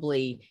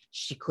 probably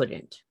she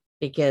couldn't,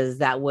 because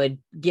that would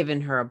given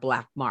her a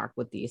black mark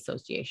with the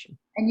association.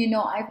 And, you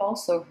know, I've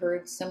also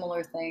heard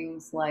similar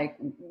things like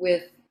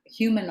with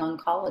human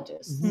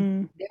oncologists.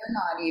 Mm. They're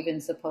not even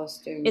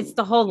supposed to. It's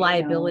the whole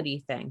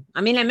liability thing.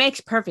 I mean, it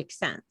makes perfect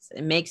sense.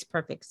 It makes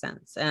perfect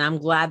sense. And I'm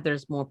glad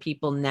there's more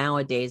people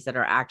nowadays that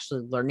are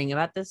actually learning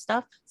about this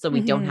stuff. So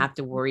we don't have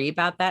to worry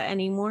about that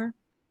anymore.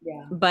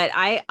 Yeah. But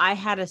I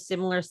had a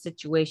similar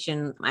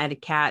situation. I had a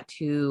cat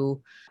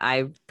who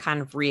I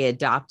kind of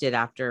readopted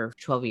after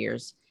 12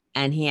 years,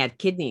 and he had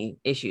kidney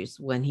issues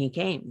when he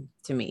came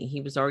to me.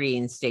 He was already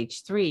in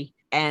stage 3.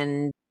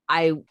 And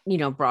I,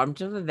 brought him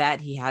to the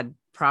vet. He had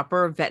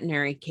proper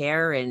veterinary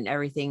care and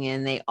everything.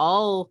 And they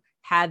all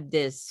had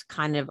this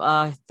kind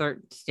of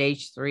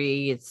stage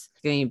 3, it's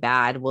getting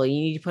bad. Well, you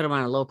need to put him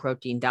on a low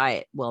protein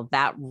diet. Well,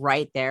 that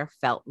right there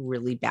felt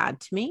really bad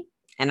to me.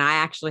 And I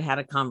actually had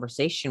a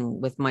conversation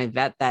with my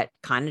vet that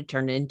kind of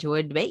turned into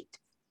a debate.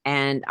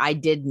 And I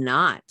did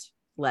not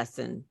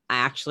lessen. I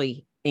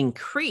actually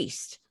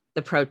increased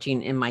the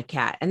protein in my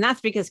cat. And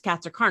that's because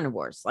cats are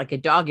carnivores. Like a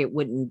dog, it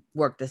wouldn't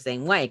work the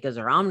same way because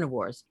they're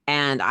omnivores.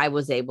 And I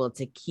was able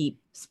to keep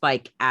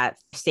Spike at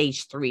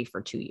stage 3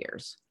 for 2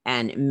 years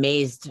and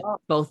amazed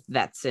both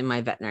vets in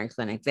my veterinary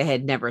clinic. They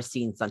had never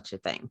seen such a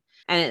thing.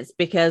 And it's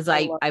because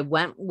I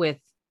went with,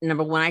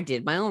 number one, I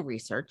did my own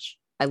research.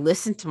 I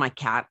listened to my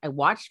cat. I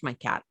watched my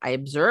cat. I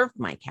observed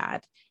my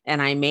cat,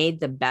 and I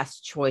made the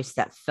best choice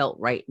that felt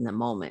right in the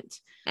moment.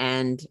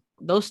 And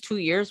those 2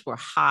 years were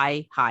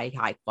high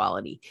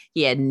quality.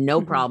 He had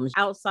no problems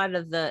outside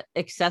of the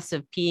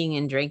excessive peeing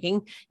and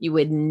drinking. You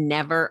would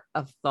never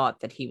have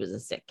thought that he was a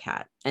sick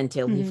cat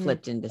until he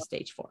flipped into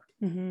stage 4.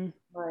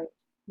 Right.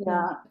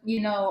 Yeah.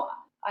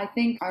 I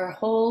think our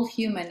whole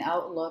human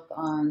outlook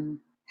on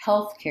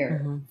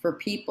healthcare for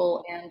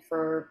people and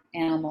for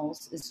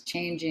animals is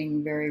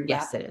changing very rapidly.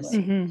 Yes,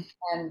 it is.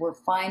 And we're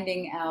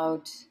finding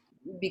out,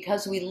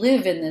 because we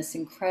live in this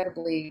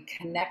incredibly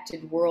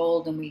connected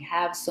world and we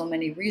have so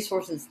many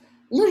resources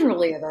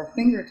literally at our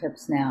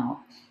fingertips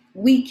now,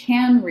 we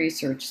can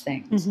research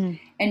things.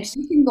 And so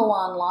you can go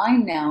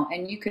online now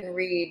and you can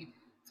read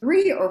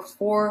 3 or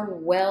 4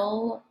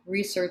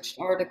 well-researched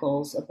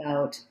articles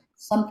about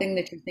something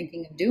that you're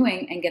thinking of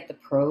doing and get the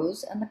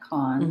pros and the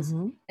cons.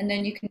 And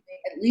then you can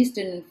make at least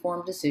an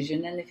informed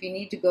decision. And if you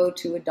need to go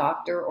to a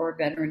doctor or a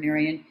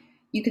veterinarian,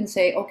 you can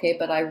say, okay,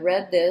 but I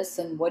read this,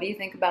 and what do you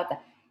think about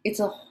that? It's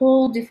a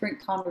whole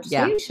different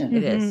conversation. Yeah,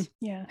 it is.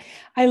 Yeah.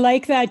 I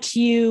like that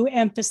you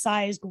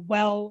emphasized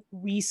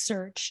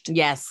well-researched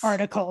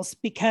articles,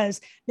 because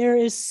there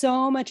is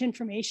so much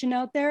information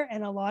out there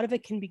and a lot of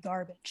it can be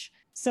garbage.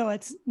 So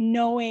it's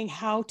knowing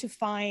how to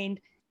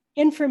find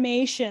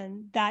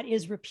information that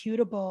is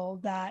reputable,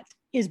 that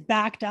is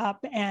backed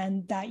up,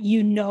 and that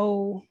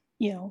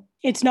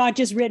it's not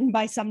just written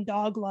by some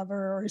dog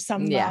lover or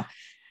some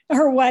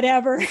or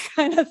whatever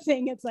kind of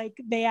thing. It's like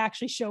they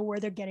actually show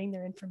where they're getting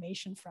their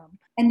information from.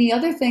 And the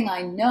other thing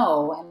I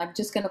know, and I'm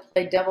just going to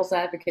play devil's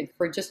advocate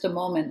for just a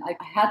moment, I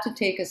had to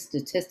take a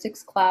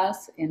statistics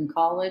class in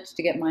college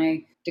to get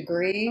my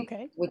degree,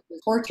 which was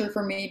torture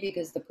for me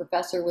because the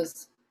professor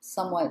was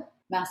somewhat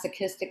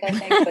masochistic, I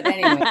think. But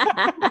anyway,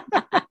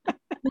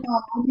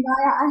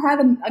 I had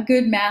a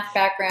good math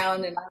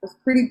background and I was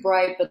pretty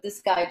bright, but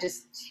this guy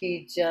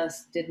he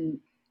just didn't.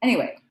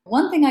 Anyway,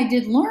 one thing I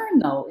did learn,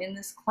 though, in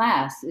this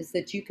class is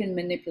that you can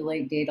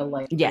manipulate data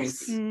like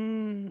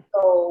crazy.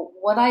 So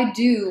what I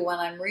do when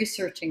I'm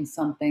researching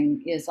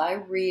something is I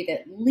read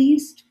at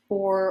least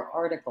 4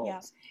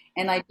 articles.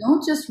 And I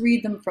don't just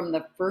read them from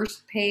the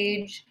first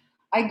page.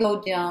 I go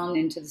down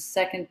into the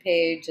second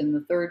page and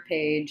the third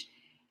page.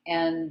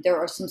 And there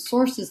are some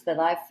sources that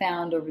I've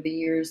found over the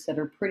years that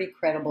are pretty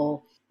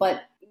credible.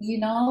 But,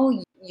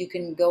 you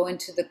can go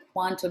into the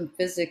quantum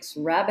physics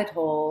rabbit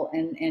hole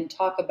and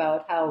talk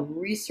about how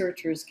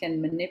researchers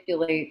can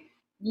manipulate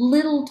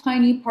little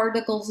tiny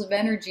particles of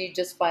energy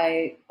just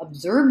by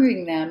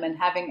observing them and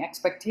having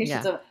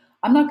expectations of,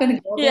 I'm not going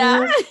to go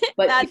there.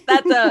 But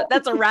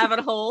that's a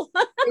rabbit hole.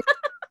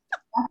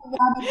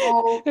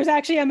 There's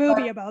actually a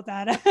movie about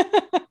that.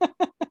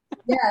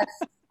 Yes,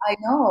 I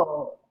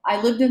know. I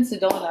lived in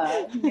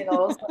Sedona,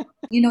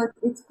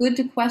 it's good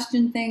to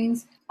question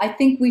things. I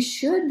think we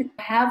should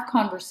have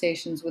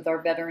conversations with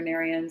our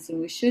veterinarians, and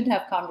we should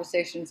have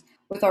conversations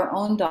with our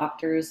own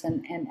doctors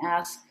and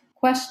ask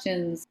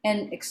questions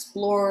and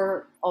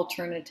explore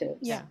alternatives.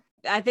 Yeah.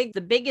 I think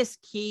the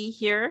biggest key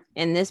here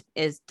in this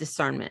is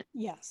discernment.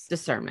 Yes.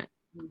 Discernment.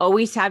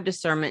 Always have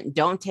discernment.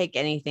 Don't take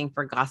anything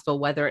for gospel,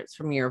 whether it's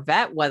from your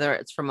vet, whether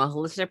it's from a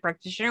holistic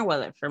practitioner,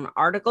 whether it's from an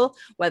article,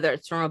 whether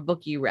it's from a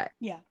book you read.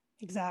 Yeah,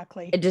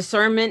 exactly. A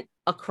discernment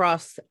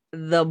across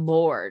the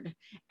board,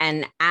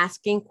 and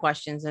asking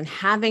questions and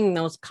having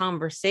those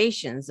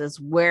conversations is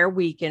where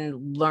we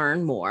can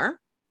learn more,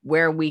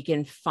 where we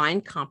can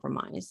find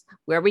compromise,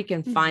 where we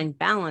can find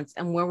balance,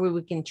 and where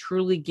we can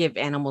truly give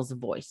animals a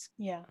voice.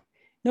 Yeah.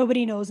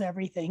 Nobody knows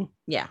everything.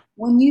 Yeah.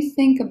 When you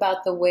think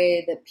about the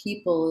way that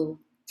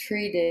people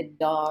treated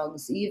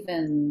dogs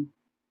even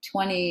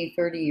 20,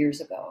 30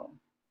 years ago,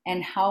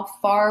 and how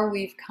far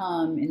we've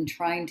come in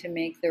trying to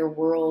make their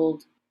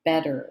world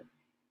better,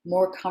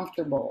 more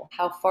comfortable,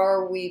 how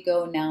far we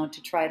go now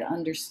to try to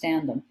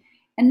understand them.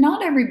 And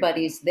not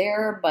everybody's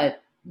there,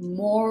 but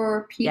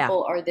more Yeah.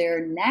 people are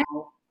there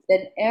now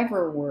than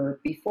ever were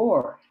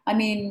before. I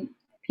mean,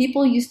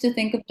 people used to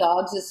think of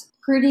dogs as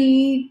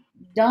pretty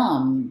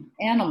dumb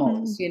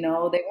animals, you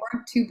know, they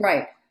weren't too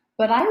bright.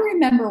 But I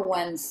remember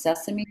when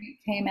Sesame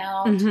came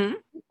out, Mm-hmm.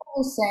 people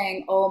were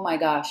saying, oh my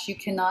gosh, you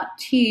cannot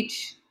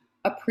teach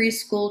a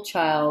preschool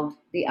child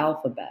the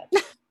alphabet.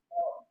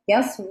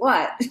 Guess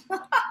what?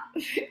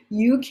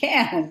 You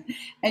can.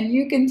 And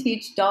you can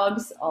teach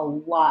dogs a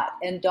lot,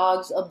 and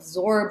dogs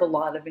absorb a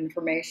lot of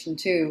information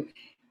too.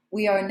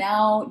 We are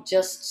now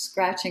just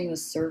scratching the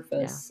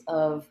surface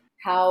of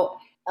how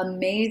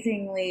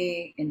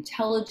amazingly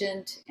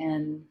intelligent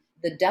and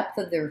the depth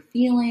of their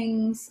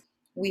feelings.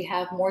 We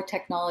have more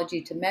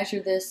technology to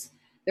measure this.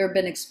 There have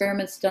been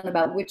experiments done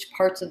about which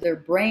parts of their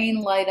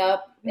brain light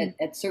up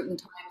at certain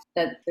times,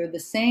 that they're the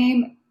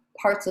same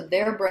parts of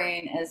their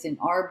brain as in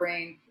our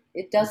brain.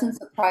 It doesn't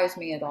surprise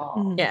me at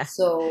all. Yeah.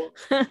 So,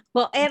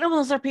 well,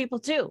 animals are people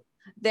too.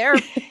 They're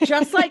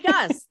just like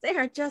us. They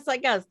are just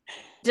like us.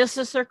 Just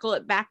to circle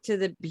it back to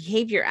the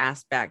behavior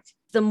aspect,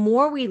 the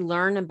more we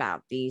learn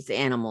about these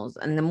animals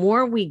and the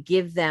more we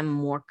give them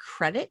more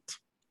credit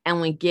and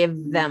we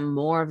give them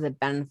more of the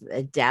benefit of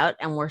the doubt,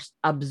 and we're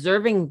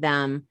observing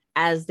them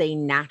as they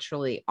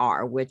naturally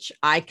are, which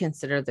I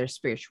consider their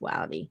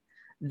spirituality.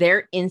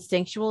 Their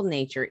instinctual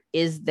nature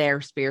is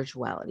their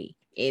spirituality.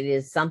 It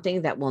is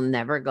something that will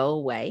never go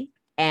away.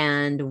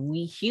 And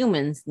we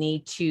humans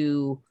need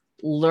to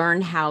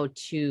learn how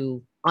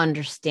to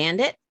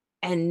understand it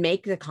and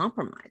make the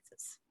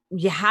compromises.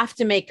 You have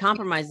to make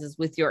compromises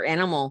with your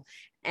animal,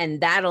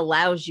 and that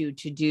allows you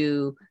to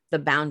do the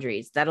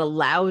boundaries. That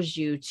allows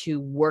you to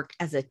work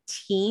as a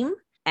team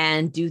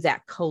and do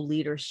that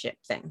co-leadership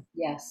thing.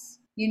 yes.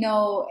 You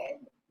know,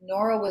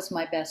 Nora was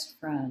my best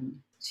friend.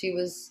 She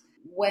was,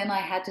 when I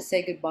had to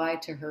say goodbye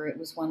to her, it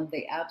was one of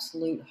the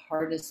absolute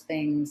hardest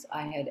things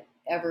I had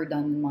ever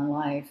done in my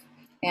life.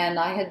 And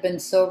I had been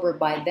sober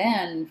by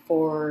then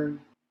for,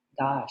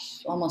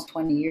 gosh, almost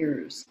 20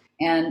 years.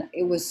 And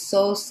it was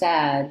so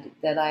sad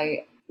that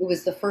it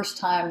was the first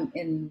time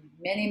in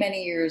many,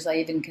 many years I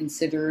even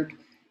considered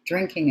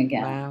drinking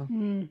again.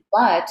 Wow.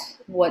 But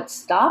what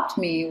stopped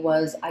me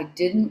was I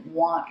didn't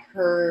want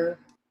her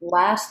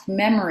last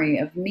memory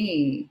of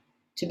me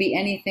to be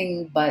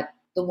anything but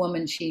the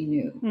woman she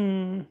knew.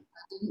 I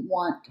didn't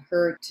want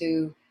her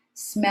to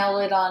smell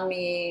it on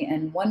me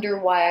and wonder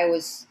why I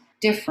was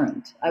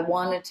different. I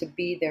wanted to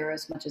be there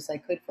as much as I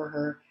could for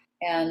her.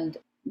 And,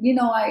 you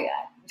know,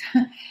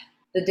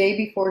 the day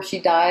before she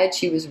died,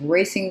 she was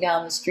racing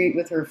down the street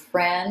with her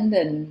friend.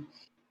 And,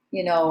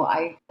 you know,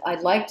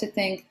 I'd like to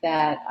think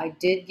that I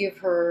did give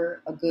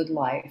her a good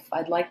life.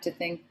 I'd like to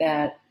think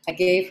that I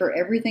gave her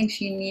everything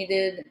she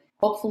needed,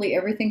 hopefully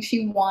everything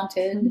she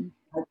wanted.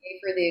 I gave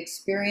her the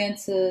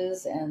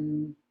experiences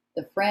and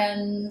the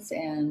friends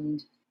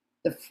and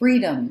the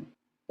freedom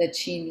that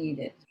she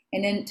needed.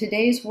 And in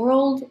today's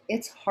world,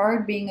 it's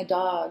hard being a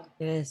dog.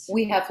 Yes.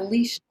 We have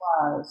leash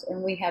laws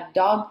and we have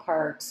dog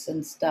parks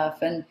and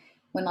stuff. And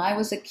when I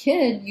was a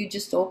kid, you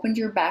just opened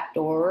your back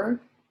door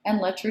and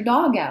let your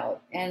dog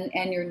out. And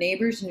your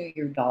neighbors knew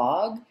your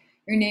dog.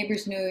 Your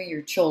neighbors knew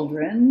your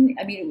children.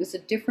 I mean, it was a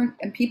different,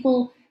 and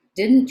people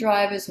didn't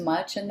drive as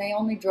much, and they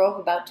only drove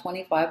about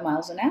 25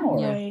 miles an hour.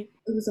 Right.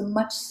 It was a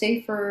much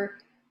safer,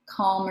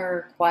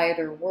 calmer,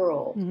 quieter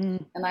world.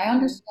 And I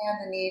understand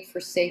the need for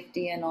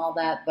safety and all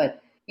that,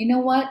 but you know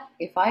what?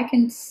 If I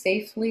can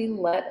safely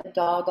let a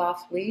dog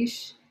off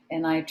leash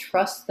and I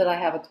trust that I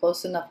have a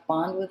close enough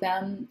bond with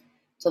them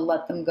to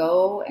let them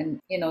go and,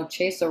 you know,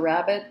 chase a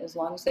rabbit, as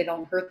long as they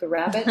don't hurt the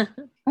rabbit,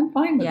 I'm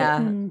fine with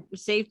it.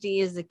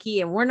 Safety is the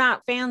key. And we're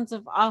not fans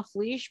of off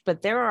leash,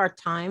 but there are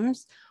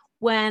times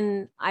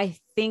when I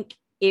think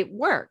it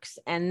works.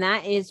 And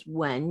that is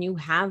when you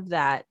have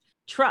that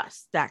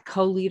trust, that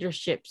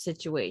co-leadership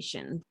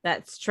situation,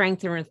 that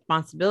strength and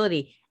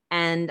responsibility.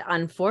 And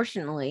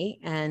unfortunately,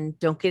 and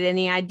don't get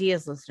any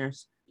ideas,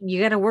 listeners,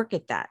 you got to work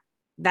at that.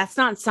 That's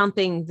not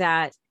something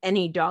that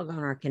any dog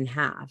owner can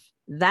have.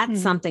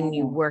 That's something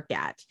you work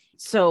at.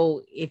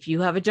 So if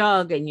you have a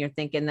dog and you're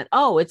thinking that,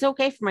 oh, it's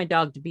okay for my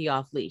dog to be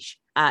off leash.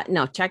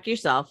 No, check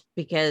yourself,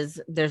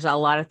 because there's a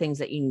lot of things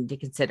that you need to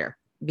consider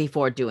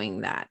before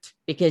doing that,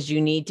 because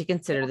you need to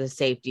consider the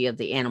safety of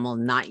the animal,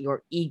 not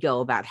your ego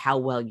about how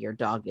well your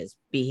dog is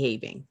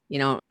behaving. You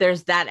know,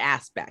 there's that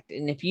aspect.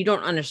 And if you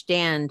don't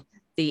understand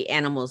the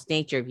animal's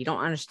nature, if you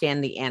don't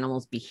understand the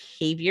animal's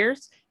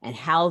behaviors and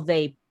how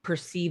they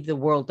perceive the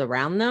world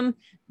around them,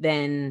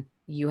 then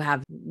you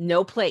have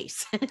no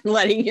place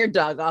letting your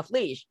dog off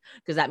leash,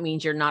 because that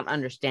means you're not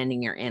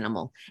understanding your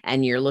animal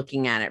and you're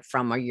looking at it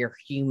from your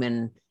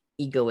human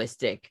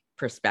egoistic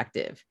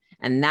perspective.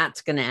 And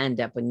that's going to end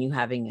up when you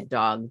having a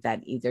dog that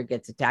either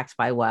gets attacked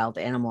by a wild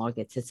animal or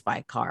gets hit by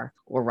a car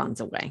or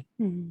runs away.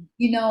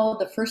 You know,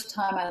 the first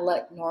time I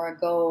let Nora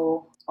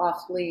go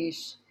off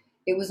leash,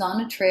 it was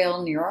on a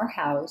trail near our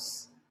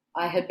house.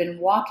 I had been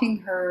walking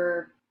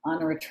her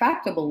on a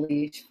retractable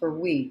leash for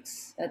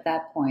weeks at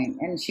that point,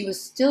 and she was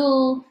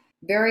still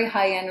very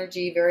high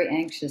energy, very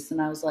anxious.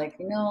 And I was like,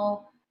 you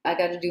know, I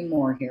got to do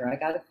more here. I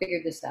got to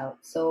figure this out.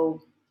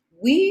 So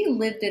we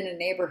lived in a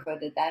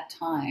neighborhood at that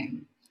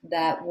time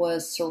that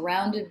was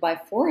surrounded by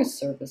Forest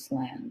Service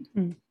land.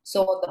 Mm.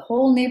 So the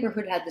whole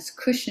neighborhood had this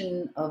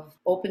cushion of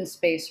open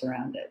space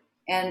around it.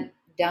 And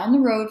down the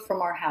road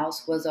from our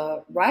house was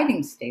a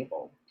riding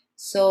stable.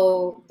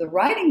 So the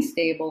riding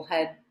stable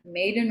had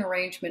made an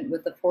arrangement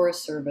with the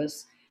Forest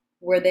Service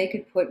where they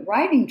could put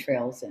riding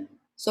trails in.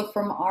 So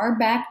from our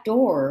back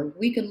door,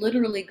 we could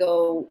literally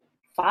go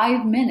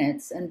 5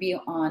 minutes and be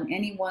on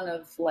any one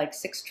of like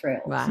 6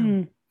 trails,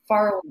 Wow.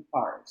 far away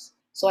cars.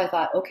 So I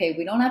thought, okay,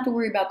 we don't have to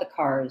worry about the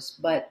cars,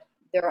 but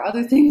there are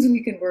other things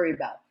we can worry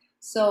about.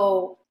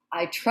 So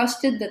I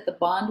trusted that the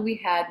bond we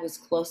had was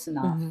close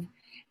enough. Mm-hmm.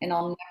 And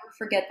I'll never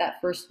forget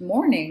that first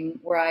morning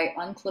where I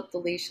unclipped the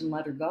leash and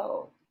let her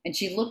go. And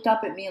she looked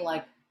up at me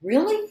like,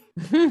 really?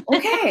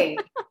 Okay.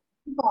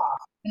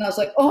 And I was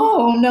like,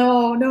 oh,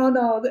 no, no,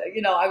 no.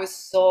 I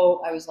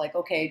was like,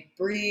 okay,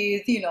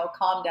 breathe,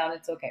 calm down.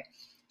 It's okay.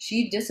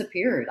 She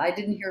disappeared. I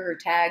didn't hear her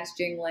tags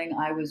jingling.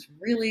 I was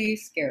really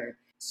scared.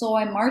 So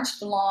I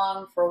marched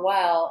along for a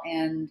while,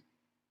 and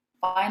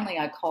finally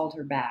I called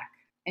her back,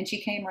 and she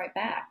came right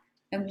back.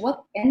 And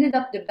what ended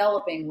up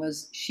developing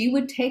was she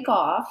would take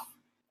off.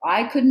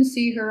 I couldn't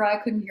see her. I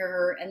couldn't hear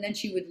her. And then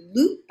she would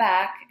loop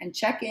back and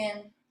check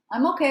in.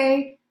 I'm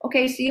okay.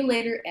 Okay, see you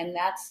later. And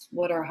that's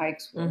what our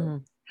hikes were. Mm-hmm.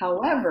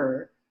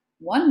 However,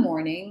 one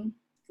morning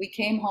we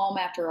came home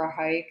after our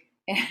hike,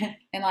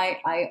 and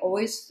I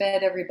always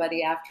fed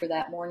everybody after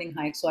that morning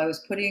hike. So I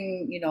was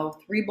putting,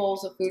 3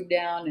 bowls of food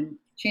down and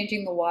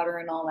changing the water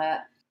and all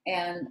that.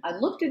 And I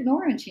looked at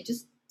Nora and she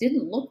just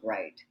didn't look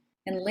right.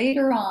 And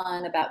later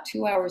on, about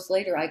 2 hours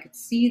later, I could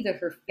see that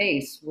her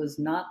face was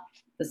not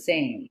the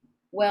same.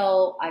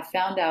 Well, I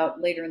found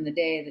out later in the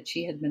day that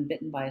she had been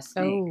bitten by a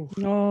snake. Oh.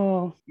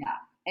 No. Yeah.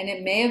 And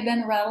it may have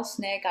been a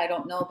rattlesnake. I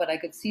don't know, but I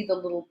could see the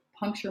little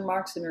puncture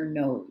marks in her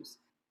nose.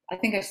 I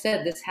think I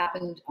said this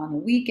happened on the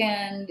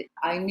weekend.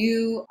 I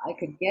knew I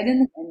could get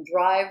in and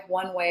drive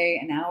one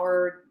way an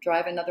hour,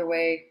 drive another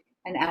way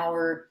an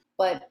hour,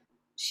 but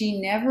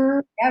she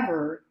never,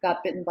 ever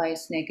got bitten by a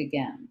snake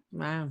again.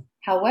 Wow.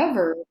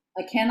 However,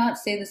 I cannot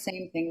say the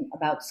same thing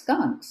about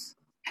skunks.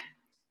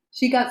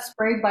 She got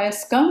sprayed by a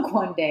skunk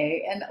one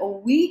day, and a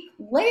week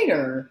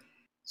later,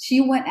 she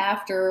went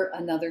after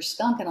another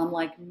skunk. And I'm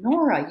like,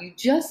 Nora, you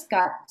just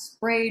got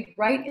sprayed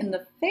right in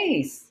the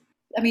face.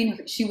 I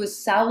mean, she was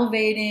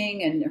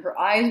salivating and her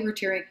eyes were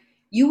tearing.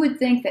 You would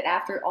think that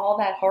after all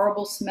that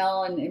horrible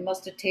smell, and it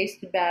must have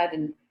tasted bad.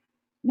 And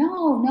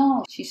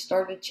no, she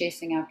started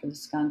chasing after the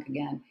skunk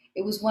again.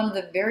 It was one of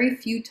the very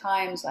few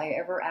times I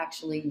ever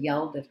actually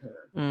yelled at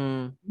her.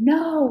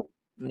 No.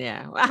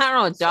 Yeah. I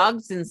don't know.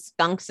 Dogs and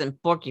skunks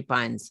and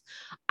porcupines.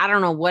 I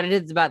don't know what it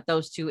is about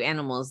those two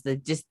animals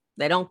that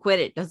they don't quit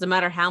it. Doesn't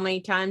matter how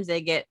many times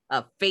they get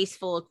a face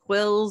full of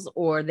quills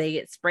or they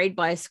get sprayed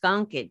by a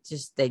skunk.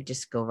 They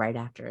just go right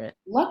after it.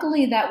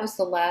 Luckily, that was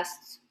the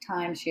last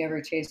time she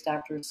ever chased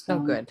after a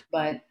skunk. Oh, good.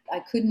 But I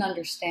couldn't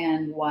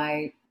understand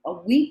why a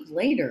week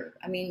later,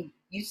 I mean,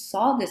 you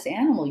saw this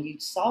animal, you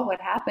saw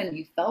what happened,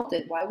 you felt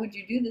it. Why would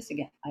you do this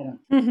again? I don't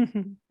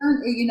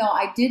know.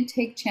 I did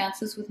take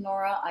chances with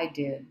Nora. I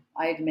did.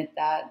 I admit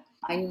that.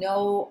 I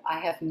know I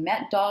have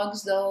met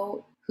dogs,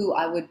 though, who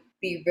I would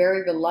be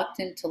very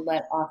reluctant to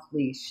let off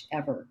leash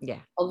ever. Yeah.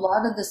 A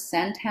lot of the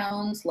scent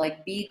hounds,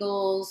 like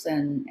beagles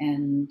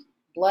and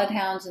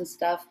bloodhounds and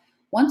stuff,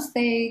 once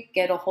they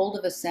get a hold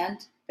of a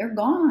scent, they're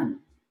gone.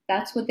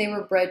 That's what they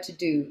were bred to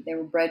do. They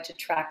were bred to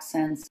track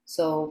scents.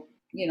 So,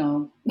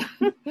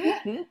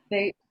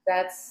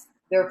 that's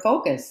their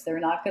focus. They're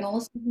not going to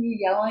listen to you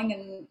yelling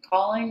and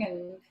calling,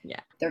 and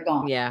they're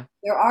gone. Yeah.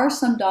 There are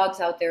some dogs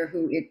out there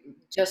who it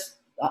just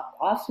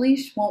off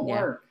leash won't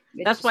work.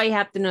 That's why you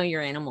have to know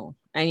your animal,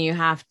 and you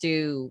have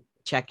to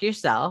check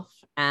yourself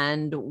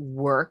and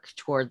work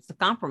towards the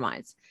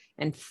compromise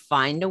and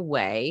find a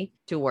way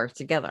to work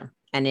together.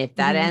 And if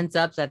that ends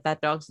up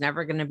that dog's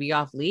never going to be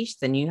off leash,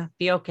 then you have to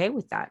be okay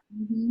with that,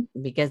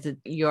 because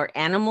your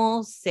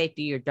animal's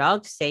safety, your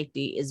dog's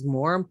safety is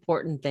more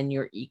important than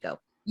your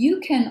ego. You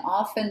can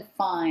often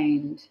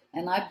find,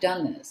 and I've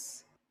done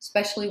this,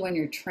 especially when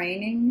you're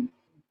training,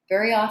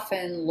 very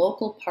often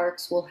local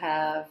parks will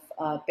have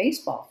a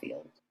baseball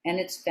field, and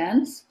it's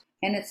fenced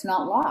and it's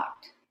not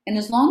locked. And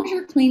as long as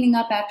you're cleaning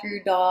up after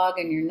your dog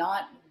and you're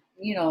not,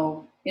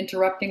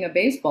 interrupting a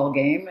baseball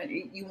game,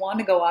 you want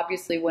to go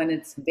obviously when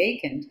it's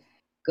vacant.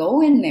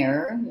 Go in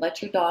there, let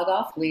your dog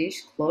off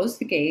leash, close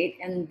the gate,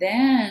 and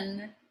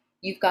then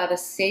you've got a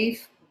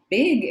safe,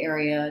 big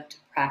area to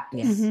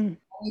practice.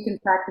 You can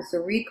practice a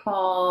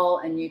recall,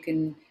 and you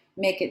can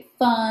make it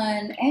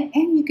fun,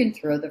 and you can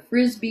throw the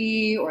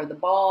frisbee or the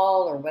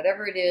ball or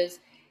whatever it is,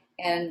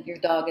 and your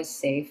dog is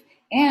safe.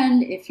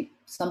 And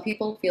some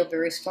people feel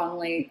very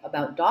strongly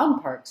about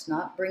dog parks,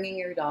 not bringing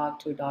your dog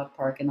to a dog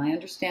park, and I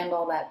understand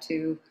all that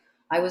too.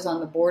 I was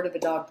on the board of a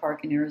dog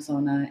park in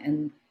Arizona,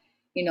 and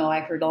I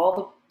heard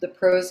all the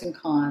pros and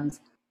cons,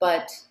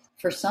 but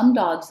for some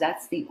dogs,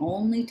 that's the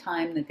only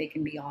time that they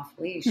can be off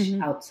leash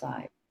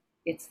outside.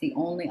 It's the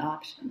only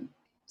option.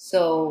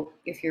 So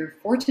if you're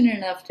fortunate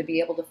enough to be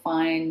able to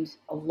find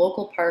a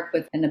local park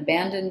with an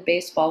abandoned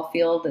baseball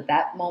field at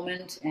that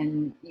moment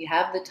and you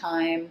have the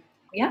time,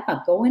 yeah,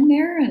 go in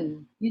there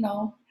and,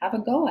 have a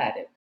go at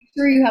it. Make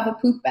sure you have a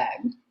poop bag.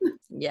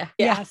 Yeah.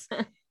 Yes.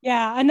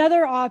 Yeah.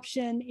 Another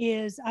option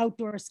is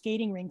outdoor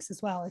skating rinks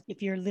as well,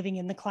 if you're living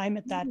in the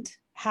climate that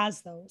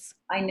has those.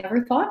 I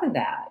never thought of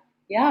that.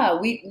 Yeah,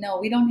 we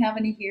don't have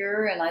any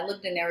here, and I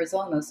lived in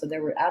Arizona, so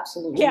there were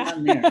absolutely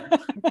none there.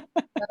 But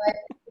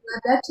I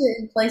bet you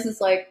in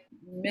places like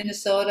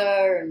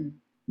Minnesota and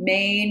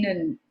Maine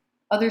and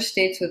other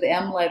states with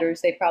M letters,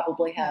 they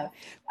probably have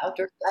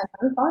outdoor. I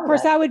never thought of that. Of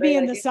course, that would be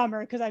in the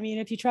summer, because I mean,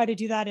 if you try to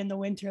do that in the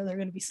winter, they're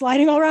going to be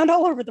sliding around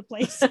all over the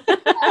place.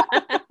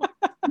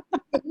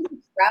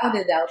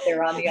 Crowded out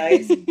there on the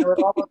ice, with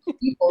all those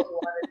people who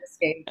wanted to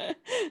skate.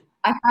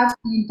 I have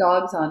seen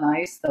dogs on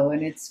ice though,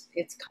 and it's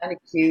kind of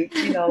cute.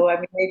 I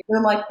mean,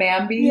 they're like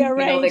Bambi. Yeah,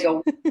 right. They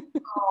go.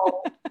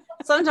 Oh.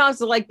 Sometimes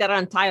they're like that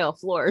on tile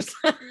floors.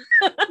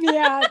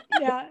 Yeah.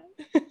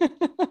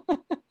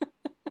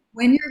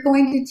 When you're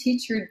going to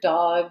teach your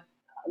dog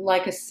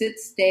like a sit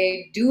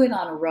stay, do it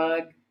on a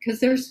rug, because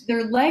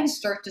their legs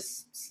start to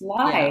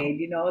slide.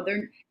 Yeah.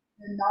 They're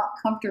not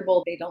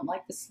comfortable. They don't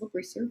like the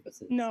slippery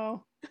surfaces.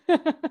 No.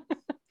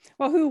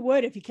 Well, who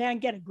would if you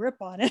can't get a grip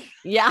on it?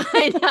 Yeah,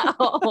 I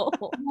know.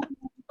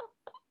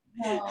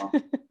 No.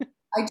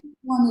 I just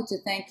wanted to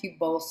thank you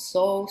both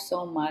so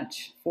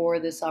much for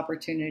this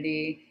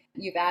opportunity.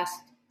 You've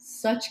asked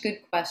such good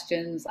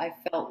questions. I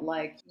felt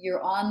like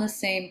you're on the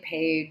same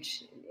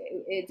page.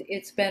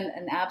 It's been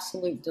an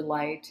absolute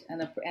delight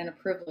and a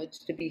privilege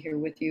to be here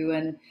with you.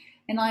 And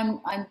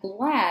I'm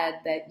glad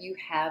that you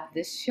have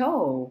this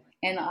show.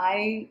 And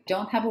I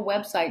don't have a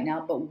website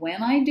now, but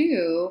when I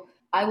do,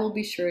 I will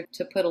be sure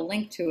to put a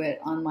link to it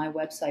on my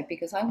website,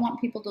 because I want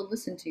people to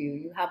listen to you.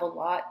 You have a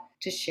lot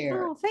to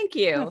share. Oh, thank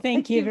you. Oh,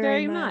 thank you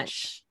very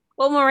much.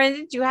 Well,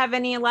 Miranda, do you have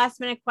any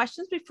last minute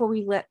questions before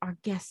we let our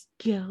guests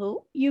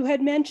go? You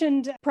had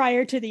mentioned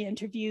prior to the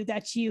interview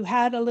that you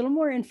had a little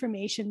more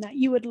information that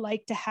you would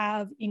like to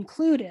have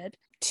included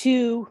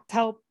to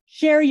help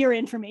share your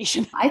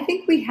information. I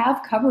think we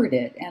have covered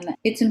it. And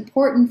it's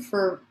important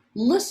for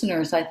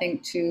listeners, I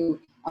think, to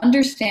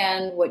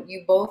understand what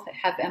you both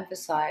have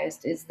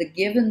emphasized is the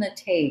give and the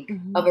take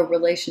of a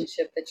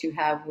relationship that you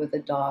have with a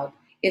dog.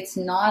 It's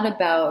not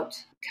about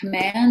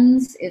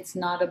commands. It's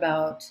not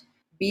about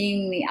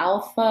being the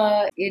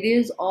alpha. It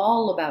is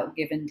all about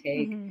give and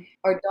take.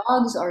 Our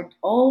dogs are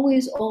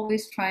always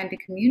trying to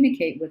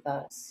communicate with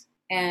us.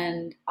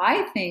 And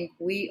I think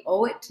we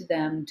owe it to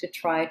them to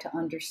try to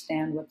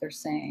understand what they're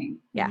saying.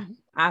 Yeah,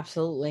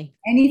 absolutely.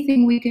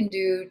 Anything we can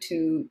do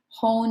to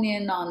hone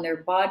in on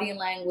their body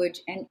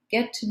language and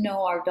get to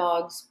know our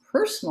dogs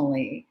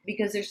personally,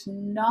 because there's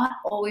not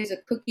always a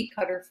cookie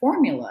cutter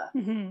formula.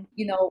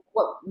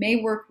 What may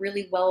work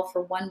really well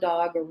for one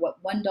dog, or what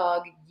one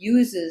dog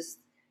uses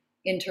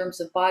in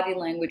terms of body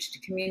language to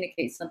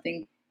communicate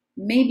something,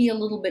 may be a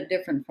little bit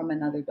different from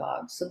another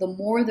dog. So the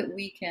more that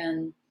we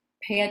can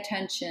pay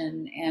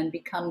attention and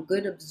become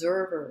good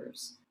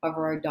observers of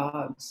our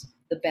dogs,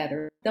 the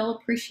better. They'll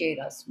appreciate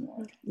us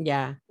more.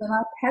 Yeah. When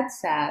I pet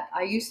sat,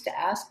 I used to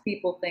ask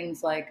people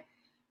things like,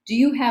 do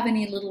you have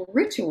any little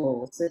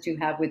rituals that you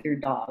have with your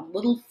dog?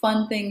 Little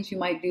fun things you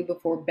might do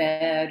before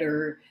bed,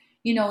 or,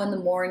 in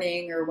the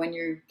morning, or when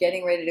you're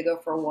getting ready to go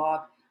for a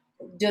walk.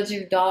 Does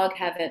your dog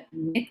have a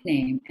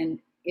nickname? And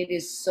it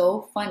is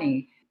so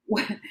funny.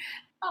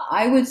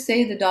 I would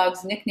say the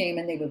dog's nickname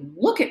and they would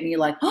look at me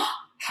like, oh,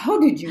 how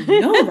did you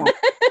know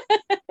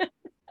that?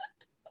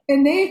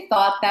 And they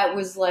thought that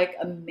was like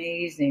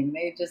amazing.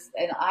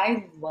 And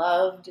I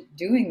loved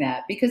doing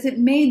that because it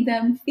made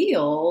them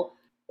feel,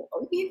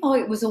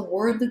 it was a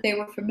word that they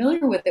were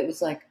familiar with. It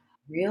was like,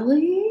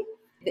 really?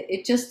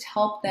 It just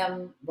helped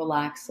them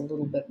relax a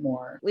little bit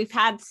more. We've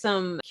had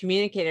some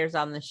communicators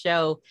on the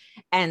show,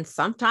 and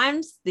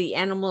sometimes the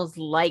animals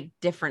like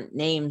different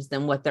names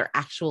than what their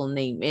actual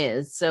name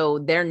is. So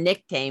their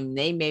nickname,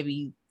 they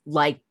maybe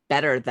like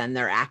better than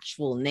their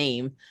actual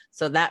name.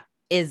 So that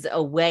is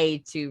a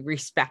way to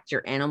respect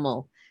your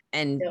animal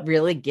and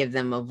really give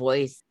them a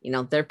voice.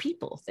 They're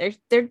people.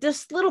 They're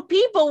just little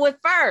people with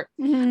fur.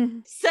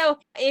 So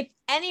if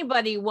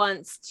anybody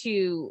wants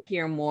to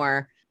hear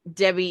more,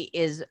 Debby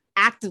is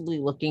actively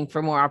looking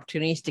for more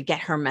opportunities to get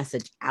her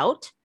message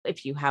out.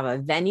 If you have a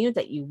venue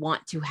that you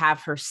want to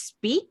have her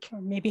speak, or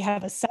maybe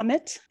have a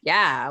summit.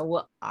 Yeah,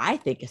 well, I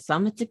think a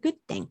summit's a good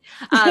thing.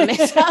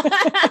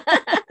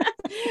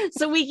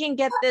 So we can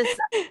get this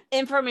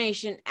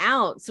information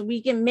out, so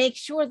we can make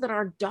sure that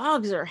our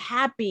dogs are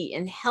happy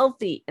and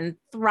healthy and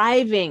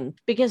thriving,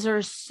 because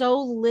there's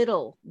so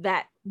little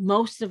that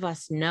most of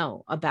us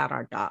know about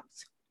our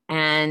dogs.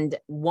 And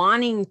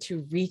wanting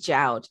to reach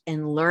out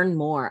and learn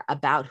more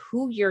about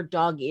who your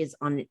dog is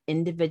on an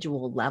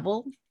individual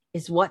level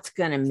is what's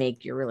going to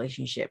make your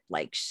relationship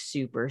like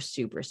super,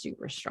 super,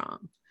 super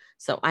strong.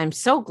 So I'm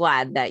so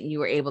glad that you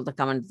were able to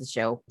come onto the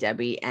show,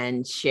 Debbie,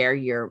 and share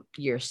your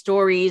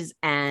stories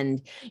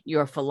and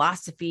your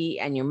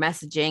philosophy and your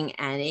messaging.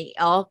 And it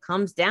all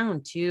comes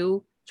down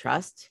to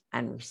trust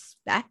and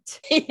respect,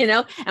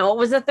 And what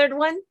was the third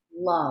one?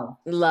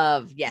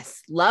 Love.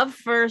 Yes. Love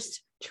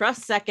first,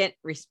 trust second,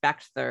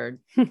 respect third.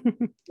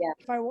 Yeah.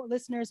 If our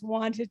listeners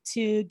wanted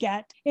to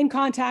get in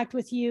contact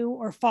with you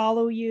or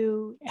follow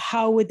you,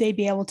 how would they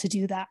be able to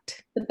do that?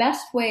 The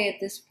best way at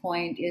this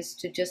point is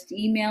to just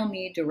email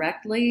me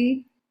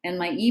directly. And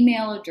my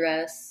email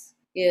address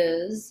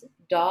is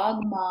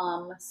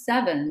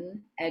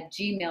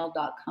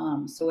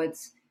dogmom7@gmail.com. So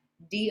it's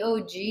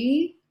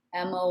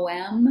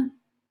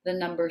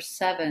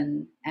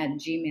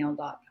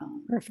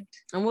DOGMOM7@gmail.com.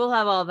 Perfect. And we'll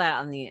have all that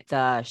on the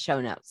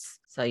show notes.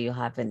 So you'll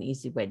have an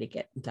easy way to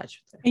get in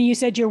touch with her. And you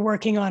said you're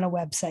working on a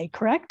website,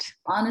 correct?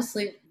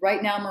 Honestly,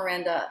 right now,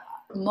 Miranda,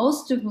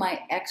 most of my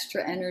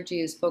extra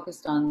energy is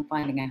focused on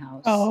finding a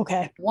house. Oh,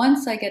 okay.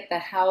 Once I get the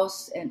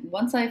house and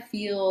once I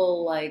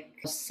feel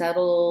like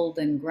settled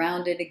and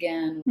grounded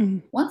again,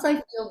 once I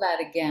feel that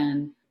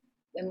again,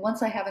 and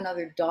once I have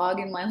another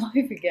dog in my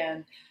life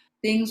again,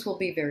 things will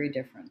be very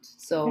different.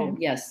 So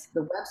yes,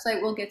 the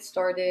website will get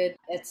started.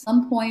 At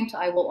some point,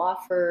 I will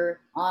offer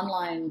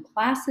online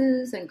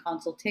classes and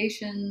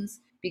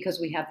consultations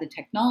because we have the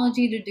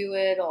technology to do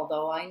it,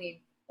 although I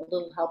need a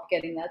little help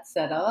getting that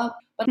set up.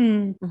 But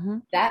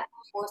that's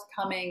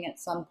forthcoming at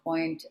some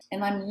point.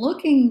 And I'm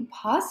looking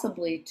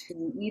possibly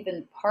to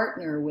even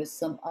partner with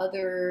some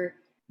other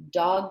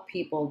dog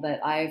people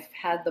that I've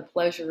had the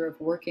pleasure of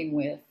working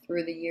with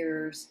through the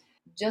years.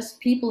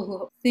 Just people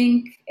who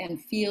think and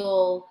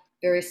feel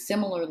very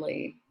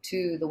similarly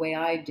to the way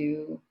I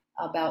do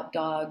about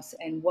dogs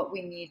and what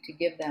we need to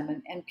give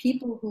them, and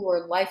people who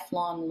are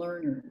lifelong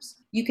learners.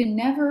 You can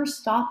never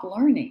stop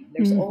learning.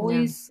 There's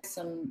always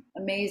some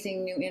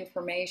amazing new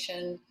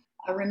information.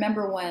 I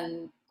remember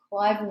when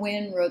Clive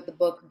Wynne wrote the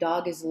book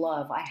Dog is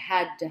Love, I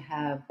had to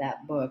have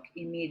that book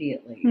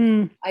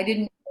immediately. I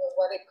didn't know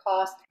what it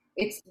cost.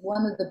 It's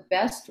one of the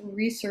best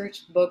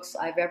researched books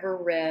I've ever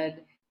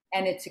read,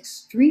 and it's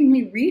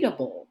extremely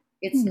readable.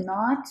 It's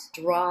not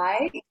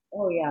dry.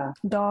 Oh, yeah.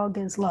 Dog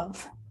is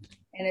Love.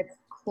 And it's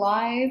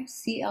Clive,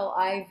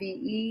 Clive,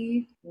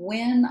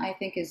 Wynne, I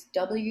think is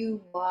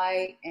Wynn,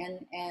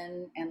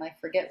 and I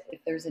forget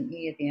if there's an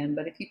E at the end,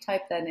 but if you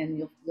type that in,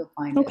 you'll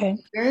find it.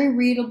 Very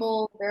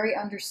readable, very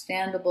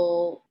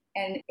understandable,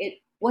 and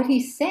what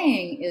he's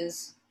saying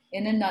is,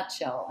 in a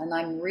nutshell, and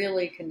I'm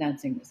really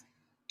condensing this,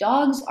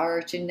 dogs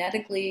are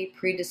genetically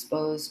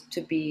predisposed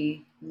to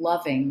be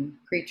loving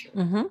creatures.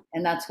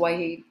 And that's why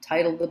he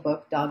titled the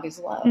book Dog is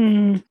Love.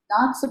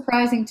 Not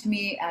surprising to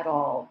me at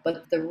all,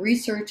 but the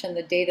research and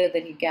the data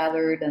that he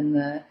gathered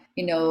and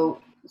he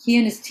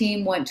and his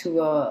team went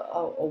to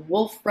a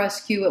wolf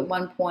rescue at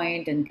one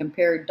point and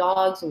compared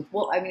dogs with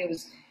wolves. I mean, it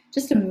was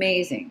just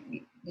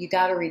amazing. You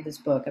got to read this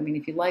book. I mean,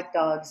 if you like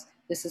dogs,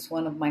 this is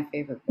one of my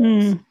favorite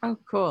books. Oh,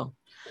 cool.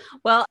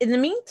 Well, in the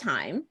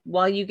meantime,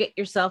 while you get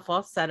yourself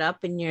all set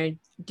up and you're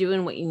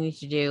doing what you need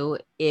to do,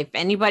 if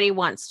anybody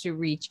wants to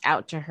reach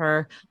out to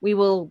her, we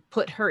will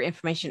put her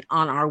information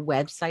on our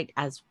website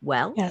as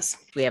well. Yes.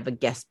 We have a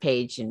guest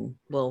page and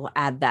we'll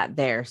add that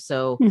there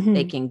so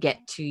they can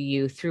get to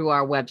you through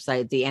our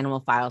website,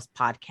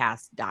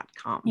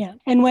 theanimalfilespodcast.com. Yeah.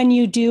 And when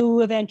you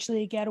do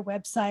eventually get a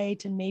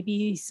website and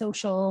maybe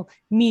social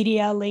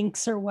media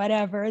links or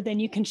whatever, then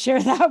you can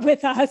share that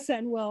with us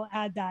and we'll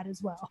add that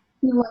as well.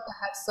 I feel like I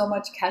have so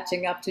much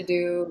catching up to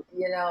do,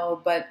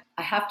 but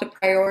I have to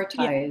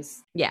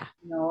prioritize. Yeah.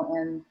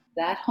 And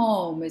that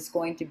home is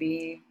going to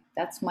be,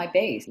 that's my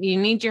base. You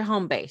need your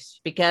home base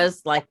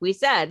because, like we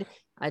said,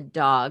 a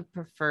dog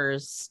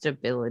prefers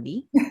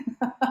stability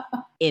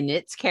in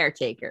its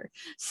caretaker.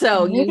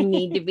 So you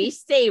need to be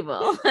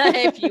stable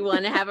if you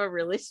want to have a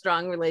really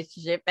strong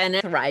relationship and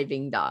a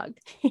thriving dog.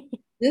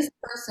 This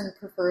person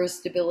prefers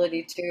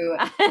stability too.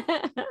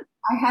 I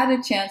had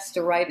a chance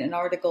to write an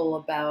article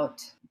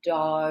about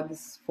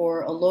dogs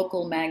for a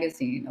local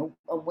magazine,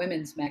 a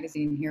women's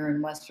magazine here in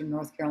Western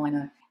North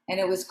Carolina. And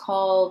it was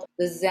called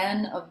The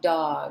Zen of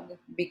Dog,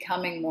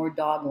 Becoming More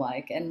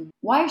Dog-like. And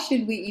why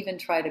should we even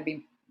try to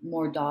be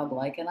more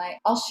dog-like? And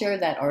I'll share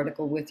that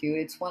article with you.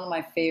 It's one of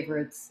my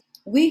favorites.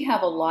 We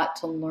have a lot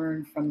to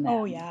learn from them.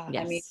 Oh, yeah.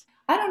 Yes. I mean,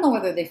 I don't know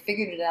whether they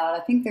figured it out.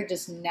 I think they're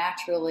just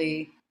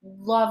naturally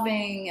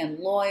loving and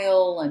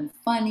loyal and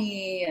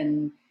funny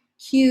and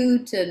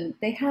cute. And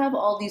they have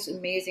all these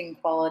amazing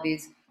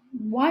qualities.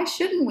 Why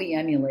shouldn't we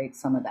emulate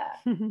some of that?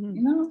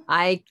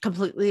 I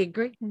completely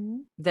agree.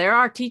 There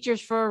are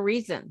teachers for a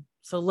reason.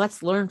 So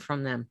let's learn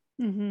from them.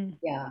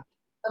 Yeah.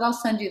 But I'll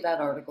send you that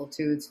article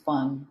too. It's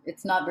fun.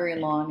 It's not very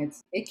long.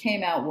 It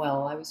came out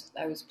well. I was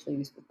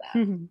pleased with that.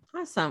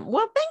 Awesome.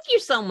 Well, thank you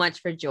so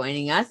much for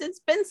joining us. It's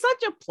been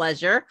such a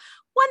pleasure.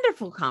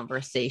 Wonderful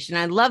conversation.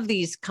 I love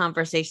these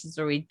conversations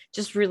where we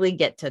just really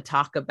get to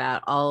talk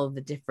about all of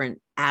the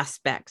different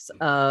aspects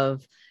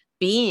of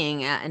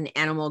being an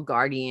animal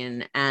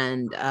guardian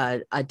and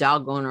a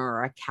dog owner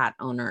or a cat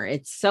owner.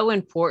 It's so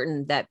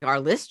important that our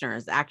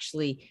listeners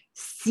actually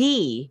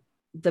see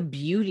the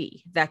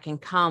beauty that can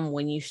come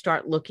when you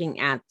start looking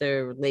at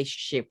the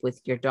relationship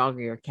with your dog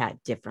or your cat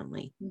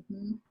differently.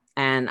 Mm-hmm.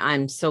 And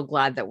I'm so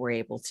glad that we're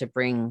able to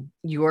bring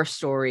your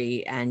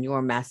story and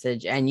your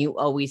message. And you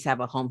always have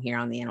a home here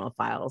on the Animal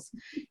Files.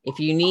 If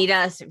you need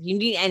us, if you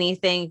need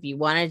anything, if you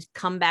want to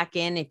come back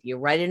in, if you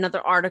write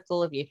another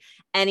article, if you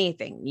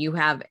anything, you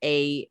have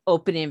a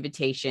open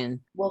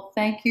invitation. Well,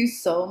 thank you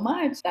so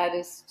much. That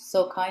is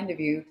so kind of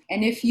you.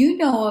 And if you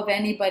know of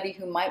anybody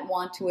who might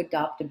want to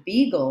adopt a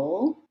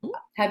beagle,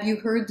 have you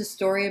heard the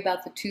story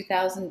about the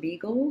 2,000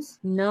 beagles?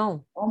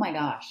 No. Oh my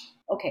gosh.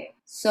 Okay.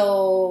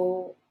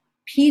 So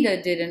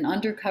PETA did an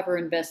undercover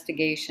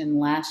investigation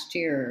last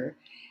year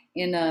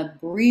in a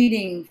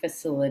breeding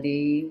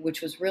facility,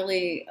 which was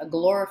really a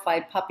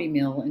glorified puppy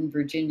mill in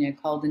Virginia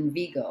called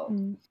Envigo.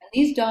 And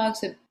these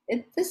dogs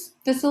this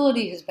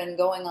facility has been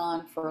going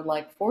on for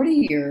like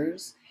 40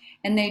 years,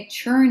 and they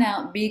churn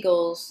out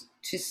beagles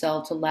to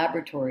sell to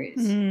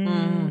laboratories.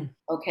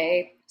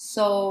 Okay.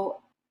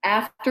 So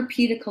after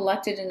PETA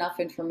collected enough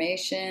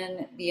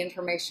information, the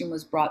information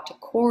was brought to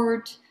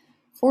court.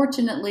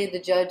 Fortunately, the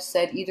judge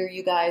said either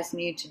you guys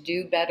need to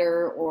do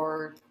better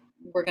or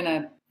we're going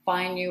to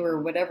fine you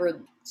or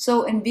whatever.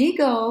 So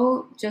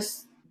Envigo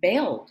just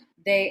bailed.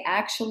 They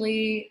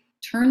actually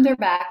turned their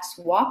backs,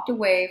 walked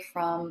away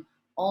from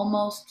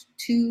almost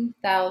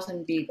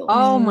 2,000 beagles.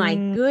 Oh my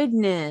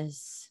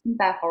goodness. Isn't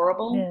that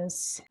horrible?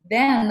 Yes.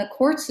 Then the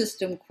court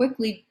system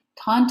quickly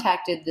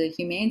contacted the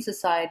Humane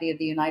Society of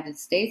the United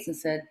States and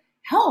said,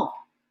 help,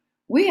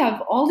 we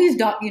have all these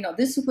dogs.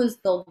 This was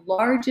the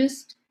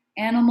largest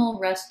animal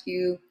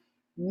rescue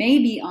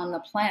maybe on the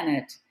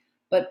planet,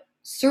 but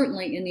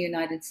certainly in the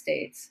United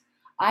States.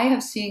 I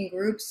have seen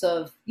groups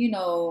of,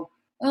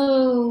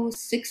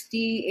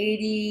 60,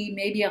 80,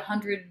 maybe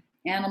 100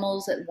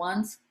 animals at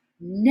once.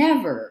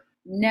 Never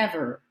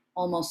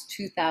almost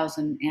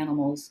 2,000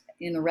 animals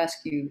in a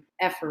rescue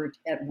effort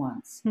at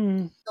once.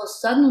 So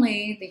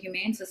suddenly the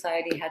Humane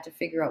Society had to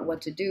figure out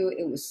what to do.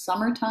 It was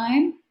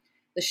summertime.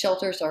 The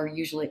shelters are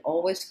usually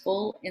always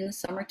full in the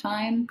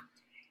summertime.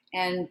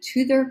 And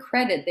to their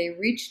credit, they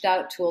reached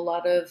out to a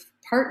lot of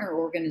partner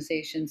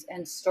organizations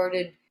and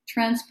started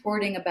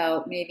transporting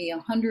about maybe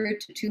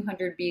 100 to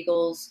 200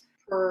 beagles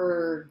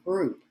per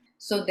group.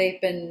 So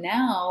they've been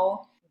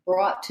now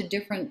brought to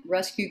different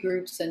rescue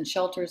groups and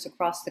shelters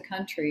across the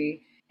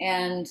country.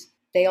 And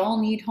they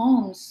all need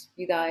homes,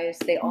 you guys.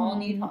 They all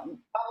need homes.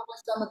 Probably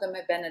some of them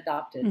have been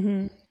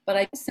adopted. But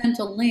I sent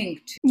a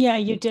link to... Yeah,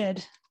 you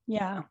did.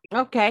 Yeah.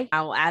 Okay.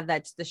 I'll add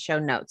that to the show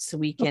notes so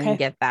we can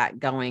get that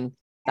going.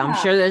 Yeah. I'm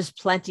sure there's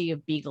plenty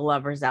of beagle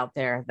lovers out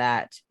there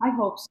that... I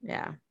hope so.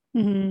 Yeah.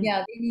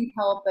 Yeah, they need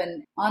help.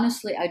 And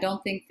honestly, I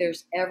don't think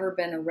there's ever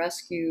been a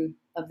rescue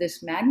of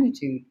this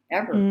magnitude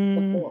ever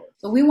before.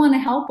 So we want to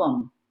help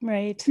them.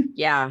 Right.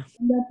 Yeah.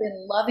 End up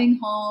in loving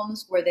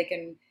homes where they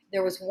can...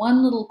 There was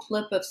one little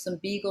clip of some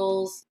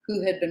beagles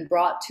who had been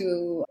brought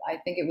to, I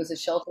think it was a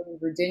shelter in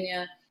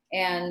Virginia,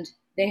 and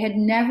they had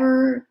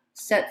never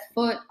set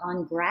foot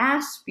on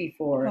grass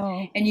before.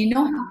 Oh. And you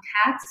know how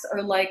cats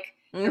are like,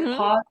 their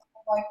paws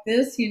are like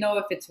this,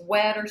 if it's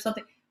wet or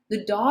something.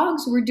 The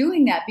dogs were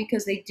doing that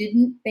because they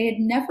had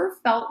never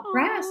felt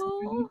grass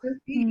underneath their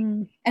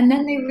feet. And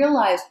then they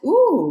realized,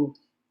 ooh,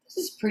 this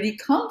is pretty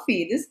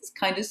comfy. This is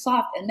kind of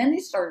soft. And then they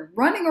started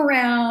running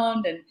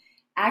around and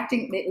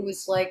acting. It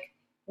was like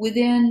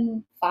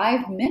within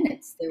 5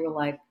 minutes, they were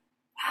like,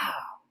 wow,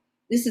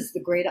 this is the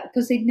great,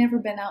 because they'd never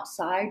been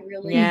outside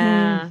really.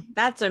 Yeah,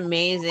 that's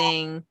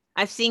amazing.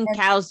 I've seen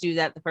cows do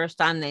that the first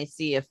time they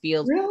see a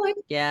field. Really?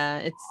 Yeah,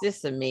 it's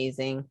just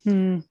amazing.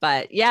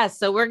 But yeah,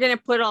 so we're going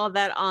to put all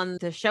that on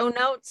the show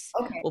notes.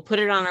 Okay. We'll put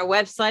it on our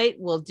website.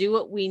 We'll do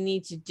what we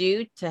need to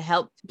do to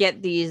help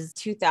get these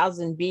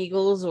 2,000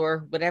 beagles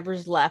or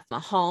whatever's left a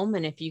home.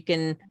 And if you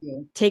can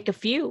take a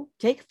few.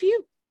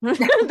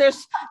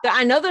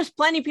 I know there's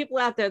plenty of people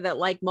out there that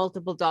like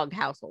multiple dog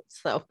households.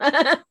 So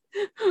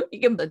you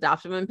can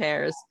adopt them in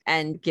pairs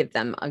and give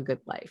them a good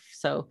life.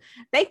 So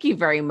thank you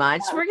very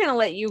much. We're going to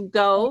let you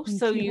go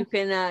you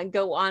can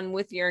go on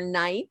with your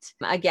night.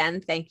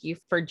 Again, thank you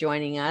for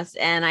joining us.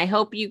 And I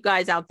hope you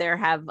guys out there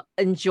have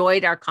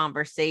enjoyed our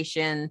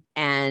conversation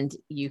and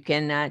you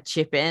can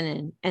chip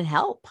in and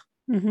help.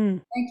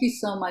 Thank you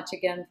so much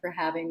again for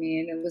having me.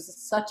 And it was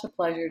such a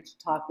pleasure to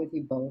talk with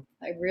you both.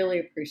 I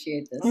really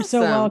appreciate this. You're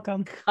so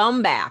welcome.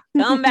 Come back.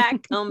 All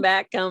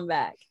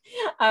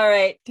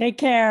right. Take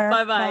care.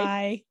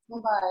 Bye-bye.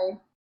 Bye-bye.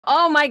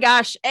 Oh my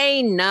gosh,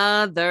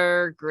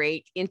 another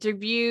great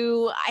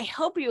interview. I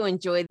hope you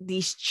enjoyed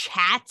these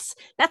chats.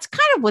 That's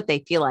kind of what they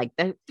feel like.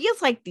 It feels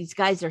like these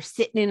guys are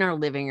sitting in our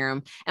living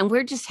room and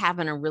we're just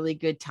having a really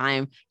good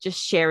time,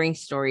 just sharing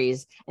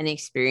stories and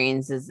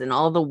experiences and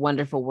all the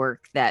wonderful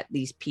work that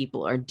these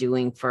people are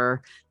doing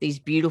for these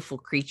beautiful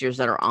creatures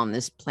that are on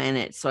this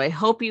planet. So I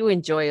hope you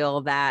enjoy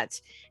all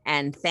that.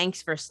 And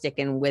thanks for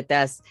sticking with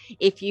us.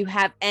 If you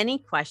have any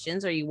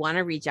questions or you want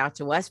to reach out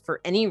to us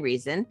for any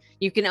reason,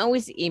 you can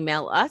always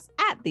email us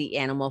at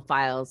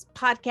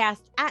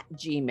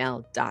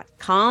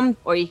theanimalfilespodcast@gmail.com,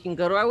 or you can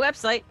go to our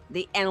website,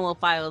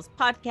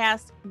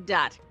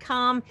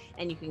 theanimalfilespodcast.com,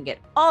 and you can get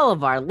all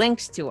of our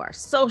links to our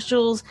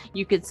socials.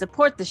 You can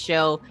support the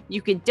show,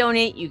 you can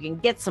donate, you can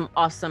get some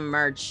awesome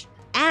merch,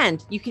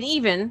 and you can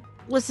even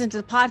listen to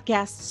the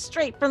podcast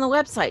straight from the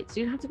website, so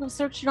you don't have to go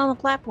search it on the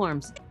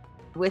platforms.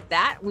 With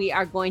that, we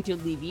are going to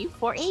leave you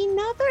for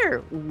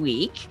another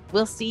week.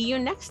 We'll see you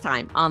next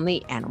time on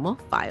the Animal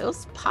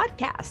Files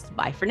podcast.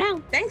 Bye for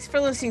now. Thanks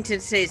for listening to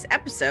today's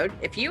episode.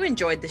 If you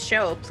enjoyed the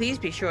show, please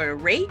be sure to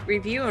rate,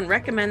 review, and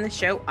recommend the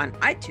show on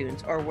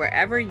iTunes or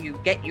wherever you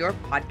get your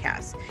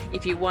podcasts.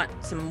 If you want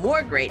some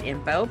more great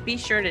info, be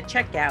sure to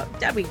check out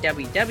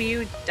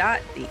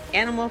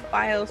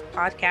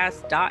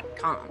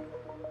www.theanimalfilespodcast.com.